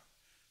 well,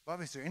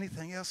 Bobby, is there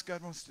anything else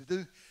God wants to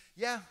do?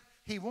 Yeah,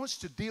 he wants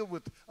to deal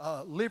with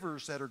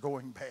livers that are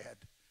going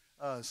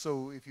bad.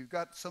 So if you've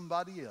got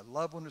somebody, a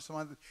loved one or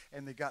somebody,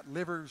 and they got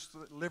liver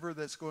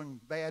that's going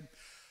bad,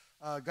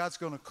 God's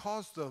going to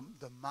cause the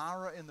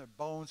marrow in their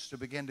bones to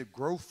begin to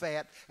grow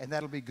fat, and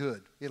that'll be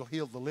good. It'll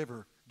heal the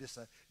liver.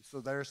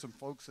 So there are some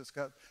folks that's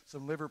got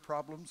some liver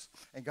problems,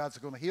 and God's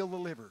going to heal the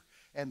liver.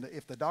 And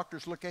if the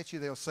doctors look at you,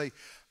 they'll say,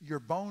 your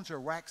bones are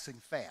waxing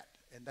fat,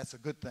 and that's a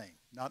good thing,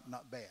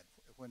 not bad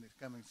when it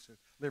comes to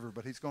liver.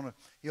 But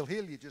he'll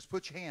heal you. Just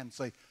put your hand and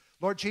say,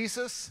 Lord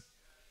Jesus,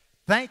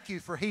 thank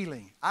you for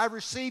healing. I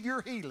receive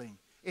your healing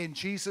in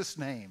Jesus'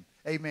 name.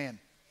 Amen.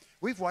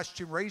 We've watched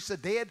him raise the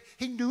dead.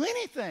 He can do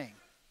anything,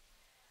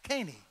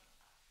 can't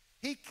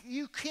he?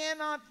 You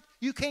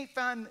can't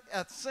find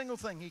a single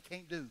thing he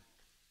can't do.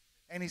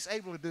 And he's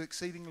able to do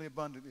exceedingly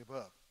abundantly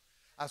above.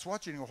 I was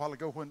watching a while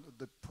ago when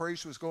the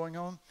praise was going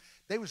on.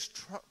 There was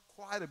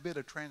quite a bit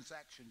of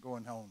transaction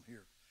going on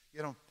here.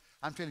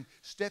 I'm telling you,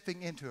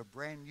 stepping into a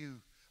brand new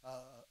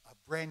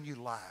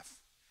life.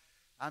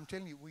 I'm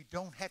telling you, we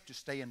don't have to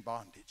stay in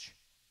bondage.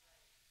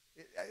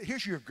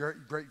 Here's your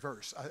great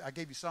verse. I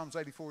gave you Psalms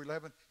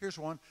 84:11. Here's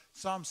one,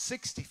 Psalm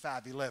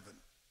 65:11.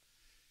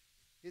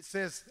 It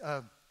says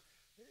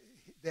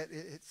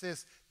it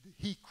says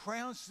he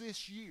crowns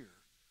this year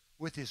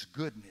with his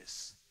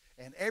goodness,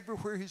 and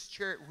everywhere his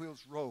chariot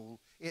wheels roll,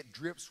 it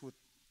drips with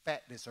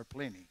fatness or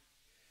plenty.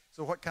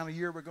 So what kind of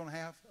year we're going to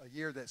have? A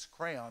year that's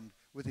crowned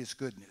with his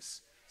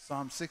goodness.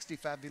 Psalm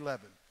 65:11.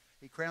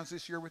 He crowns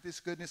this year with his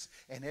goodness,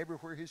 and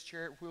everywhere his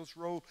chariot wheels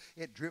roll,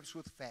 it drips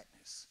with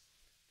fatness.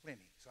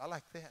 Plenty. So I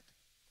like that.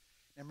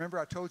 And remember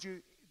I told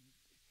you,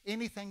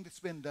 anything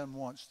that's been done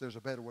once, there's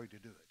a better way to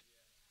do it.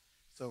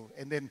 So,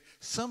 and then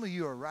some of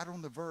you are right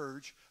on the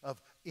verge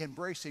of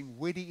embracing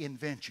witty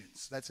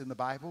inventions. That's in the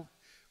Bible.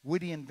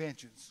 Witty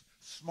inventions.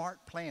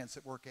 Smart plans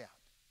that work out.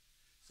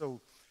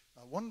 So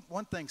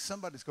one thing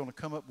somebody's going to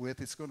come up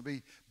with, it's going to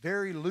be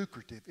very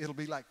lucrative. It'll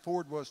be like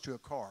Ford was to a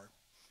car.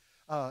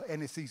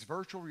 And it's these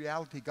virtual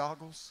reality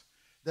goggles.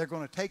 They're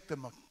going to take the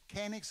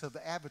mechanics of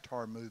the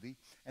Avatar movie,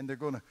 and they're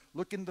going to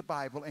look in the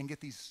Bible and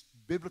get these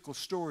biblical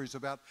stories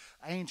about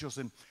angels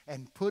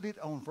and put it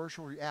on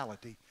virtual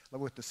reality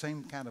with the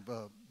same kind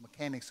of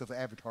mechanics of the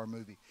Avatar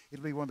movie.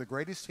 It'll be one of the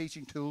greatest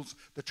teaching tools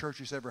the church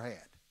has ever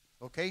had.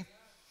 Okay?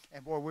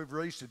 And boy, we've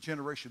raised a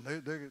generation.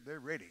 They're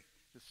ready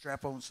to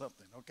strap on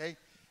something. Okay?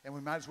 And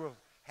we might as well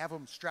have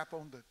them strap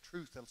on the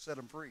truth that'll set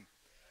them free.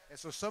 And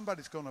so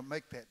somebody's going to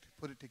make that,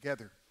 put it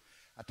together.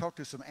 I talked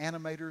to some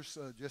animators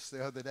just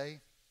the other day.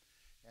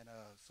 And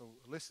so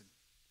listen,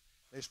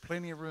 there's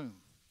plenty of room,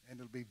 and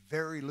it'll be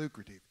very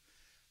lucrative.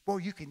 Boy,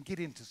 you can get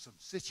into some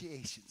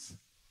situations.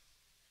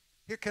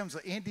 Here comes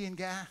an Indian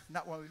guy,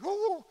 not one of these,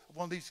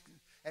 one of these,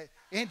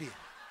 Indian.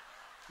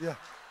 Yeah.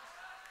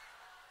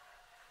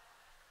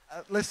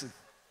 Listen,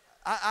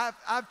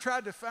 I've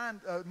tried to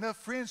find enough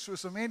friends with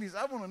some Indians.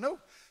 I want to know,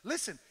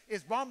 listen,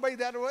 is Bombay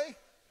that way?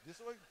 This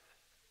way?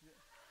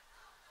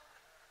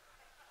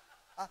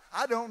 Yeah.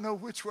 I don't know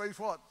which way is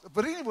what.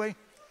 But anyway,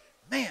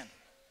 man,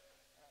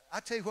 I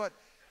tell you what,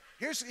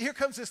 here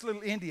comes this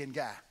little Indian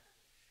guy.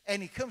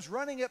 And he comes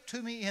running up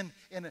to me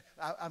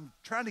I'm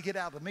trying to get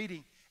out of the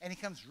meeting, and he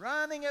comes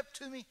running up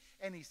to me,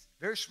 and he's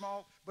very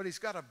small, but he's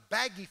got a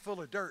baggie full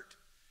of dirt.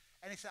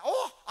 And he said,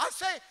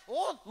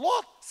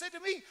 Lord said to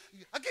me,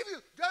 I give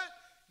you dirt,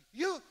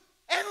 you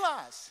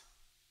analyze.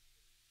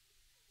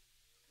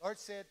 Lord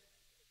said,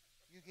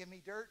 you give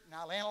me dirt and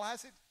I'll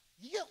analyze it?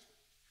 Yeah.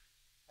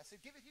 I said,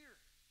 give it here.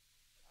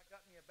 I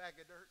got me a bag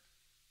of dirt.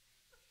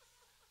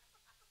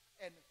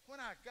 And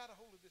when I got a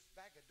hold of this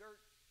bag of dirt,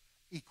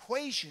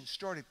 equations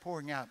started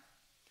pouring out.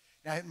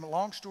 Now,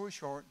 long story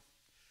short,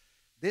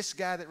 this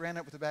guy that ran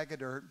up with a bag of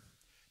dirt,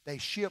 they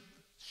shipped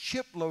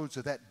shiploads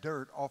of that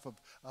dirt off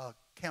of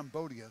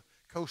Cambodia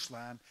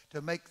coastline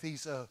to make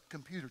these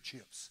computer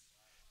chips.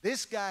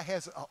 This guy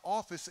has an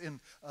office in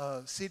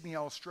Sydney,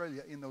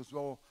 Australia, in those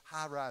old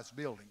high-rise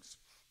buildings.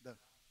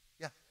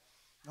 Yeah,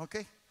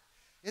 okay?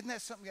 Isn't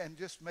that something? And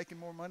just making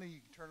more money you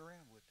can turn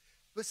around with.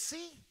 But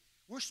see,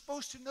 we're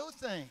supposed to know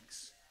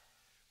things.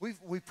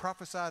 We've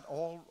prophesied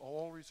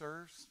oil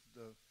reserves,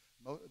 the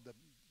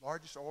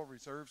largest oil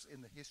reserves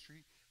in the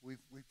history.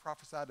 We've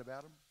prophesied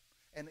about them,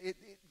 and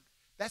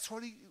that's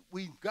what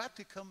we've got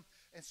to come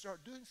and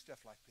start doing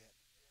stuff like that.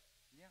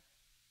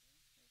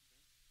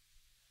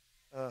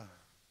 Yeah.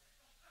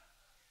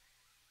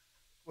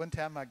 One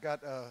time I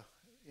got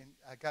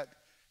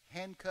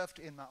handcuffed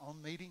in my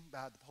own meeting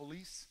by the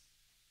police.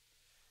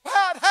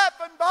 What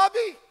happened,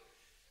 Bobby?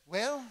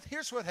 Well,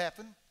 here's what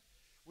happened.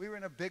 We were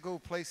in a big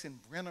old place in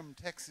Brenham,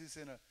 Texas,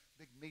 in a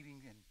big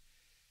meeting, and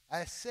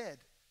I said,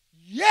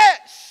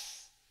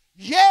 yes,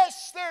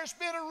 there's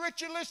been a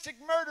ritualistic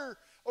murder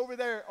over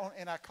there.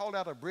 And I called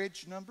out a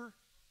bridge number,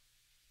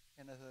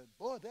 and I said,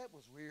 boy, that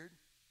was weird.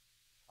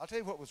 I'll tell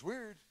you what was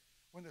weird.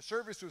 When the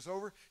service was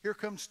over, here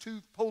comes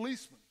two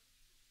policemen,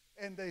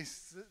 and they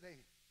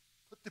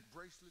put the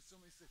bracelets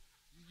on me and said,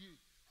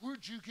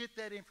 where'd you get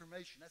that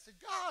information? I said,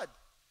 God.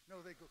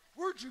 No, they go,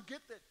 where'd you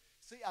get that?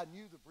 See, I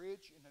knew the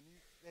bridge, and I knew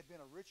there'd been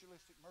a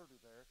ritualistic murder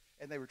there,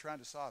 and they were trying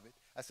to solve it.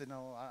 I said,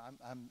 no,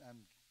 I'm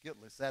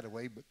guiltless that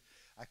way, but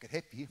I could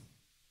help you.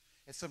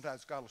 And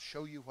sometimes God will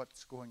show you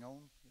what's going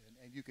on,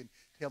 and you can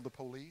tell the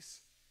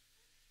police.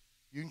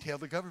 You can tell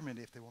the government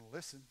if they want to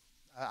listen.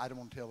 I don't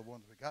want to tell the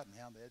ones we got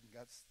now. They hadn't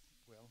got,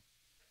 well.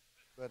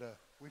 But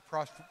we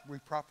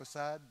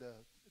prophesied the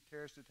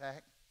terrorist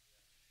attack,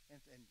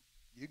 and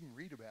you can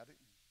read about it.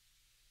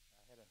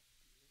 I had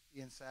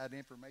inside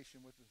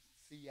information with the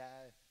CI,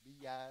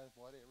 BI,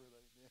 whatever,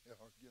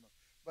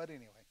 But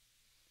anyway,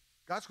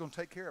 God's going to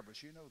take care of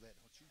us. You know that,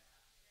 don't you?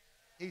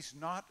 He's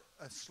not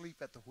asleep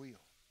at the wheel.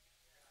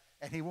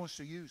 And he wants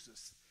to use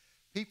us.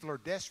 People are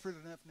desperate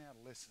enough now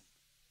to listen.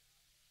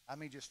 I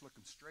mean, just look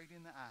them straight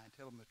in the eye and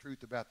tell them the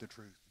truth about the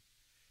truth.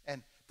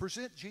 And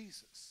present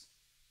Jesus.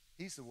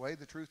 He's the way,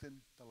 the truth, and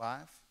the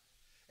life.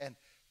 And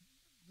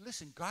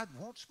listen, God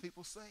wants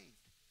people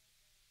saved.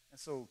 And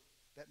so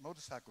that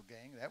motorcycle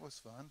gang, that was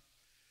fun.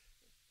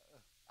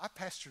 I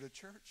pastored a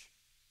church.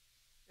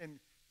 And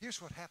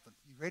here's what happened.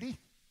 You ready?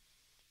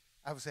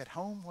 I was at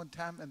home one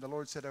time, and the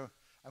Lord said,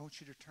 I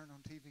want you to turn on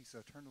TV. So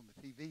I turned on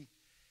the TV,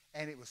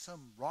 and it was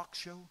some rock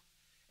show,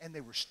 and they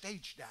were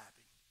stage diving.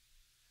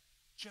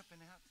 Jumping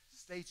out,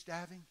 stage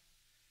diving.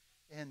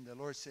 And the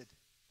Lord said,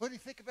 what do you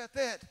think about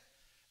that?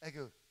 I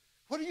go,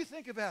 what do you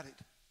think about it?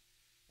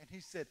 And he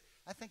said,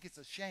 I think it's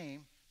a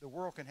shame the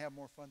world can have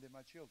more fun than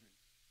my children.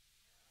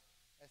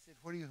 I said,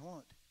 what do you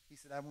want? He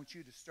said, I want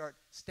you to start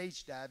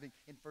stage diving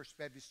in First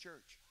Baptist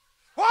Church.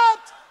 What?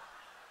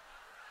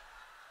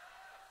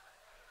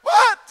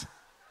 What? I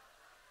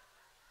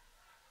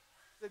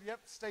said,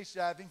 yep, stage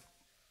diving.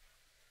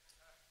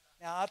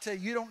 Now, I'll tell you,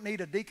 you don't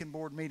need a deacon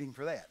board meeting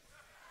for that.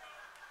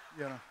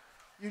 You know,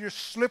 you just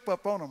slip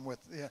up on them with,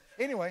 yeah.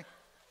 Anyway,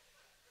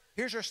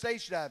 here's our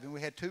stage diving.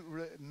 We had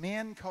two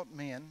men caught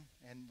men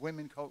and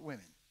women caught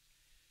women.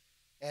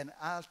 And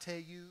I'll tell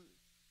you,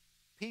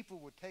 people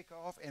would take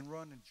off and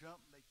run and jump.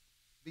 They'd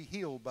be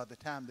healed by the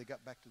time they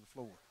got back to the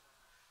floor.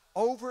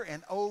 Over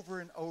and over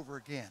and over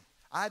again.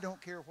 I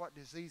don't care what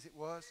disease it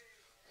was.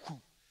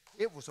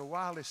 It was the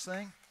wildest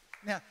thing.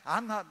 Now,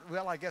 I'm not,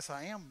 well, I guess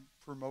I am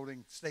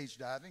promoting stage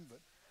diving, but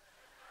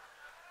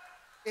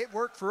it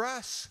worked for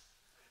us.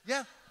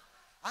 Yeah.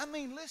 I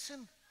mean,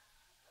 listen,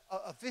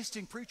 a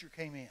visiting preacher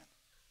came in,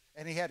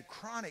 and he had a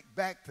chronic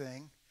back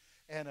thing,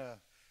 and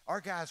our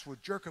guys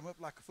would jerk him up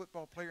like a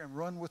football player and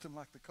run with him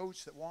like the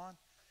coach that won.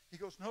 He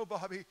goes, no,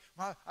 Bobby.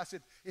 I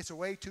said, it's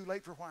way too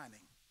late for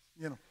whining.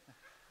 You know,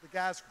 the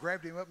guys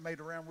grabbed him up and made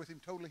around with him,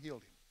 totally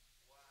healed him.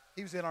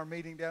 He was in our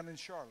meeting down in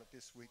Charlotte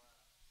this week.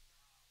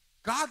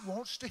 God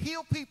wants to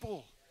heal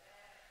people.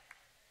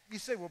 You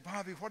say, well,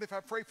 Bobby, what if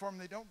I pray for them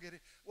and they don't get it?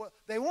 Well,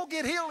 they won't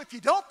get healed if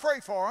you don't pray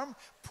for them.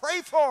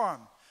 Pray for them.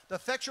 The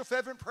effectual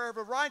fervent prayer of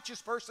a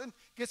righteous person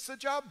gets the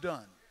job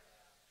done.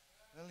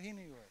 Well,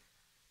 anyway.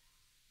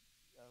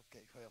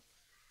 Okay, well,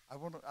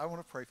 I want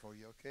to pray for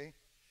you, okay?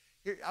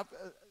 Here,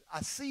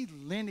 I see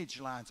lineage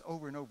lines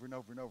over and over and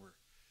over and over.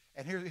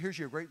 And here's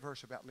your great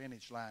verse about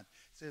lineage line.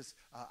 It says,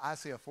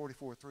 Isaiah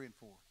 44, 3 and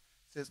 4.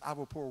 It says, I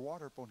will pour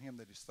water upon him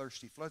that is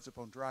thirsty, floods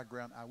upon dry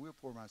ground. I will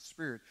pour my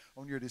spirit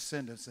on your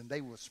descendants, and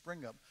they will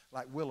spring up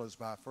like willows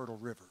by a fertile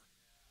river.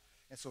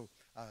 And so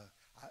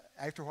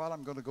after a while,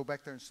 I'm going to go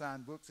back there and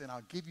sign books, and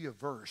I'll give you a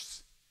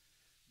verse.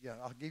 Yeah,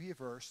 I'll give you a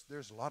verse.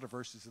 There's a lot of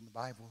verses in the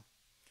Bible.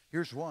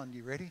 Here's one.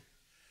 You ready?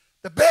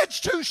 The bed's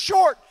too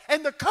short,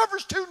 and the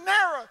cover's too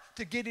narrow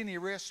to get any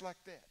rest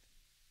like that.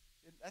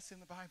 That's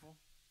in the Bible.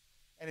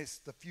 And it's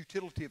the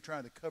futility of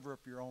trying to cover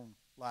up your own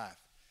life.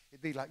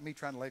 It'd be like me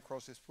trying to lay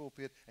across this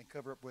pulpit and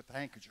cover up with a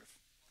handkerchief.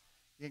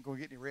 You ain't going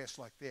to get any rest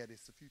like that.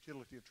 It's the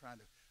futility of trying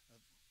to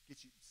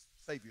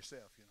save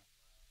yourself, you know.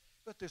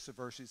 But there's the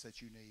verses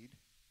that you need.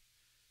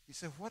 You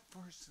say, what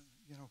verse?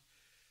 You know,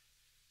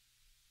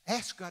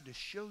 ask God to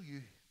show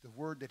you the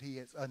word that he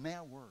has, a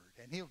now word,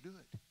 and he'll do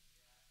it.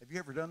 Have you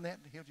ever done that?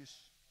 He'll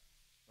just,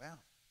 wow.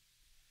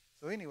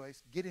 So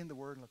anyways, get in the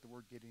word and let the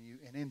word get in you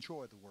and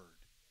enjoy the word.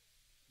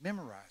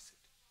 Memorize it.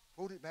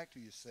 Quote it back to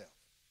yourself.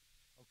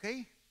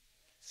 Okay?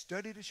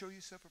 Study to show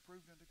yourself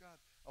approved unto God.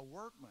 A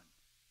workman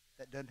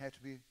that doesn't have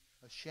to be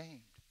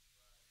ashamed.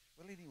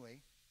 Well,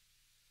 anyway,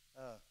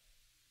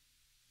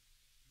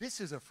 this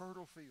is a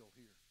fertile field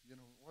here. You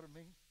know what I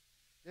mean?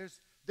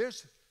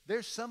 There's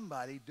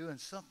somebody doing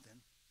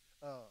something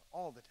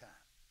all the time.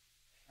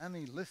 I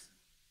mean, listen,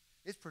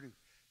 it's pretty.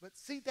 But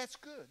see, that's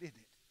good, isn't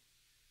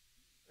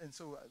it? And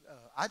so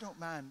I don't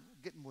mind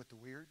getting with the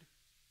weird.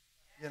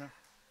 You know,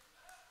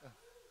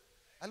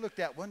 I looked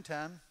out one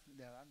time.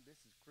 Now this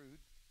is crude.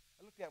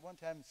 I looked out one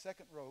time in the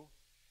second row,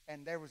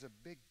 and there was a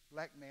big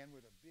black man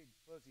with a big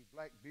fuzzy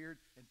black beard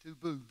and two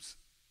boobs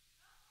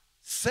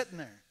sitting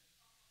there.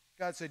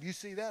 God said, you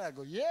see that? I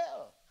go,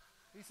 yeah.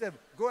 He said,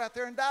 go out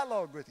there and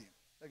dialogue with him.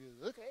 I go,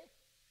 okay.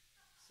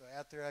 So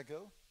out there I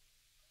go.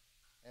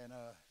 And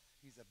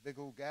he's a big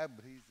old guy,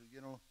 but he's,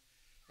 you know.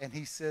 And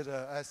he said,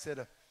 I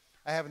said,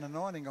 I have an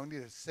anointing on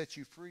you to set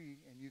you free,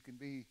 and you can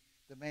be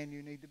the man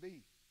you need to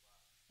be.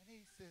 And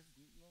he says,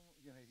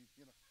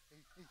 no,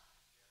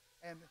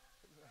 and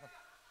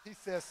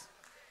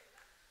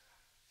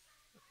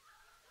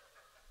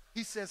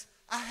he says,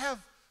 I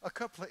have a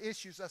couple of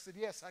issues. I said,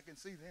 yes, I can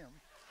see them.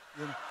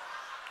 You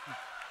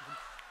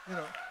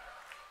know,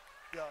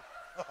 yeah.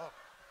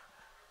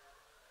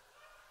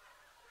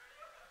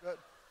 But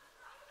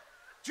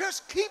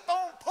just keep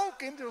on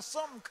poking till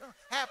something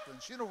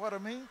happens. You know what I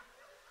mean?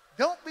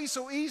 Don't be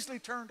so easily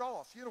turned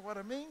off. You know what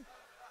I mean?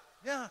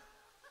 Yeah.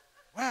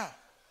 Wow.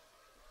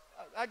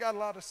 I got a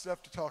lot of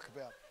stuff to talk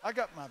about.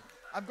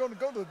 I'm going to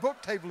go to the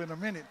book table in a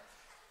minute.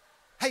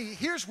 Hey,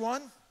 here's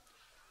one.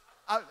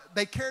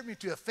 They carried me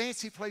to a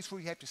fancy place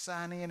where you have to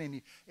sign in,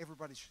 and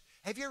everybody's.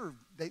 Have you ever?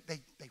 They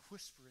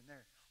whisper in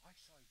there. I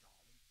saw you,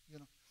 darling. You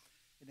know.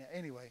 And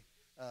anyway,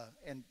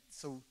 and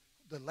so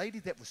the lady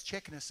that was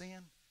checking us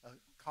in, a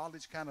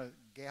college kind of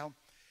gal,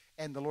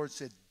 and the Lord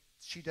said,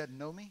 she doesn't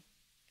know me.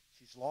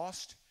 She's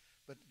lost.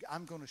 But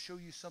I'm going to show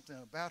you something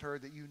about her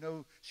that you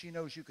know she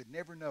knows you could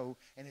never know,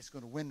 and it's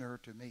going to win her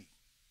to me.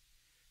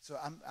 So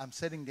I'm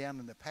sitting down,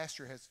 and the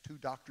pastor has 2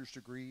 doctor's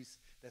degrees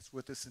that's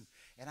with us, and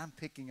I'm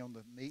picking on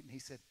the meat, and he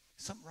said,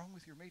 something wrong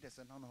with your meat? I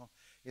said, no,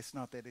 it's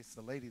not that. It's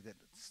the lady that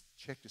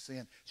checked us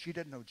in. She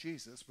doesn't know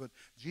Jesus, but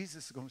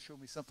Jesus is going to show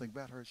me something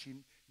about her she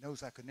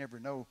knows I could never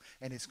know,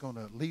 and it's going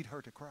to lead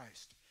her to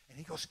Christ. And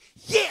he goes,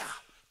 yeah,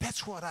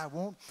 that's what I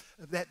want.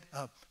 That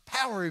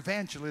power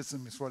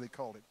evangelism is what they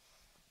called it.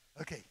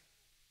 Okay,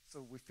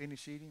 so we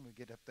finish eating. We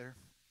get up there.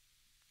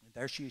 And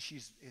there she is.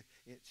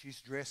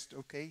 She's dressed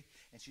okay,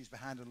 and she's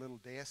behind a little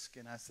desk.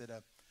 And I said,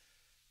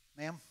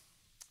 ma'am,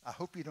 I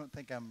hope you don't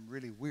think I'm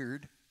really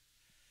weird,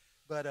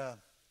 but I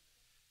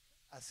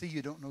see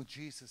you don't know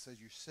Jesus as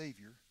your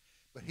Savior,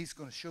 but he's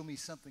going to show me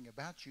something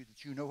about you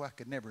that you know I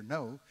could never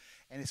know,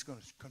 and it's going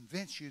to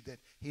convince you that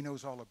he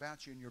knows all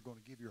about you, and you're going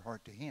to give your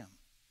heart to him.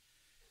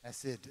 I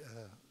said,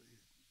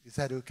 is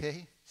that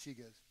okay? She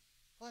goes,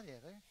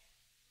 whatever,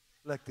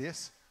 like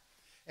this.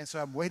 And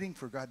so I'm waiting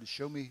for God to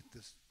show me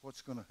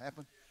what's going to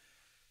happen.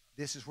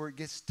 This is where it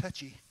gets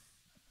touchy.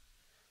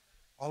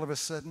 All of a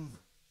sudden,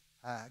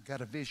 I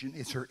got a vision.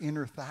 It's her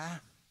inner thigh.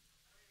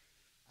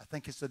 I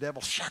think it's the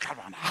devil.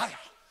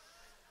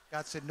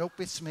 God said, nope,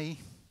 it's me.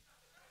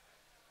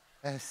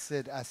 I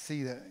said, I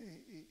see the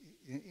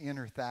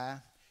inner thigh,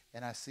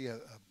 and I see a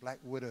black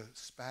widow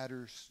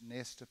spider's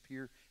nest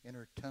appear in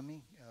her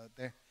tummy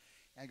there.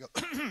 And I go,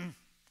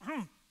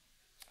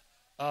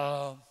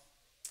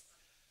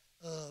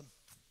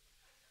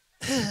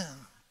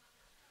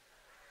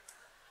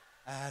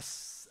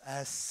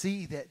 I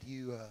see that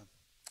you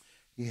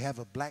have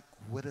a black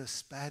widow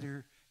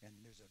spider, and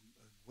there's a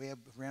web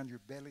around your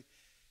belly,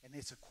 and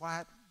it's a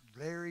quiet,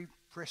 very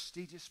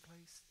prestigious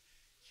place.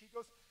 She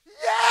goes,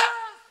 yes!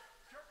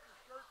 Jerked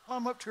her shirt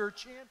plumb up to her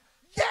chin.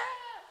 Yes!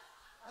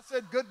 I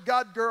said, good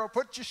God, girl,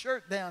 put your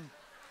shirt down.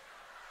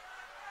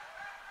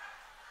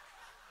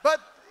 But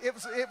it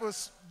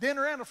was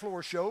dinner and a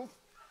floor show,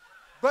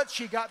 but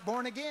she got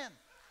born again.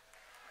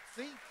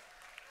 See?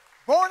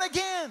 Born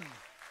again.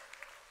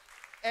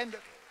 And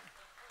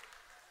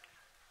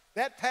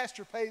that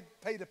pastor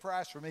paid the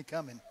price for me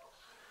coming.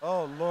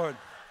 Oh, Lord.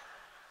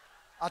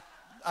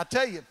 I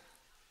tell you,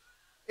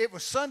 it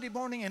was Sunday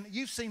morning, and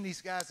you've seen these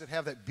guys that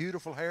have that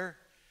beautiful hair.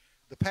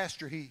 The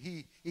pastor,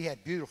 he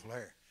had beautiful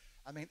hair.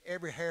 I mean,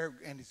 every hair,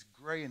 and it's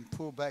gray and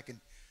pulled back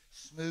and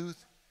smooth.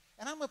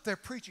 And I'm up there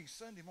preaching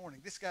Sunday morning.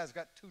 This guy's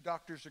got 2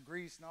 doctor's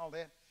degrees and all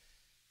that.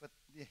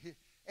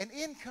 And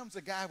in comes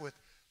a guy with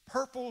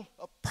purple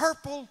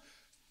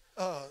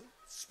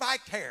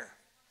spiked hair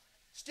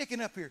sticking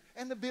up here.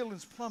 And the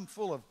building's plumb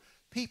full of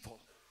people.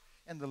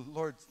 And the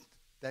Lord,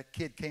 that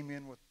kid came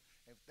in with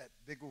that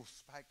big old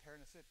spiked hair,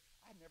 and I said,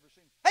 I'd never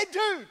seen him. Hey,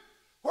 dude,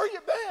 where you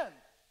been?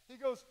 He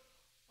goes,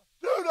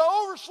 dude,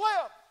 I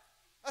overslept.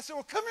 I said,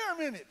 well, come here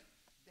a minute.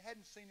 I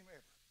hadn't seen him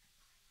ever.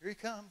 Here he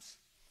comes.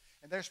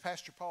 And there's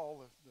Pastor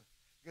Paul, the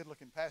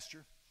good-looking pastor.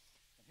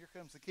 And here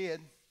comes the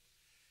kid.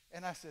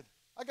 And I said,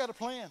 I got a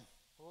plan.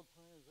 What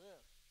plan is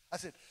that? I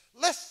said,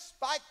 let's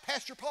spike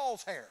Pastor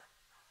Paul's hair.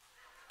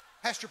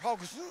 Pastor Paul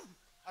goes,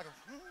 I go,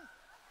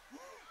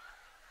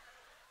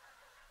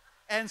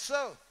 And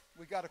so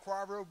we got a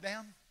choir robe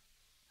down,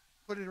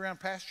 put it around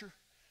Pastor,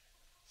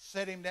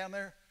 set him down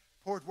there,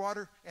 poured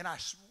water, and I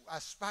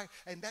spiked.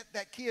 And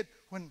that kid,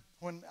 when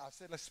I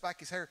said, let's spike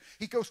his hair,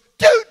 he goes,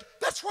 dude,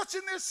 that's what's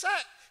in this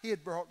sack. He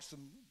had brought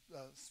some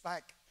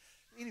spike.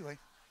 Anyway,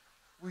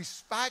 we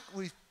spiked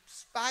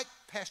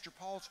Pastor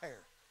Paul's hair.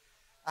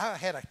 I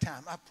had a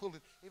time. I pulled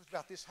it. It was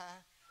about this high,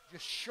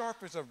 just sharp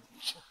as a.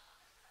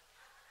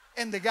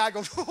 And the guy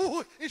goes,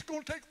 oh, it's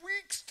going to take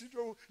weeks to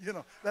do. You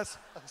know, that's,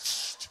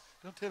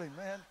 don't tell him,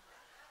 man.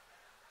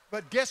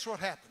 But guess what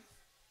happened?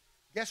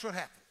 Guess what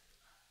happened?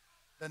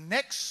 The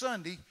next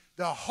Sunday,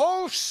 the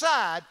whole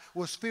side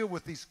was filled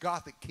with these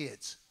Gothic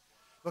kids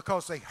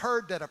because they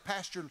heard that a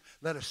pastor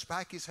let us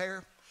spike his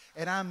hair.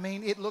 And I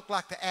mean, it looked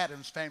like the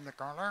Addams family.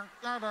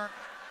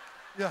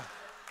 Yeah.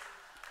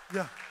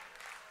 Yeah.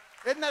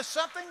 Isn't that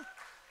something?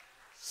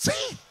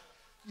 See,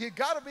 you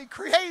got to be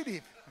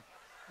creative.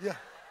 Yeah.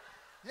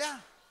 Yeah.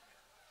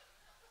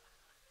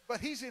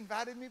 But he's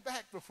invited me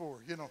back before,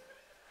 you know.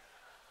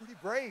 Pretty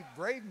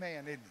brave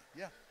man, isn't he?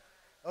 Yeah.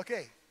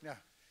 Okay, now,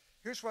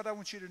 here's what I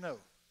want you to know.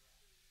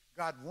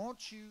 God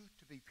wants you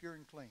to be pure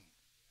and clean.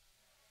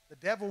 The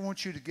devil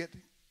wants you to get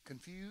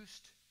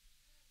confused,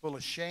 full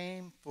of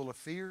shame, full of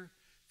fear.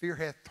 Fear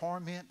hath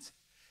torment.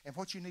 And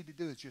what you need to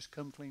do is just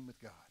come clean with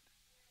God.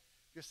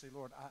 Just say,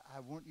 Lord,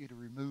 I want you to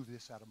remove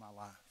this out of my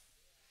life.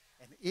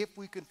 And if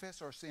we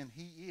confess our sin,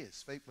 he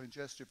is faithful and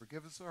just to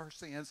forgive us our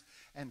sins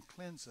and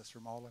cleanse us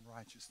from all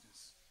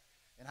unrighteousness.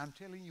 And I'm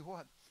telling you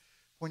what,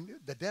 when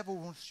the devil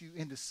wants you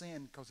into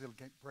sin because it'll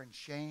bring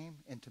shame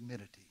and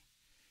timidity.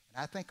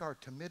 And I think our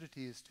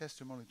timidity is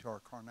testimony to our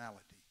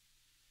carnality.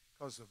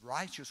 Because the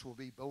righteous will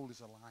be bold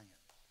as a lion.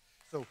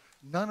 So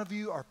none of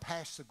you are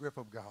past the grip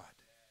of God.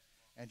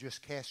 And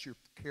just cast your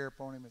care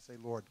upon him and say,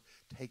 Lord,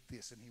 take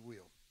this. And he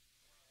will.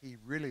 He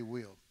really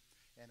will.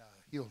 And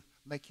he'll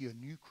make you a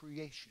new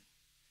creation.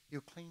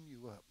 He'll clean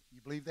you up.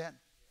 You believe that?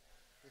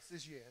 This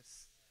is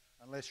yes.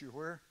 Unless you're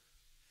where?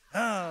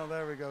 Oh,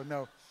 there we go.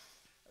 No.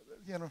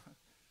 You know.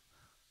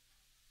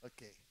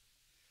 Okay.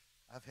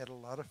 I've had a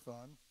lot of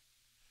fun.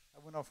 I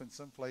went off in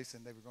some place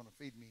and they were going to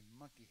feed me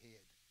monkey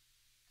head.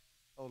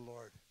 Oh,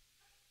 Lord.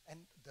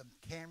 And the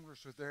cameras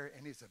were there,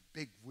 and he's a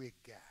big wig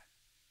guy.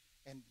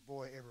 And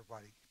boy,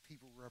 everybody,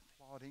 people were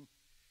applauding.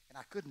 And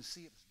I couldn't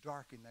see. It was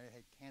dark in there. It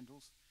had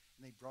candles.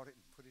 And they brought it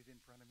and put it in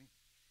front of me.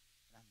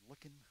 And I'm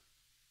looking to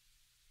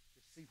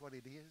see what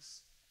it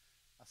is.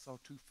 I saw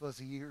two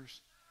fuzzy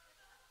ears.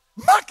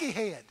 Monkey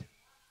head!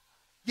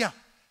 Yeah,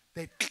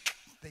 they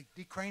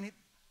decrane it.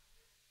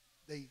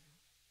 They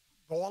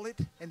boil it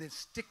and then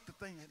stick the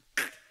thing and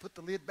put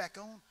the lid back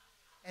on.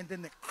 And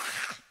then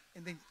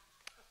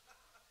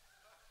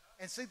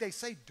and see, they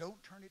say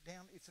don't turn it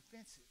down. It's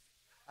offensive.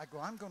 I go,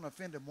 I'm going to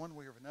offend them one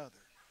way or another.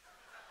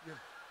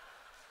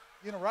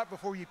 You know, right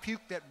before you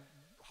puke, that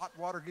hot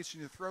water gets in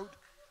your throat.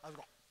 I was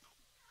going,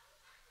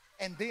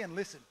 and then,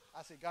 listen,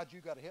 I said, God, you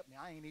got to help me.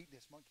 I ain't eating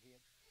this monkey head.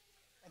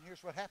 And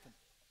here's what happened.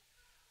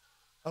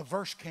 A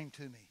verse came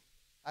to me.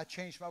 I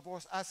changed my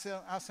voice. I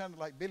sounded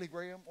like Billy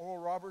Graham,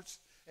 Oral Roberts,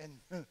 and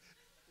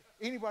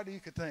anybody you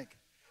could think.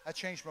 I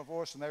changed my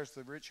voice, and there's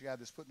the rich guy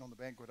that's putting on the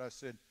banquet. I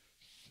said,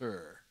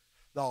 sir,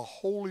 the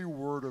holy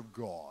word of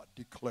God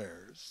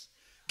declares,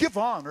 give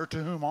honor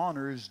to whom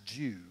honor is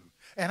due.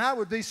 And I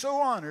would be so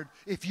honored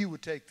if you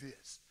would take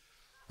this.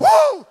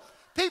 Woo!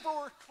 People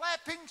were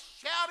clapping,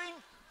 shouting.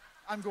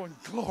 I'm going,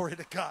 glory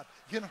to God.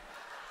 You know,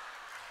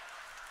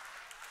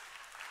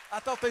 I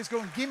thought they was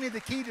going to give me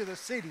the key to the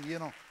city, you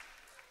know.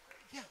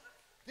 Yeah,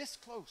 this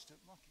close to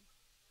monkey.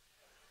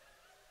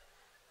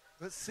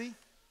 But see,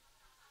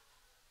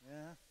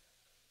 yeah,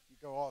 you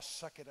go, oh,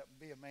 suck it up and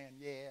be a man.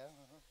 Yeah.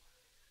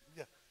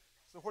 Yeah.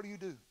 So what do?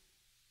 That's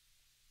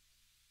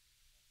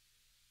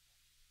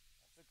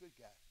a good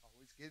guy.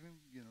 Always give him,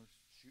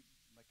 shoot,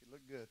 make it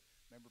look good.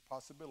 Remember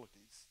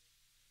possibilities.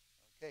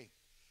 Okay.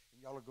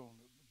 And y'all are going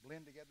to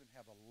blend together and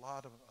have a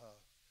lot of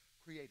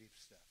creative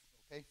stuff.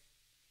 Okay.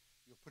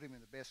 You'll put him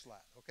in the best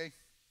light. Okay.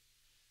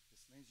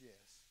 This means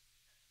yes.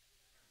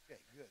 Okay,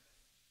 good.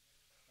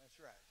 That's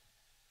right.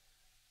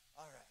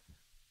 All right.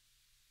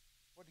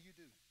 What do you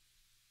do?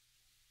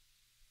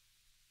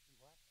 Do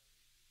what?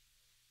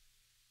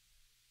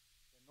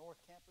 The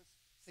North Campus.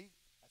 See,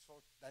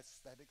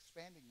 that's that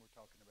expanding we're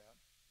talking about.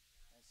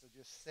 And so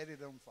just set it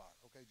on fire.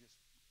 Okay, just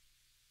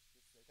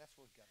that's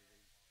what we've got to do.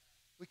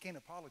 We can't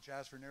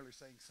apologize for nearly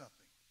saying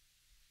something.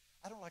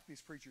 I don't like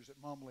these preachers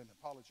that mumble and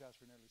apologize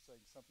for nearly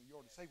saying something.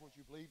 You ought to say what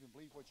you believe and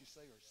believe what you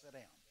say, or sit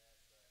down.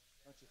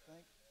 Don't you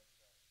think?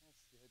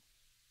 That's good.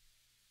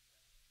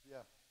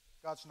 Yeah.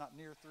 God's not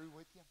near through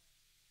with you.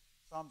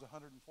 Psalms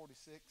 146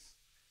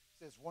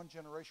 says one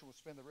generation will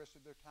spend the rest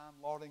of their time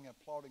lauding and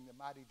applauding the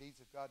mighty deeds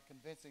of God,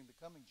 convincing the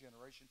coming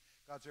generation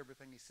God's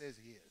everything he says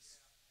he is.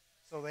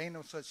 So there ain't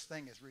no such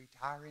thing as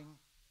retiring.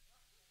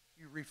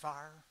 You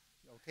refire,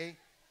 okay?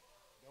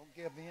 Don't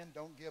give in.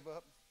 Don't give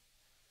up.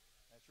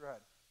 That's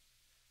right.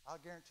 I'll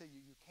guarantee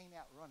you, you can't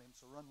outrun him,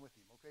 so run with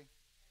him, okay?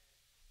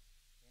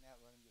 Can't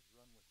outrun him, just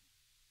run with him.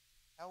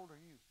 How old are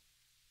you?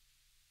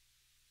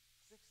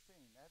 16.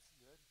 That's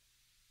good.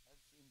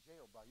 That's in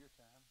jail by your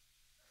time.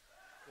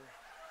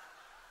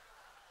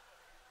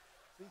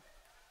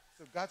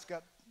 So God's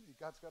got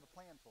a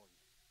plan for you.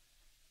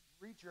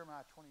 Read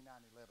Jeremiah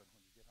 29:11 when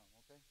you get home,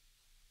 okay?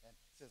 And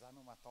it says, I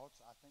know my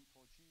thoughts I think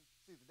towards you.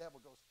 See, the devil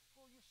goes,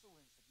 oh, you're so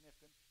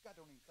insignificant. God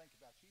don't even think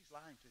about you. He's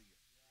lying to you.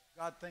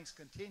 God thinks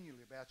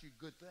continually about you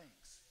good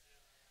things.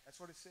 That's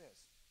what it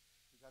says.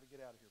 We've got to get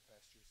out of here,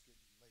 Pastor. It's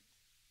getting late.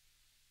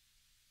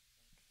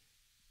 Okay.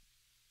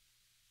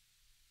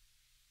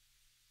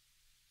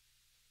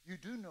 You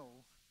do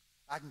know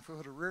I can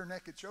put a rear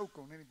naked choke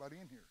on anybody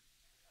in here.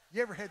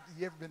 You ever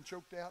been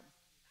choked out?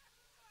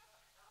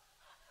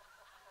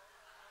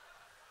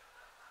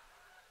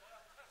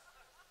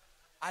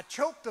 I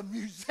choked a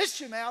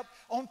musician out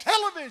on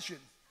television.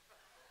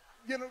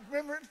 You know,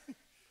 remember it?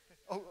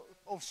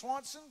 Oh,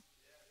 Swanson?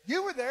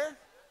 You were there.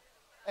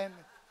 And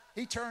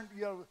he turned,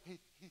 he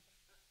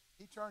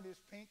turned his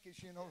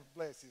pinkish,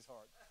 bless his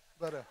heart.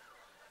 But,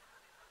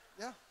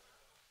 yeah.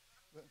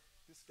 But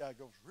this guy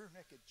goes, rear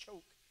naked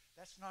choke.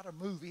 That's not a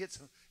movie. It's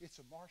a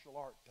martial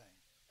art thing.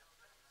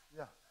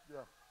 Yeah.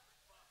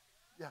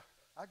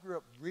 I grew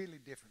up really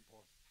different,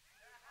 boy.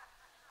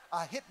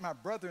 I hit my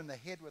brother in the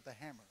head with a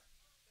hammer.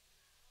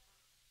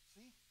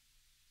 See?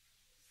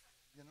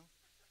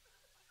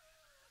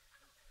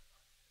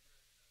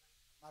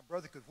 My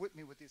brother could whip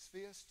me with his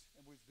fist,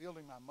 and we was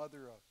building my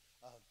mother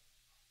a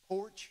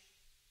porch.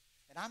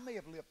 And I may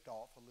have lipped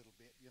off a little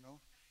bit,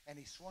 and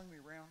he swung me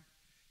around,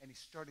 and he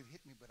started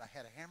hitting me, but I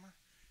had a hammer.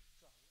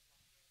 So I hit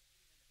him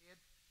in the head,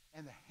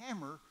 and the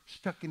hammer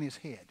stuck in his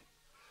head.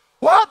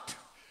 What?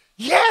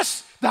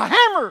 Yes, the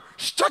hammer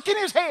stuck in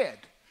his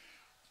head.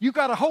 You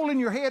got a hole in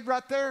your head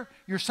right there,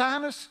 your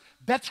sinus,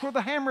 that's where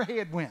the hammer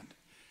head went.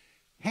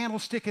 Handle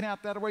sticking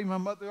out that way. My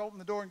mother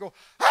opened the door and go,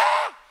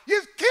 ah,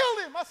 you've killed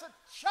him. I said,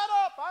 shut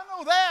up, I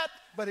know that.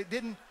 But it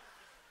didn't.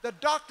 The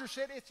doctor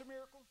said it's a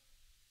miracle.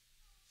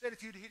 Said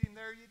if you'd hit him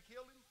there, you'd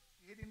kill him.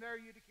 If you hit him there,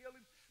 you'd have killed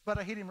him. But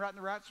I hit him right in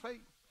the right spot.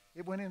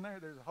 It went in there.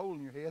 There's a hole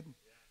in your head.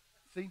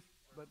 See?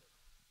 But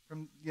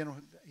from,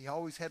 he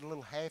always had a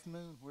little half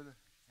moon where the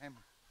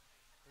hammer.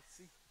 Let's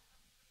see.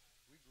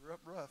 We grew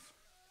up rough.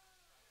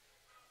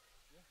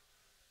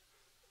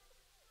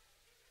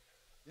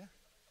 Yeah.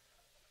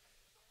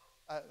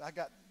 I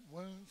got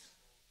wounds.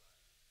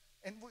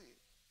 And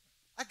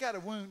I got a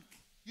wound.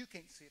 You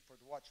can't see it for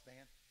the watch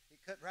band. It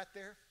cut right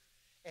there.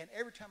 And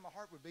every time my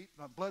heart would beat,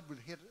 my blood would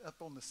hit up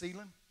on the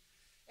ceiling.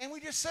 And we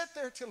just sat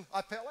there till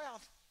I fell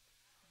out.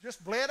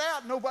 Just bled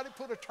out. Nobody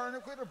put a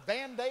tourniquet or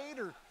Band-Aid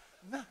or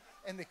no.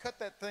 And they cut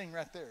that thing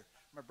right there.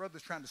 My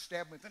brother's trying to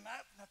stab me. Then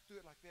not do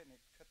it like that. And they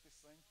cut this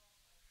thing.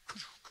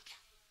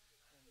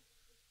 And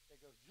they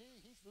go,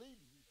 gee, he's bleeding.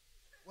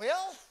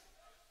 Well,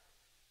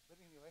 but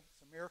anyway,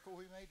 it's a miracle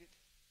we made it.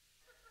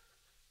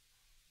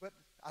 But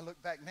I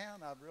look back now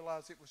and I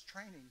realize it was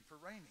training for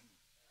raining.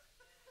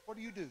 What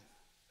do?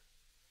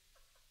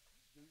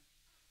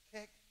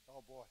 Heck,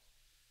 oh boy.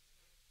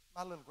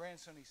 My little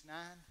grandson, he's 9,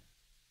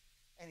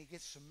 and he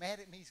gets so mad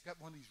at me. He's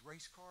got one of these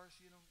race cars,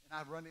 and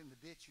I run in the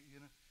ditch,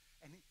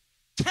 and he,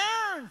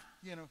 turn,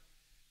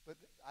 But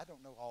I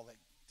don't know all that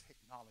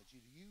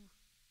technology. Do you?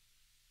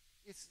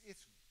 It's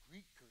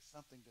Greek or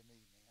something to me,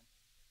 man.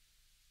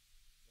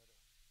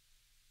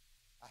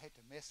 But I had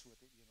to mess with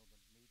it, the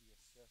media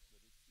stuff, but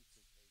it's okay.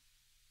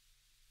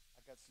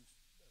 I got some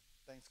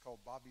things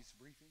called Bobby's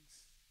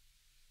Briefings.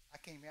 I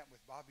came out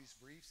with Bobby's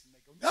Briefs, and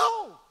they go,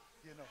 no,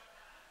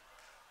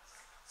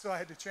 So I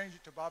had to change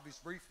it to Bobby's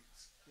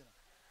Briefings,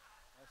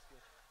 That's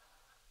good.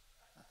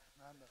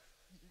 I know.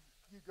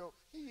 You go,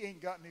 he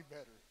ain't got any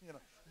better,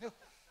 No,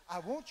 I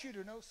want you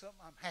to know something.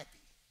 I'm happy.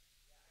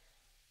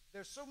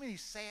 There's so many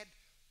sad.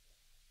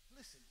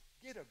 Listen,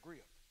 get a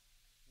grip.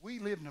 We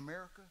live in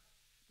America.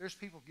 There's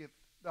people give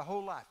their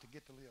whole life to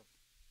get to live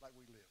like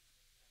we live.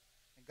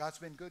 And God's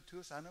been good to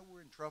us. I know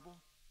we're in trouble.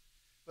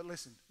 But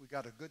listen, we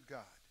got a good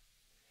God.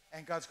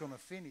 And God's going to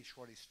finish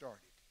what he started.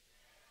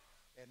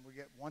 And we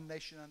get one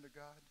nation under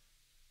God.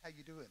 How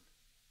you doing?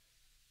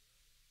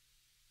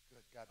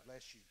 Good. God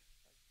bless you.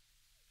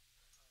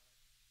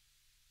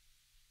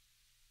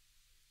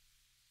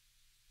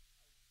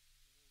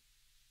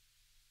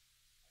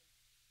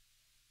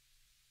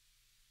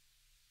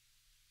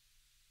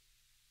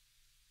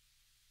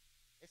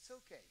 It's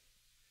okay.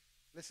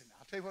 Listen,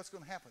 I'll tell you what's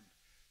going to happen.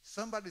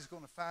 Somebody's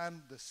going to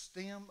find the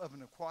stem of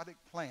an aquatic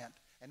plant,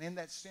 and in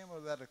that stem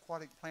of that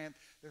aquatic plant,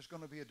 there's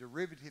going to be a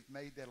derivative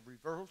made that'll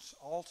reverse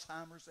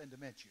Alzheimer's and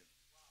dementia.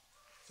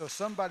 So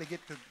somebody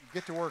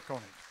get to work on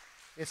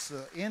it. It's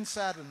the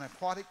inside of an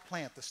aquatic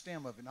plant, the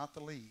stem of it, not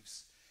the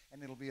leaves,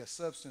 and it'll be a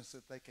substance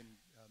that they can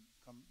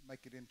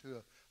make it into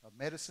a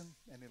medicine,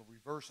 and it'll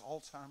reverse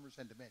Alzheimer's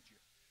and dementia.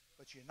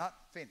 But you're not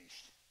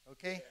finished,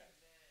 okay?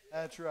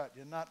 That's right.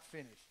 You're not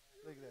finished.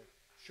 Look at that.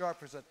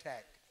 Sharp as a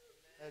tack.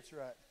 That's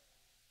right.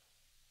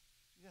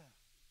 Yeah.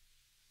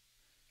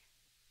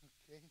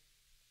 Okay.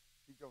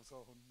 He goes,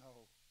 oh,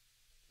 no.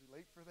 Too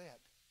late for that.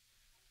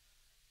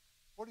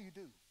 What do you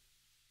do?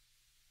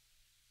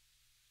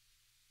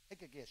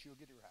 Take a guess. You'll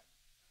get it right.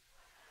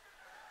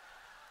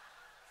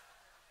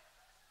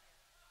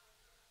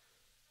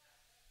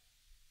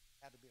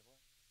 How to be what?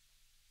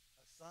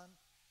 A son?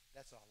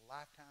 That's a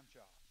lifetime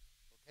job.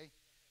 Okay?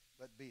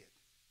 But be it.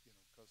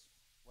 Because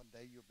one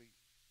day you'll be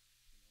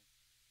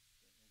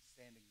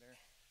standing there.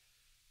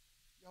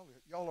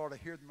 Y'all ought to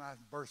hear my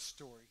birth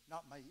story.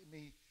 Not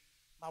me.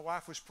 My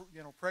wife was,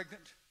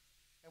 pregnant,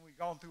 and we'd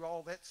gone through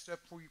all that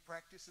stuff before you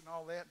practice and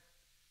all that.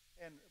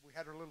 And we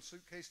had her little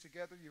suitcase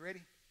together. You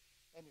ready?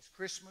 And it's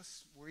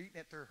Christmas. We're eating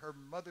at her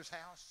mother's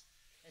house.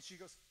 And she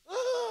goes,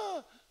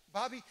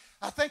 Bobby,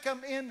 I think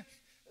I'm in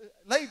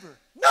labor.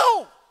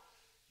 No!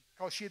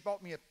 Because she had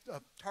bought me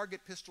a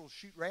target pistol to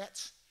shoot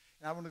rats.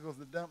 And I want to go to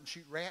the dump and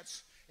shoot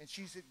rats. And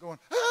she's going,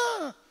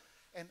 ah!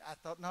 And I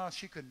thought, no,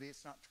 she couldn't be.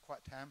 It's not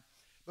quite time.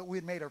 But we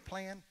had made our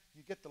plan.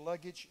 You get the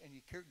luggage and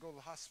you go to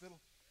the hospital.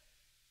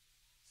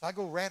 So I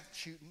go rat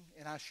shooting,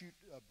 and I shoot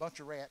a bunch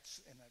of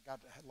rats, and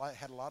I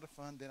had a lot of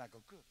fun. Then I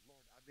go, good Lord,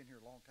 I've been here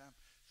a long time.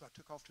 So I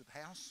took off to the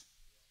house,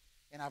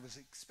 and I was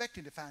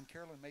expecting to find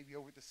Carolyn maybe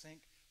over at the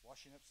sink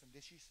washing up some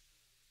dishes.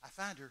 I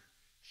find her.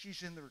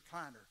 She's in the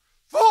recliner.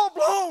 Full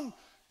blown.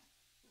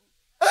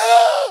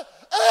 Ah!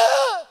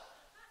 Ah!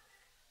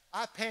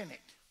 I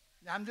panicked.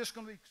 Now, I'm just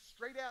going to be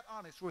straight out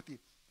honest with you.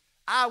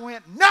 I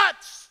went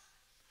nuts.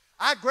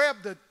 I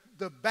grabbed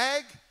the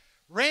bag,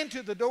 ran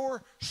to the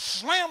door,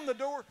 slammed the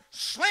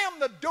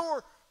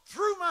door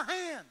through my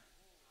hand.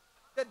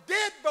 The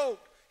deadbolt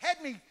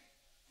had me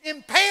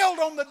impaled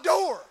on the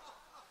door.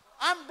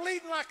 I'm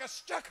bleeding like a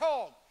stuck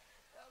hog.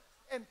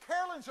 And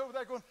Carolyn's over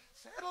there going,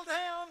 settle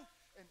down.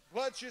 And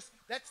blood's just,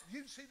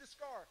 you see the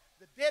scar.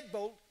 The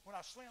deadbolt, when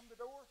I slammed the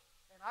door,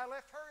 and I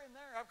left her in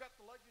there. I've got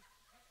the luggage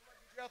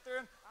out there,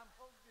 and I'm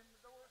holding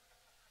the door.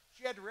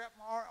 She had to wrap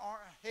my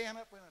hand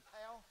up in a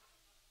towel.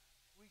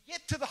 We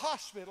get to the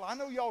hospital. I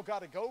know y'all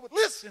got to go, but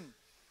listen.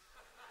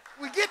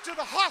 We get to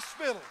the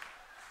hospital,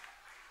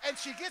 and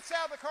she gets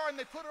out of the car, and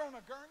they put her on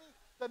a gurney.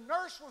 The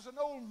nurse was an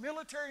old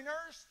military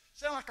nurse,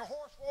 sounded like a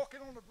horse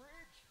walking on the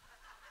bridge.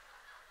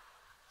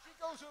 She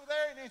goes over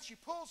there, and then she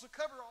pulls the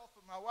cover off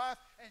of my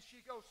wife, and she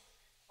goes,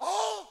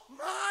 oh,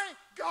 my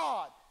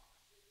God.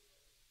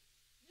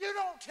 You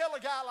don't tell a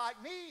guy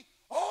like me,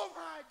 oh,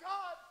 my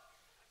God.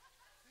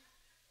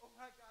 Oh,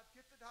 my God,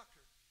 get the doctor.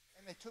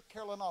 And they took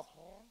Carolyn off.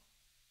 On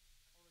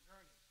the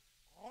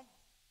gurney.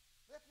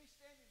 Left me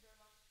standing there.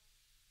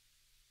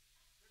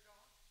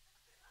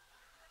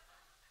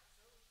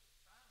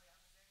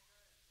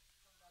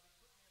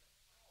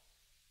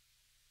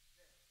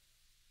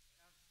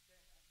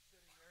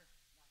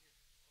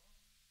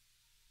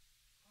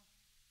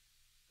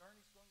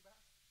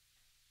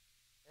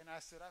 I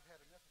said, I've had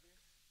enough of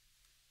this.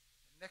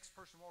 The next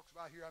person walks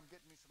by here, I'm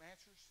getting me some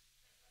answers.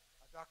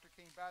 A doctor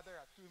came by there.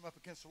 I threw him up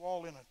against the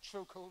wall in a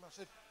chokehold. I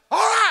said, all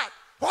right,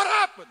 what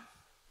happened?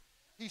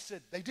 He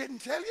said, they didn't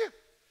tell you?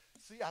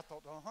 See, I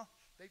thought,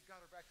 they've got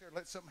her back there,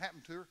 let something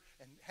happen to her,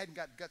 and hadn't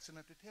got guts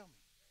enough to tell me.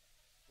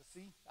 But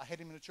see, I had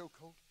him in a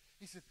chokehold.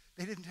 He said,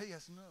 they didn't tell you? I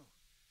said, no.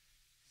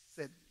 He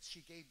said,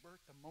 she gave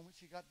birth the moment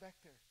she got back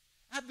there.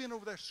 I've been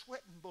over there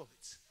sweating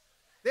bullets.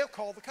 They'll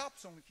call the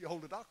cops on if you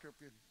hold a doctor up,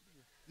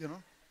 you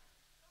know.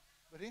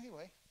 But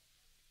anyway,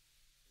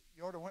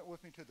 Yorda went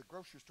with me to the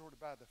grocery store to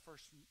buy the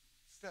first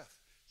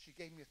stuff. She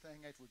gave me a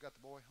thing after we got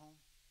the boy home.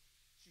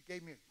 She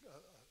gave me a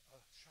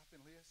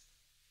shopping list.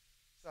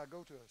 So I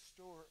go to a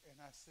store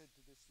and I said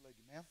to this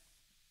lady, ma'am,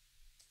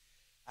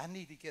 I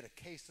need to get a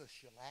case of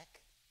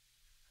shellac.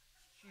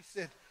 She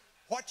said,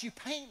 what you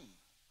painting?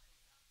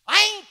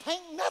 I ain't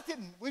painting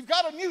nothing. We've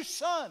got a new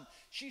son.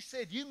 She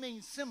said, you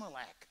mean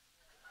Similac,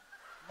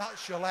 not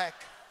shellac.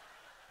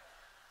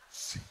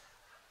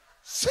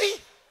 See?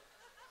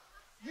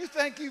 You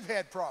think you've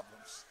had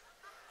problems.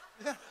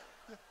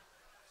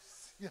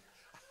 Yeah.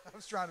 I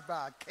was trying to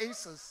buy a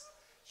case of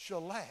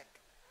shellac.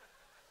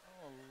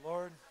 Oh,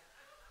 Lord.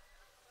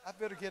 I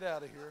better get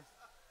out of here.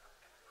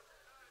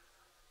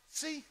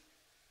 See?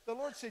 The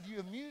Lord said, you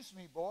amuse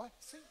me, boy.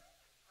 See?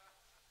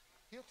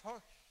 He'll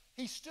talk.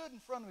 He stood in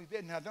front of me.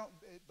 Now,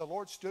 the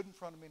Lord stood in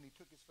front of me, and he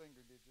took his finger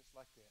and did just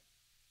like that.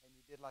 And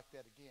he did like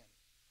that again.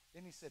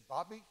 Then he said,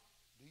 Bobby,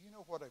 do you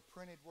know what a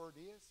printed word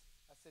is?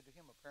 I said to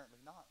him, apparently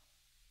not.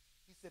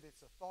 He said,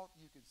 it's a thought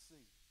you can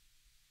see.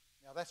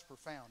 Now, that's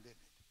profound, isn't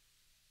it?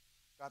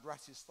 God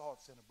writes his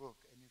thoughts in a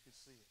book, and you can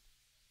see it.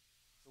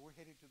 So we're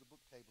heading to the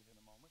book table in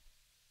a moment.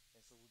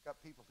 And so we've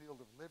got people healed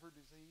of liver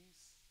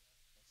disease,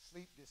 and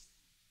sleep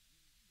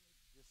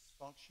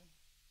dysfunction.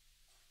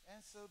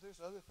 And so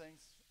there's other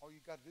things. All you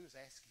got to do is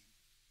ask him.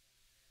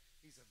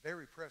 He's a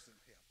very present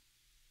help.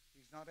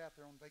 He's not out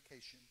there on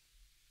vacation.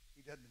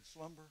 He doesn't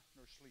slumber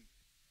nor sleep.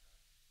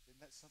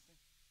 Isn't that something?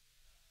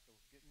 So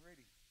we're getting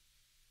ready.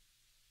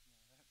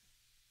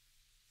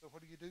 So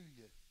what do?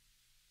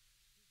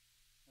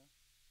 Huh?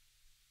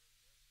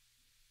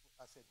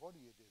 I said, what do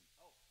you do?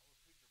 Oh, I'm a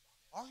preacher.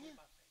 Are you?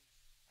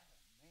 Oh,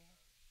 man.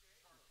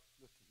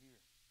 Looky here.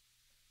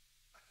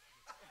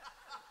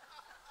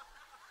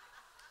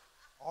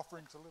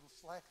 Offerings a little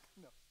slack?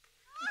 No.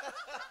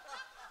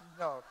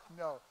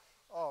 No.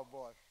 Oh,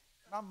 boy.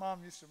 My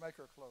mom used to make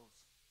her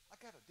clothes. I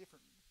can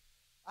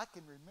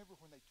remember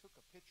when they took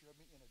a picture of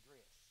me in a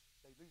dress.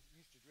 They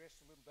used to dress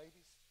the little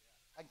babies.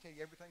 I can tell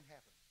you everything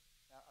happened.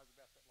 Now, I was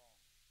about that long.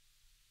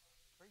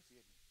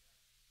 Crazy, isn't it?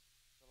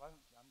 Well,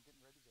 I'm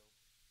getting ready to go.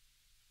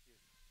 Here,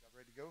 y'all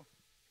ready to go?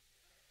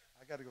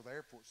 I got to go to the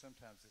airport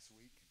sometimes this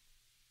week and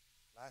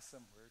fly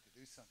somewhere to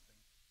do something.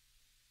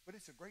 But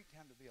it's a great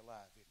time to be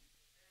alive, isn't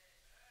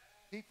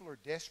it? People are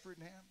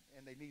desperate now,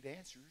 and they need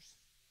answers.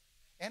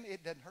 And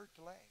it doesn't hurt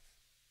to laugh.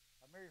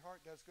 A merry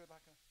heart does good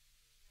like a...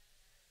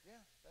 Yeah,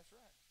 that's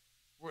right.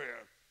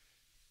 Well,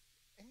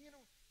 and you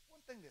know,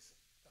 one thing that's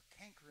a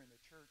canker in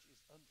the church is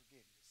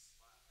unforgiveness.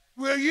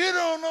 Well, you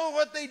don't know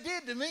what they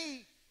did to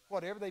me.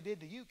 Whatever they did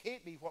to you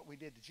can't be what we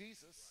did to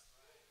Jesus.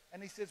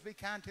 And he says, be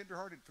kind,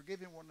 tenderhearted,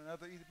 forgiving one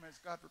another, even as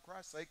God, for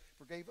Christ's sake,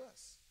 forgave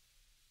us.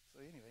 So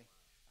anyway,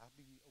 I'll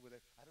be over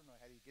there. I don't know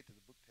how you get to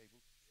the book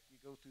table.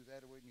 You go through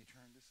that way and you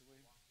turn this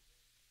away.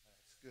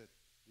 That's good.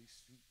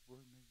 These feet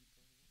were made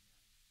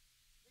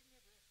for me. They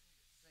never asked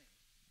me to sing.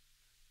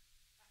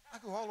 I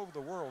go all over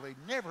the world. They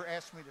never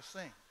asked me to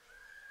sing.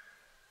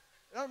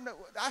 When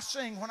I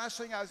sing,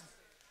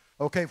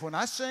 okay, when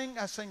I sing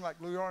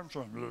like Louis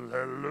Armstrong.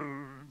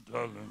 Hello,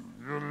 darling,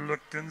 you're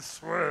looking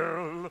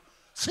swell.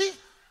 See?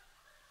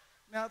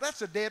 Now,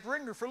 that's a dead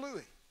ringer for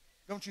Louis.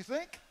 Don't you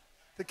think?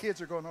 The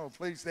kids are going, oh,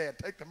 please, Dad,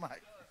 take the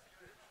mic.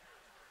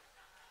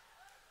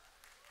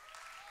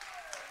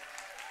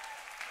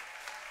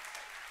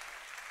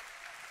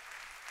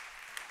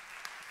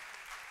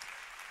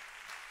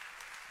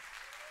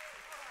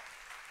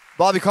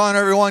 Bobby Conner,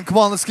 everyone, come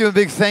on, let's give him a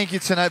big thank you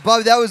tonight.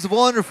 Bobby, that was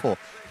wonderful.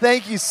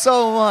 Thank you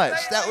so much.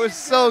 That was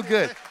so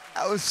good.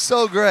 That was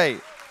so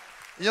great.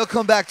 And you'll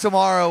come back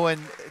tomorrow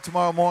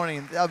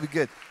morning. That'll be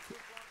good.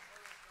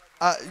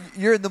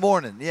 You're in the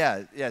morning.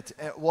 Yeah.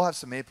 We'll have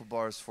some maple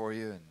bars for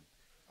you. And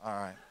all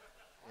right.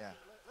 Yeah.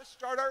 Let's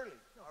start early.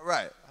 All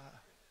right.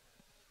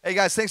 Hey,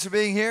 guys, thanks for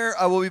being here.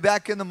 We'll be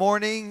back in the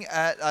morning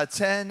at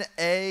 10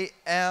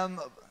 a.m.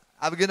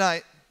 Have a good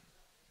night.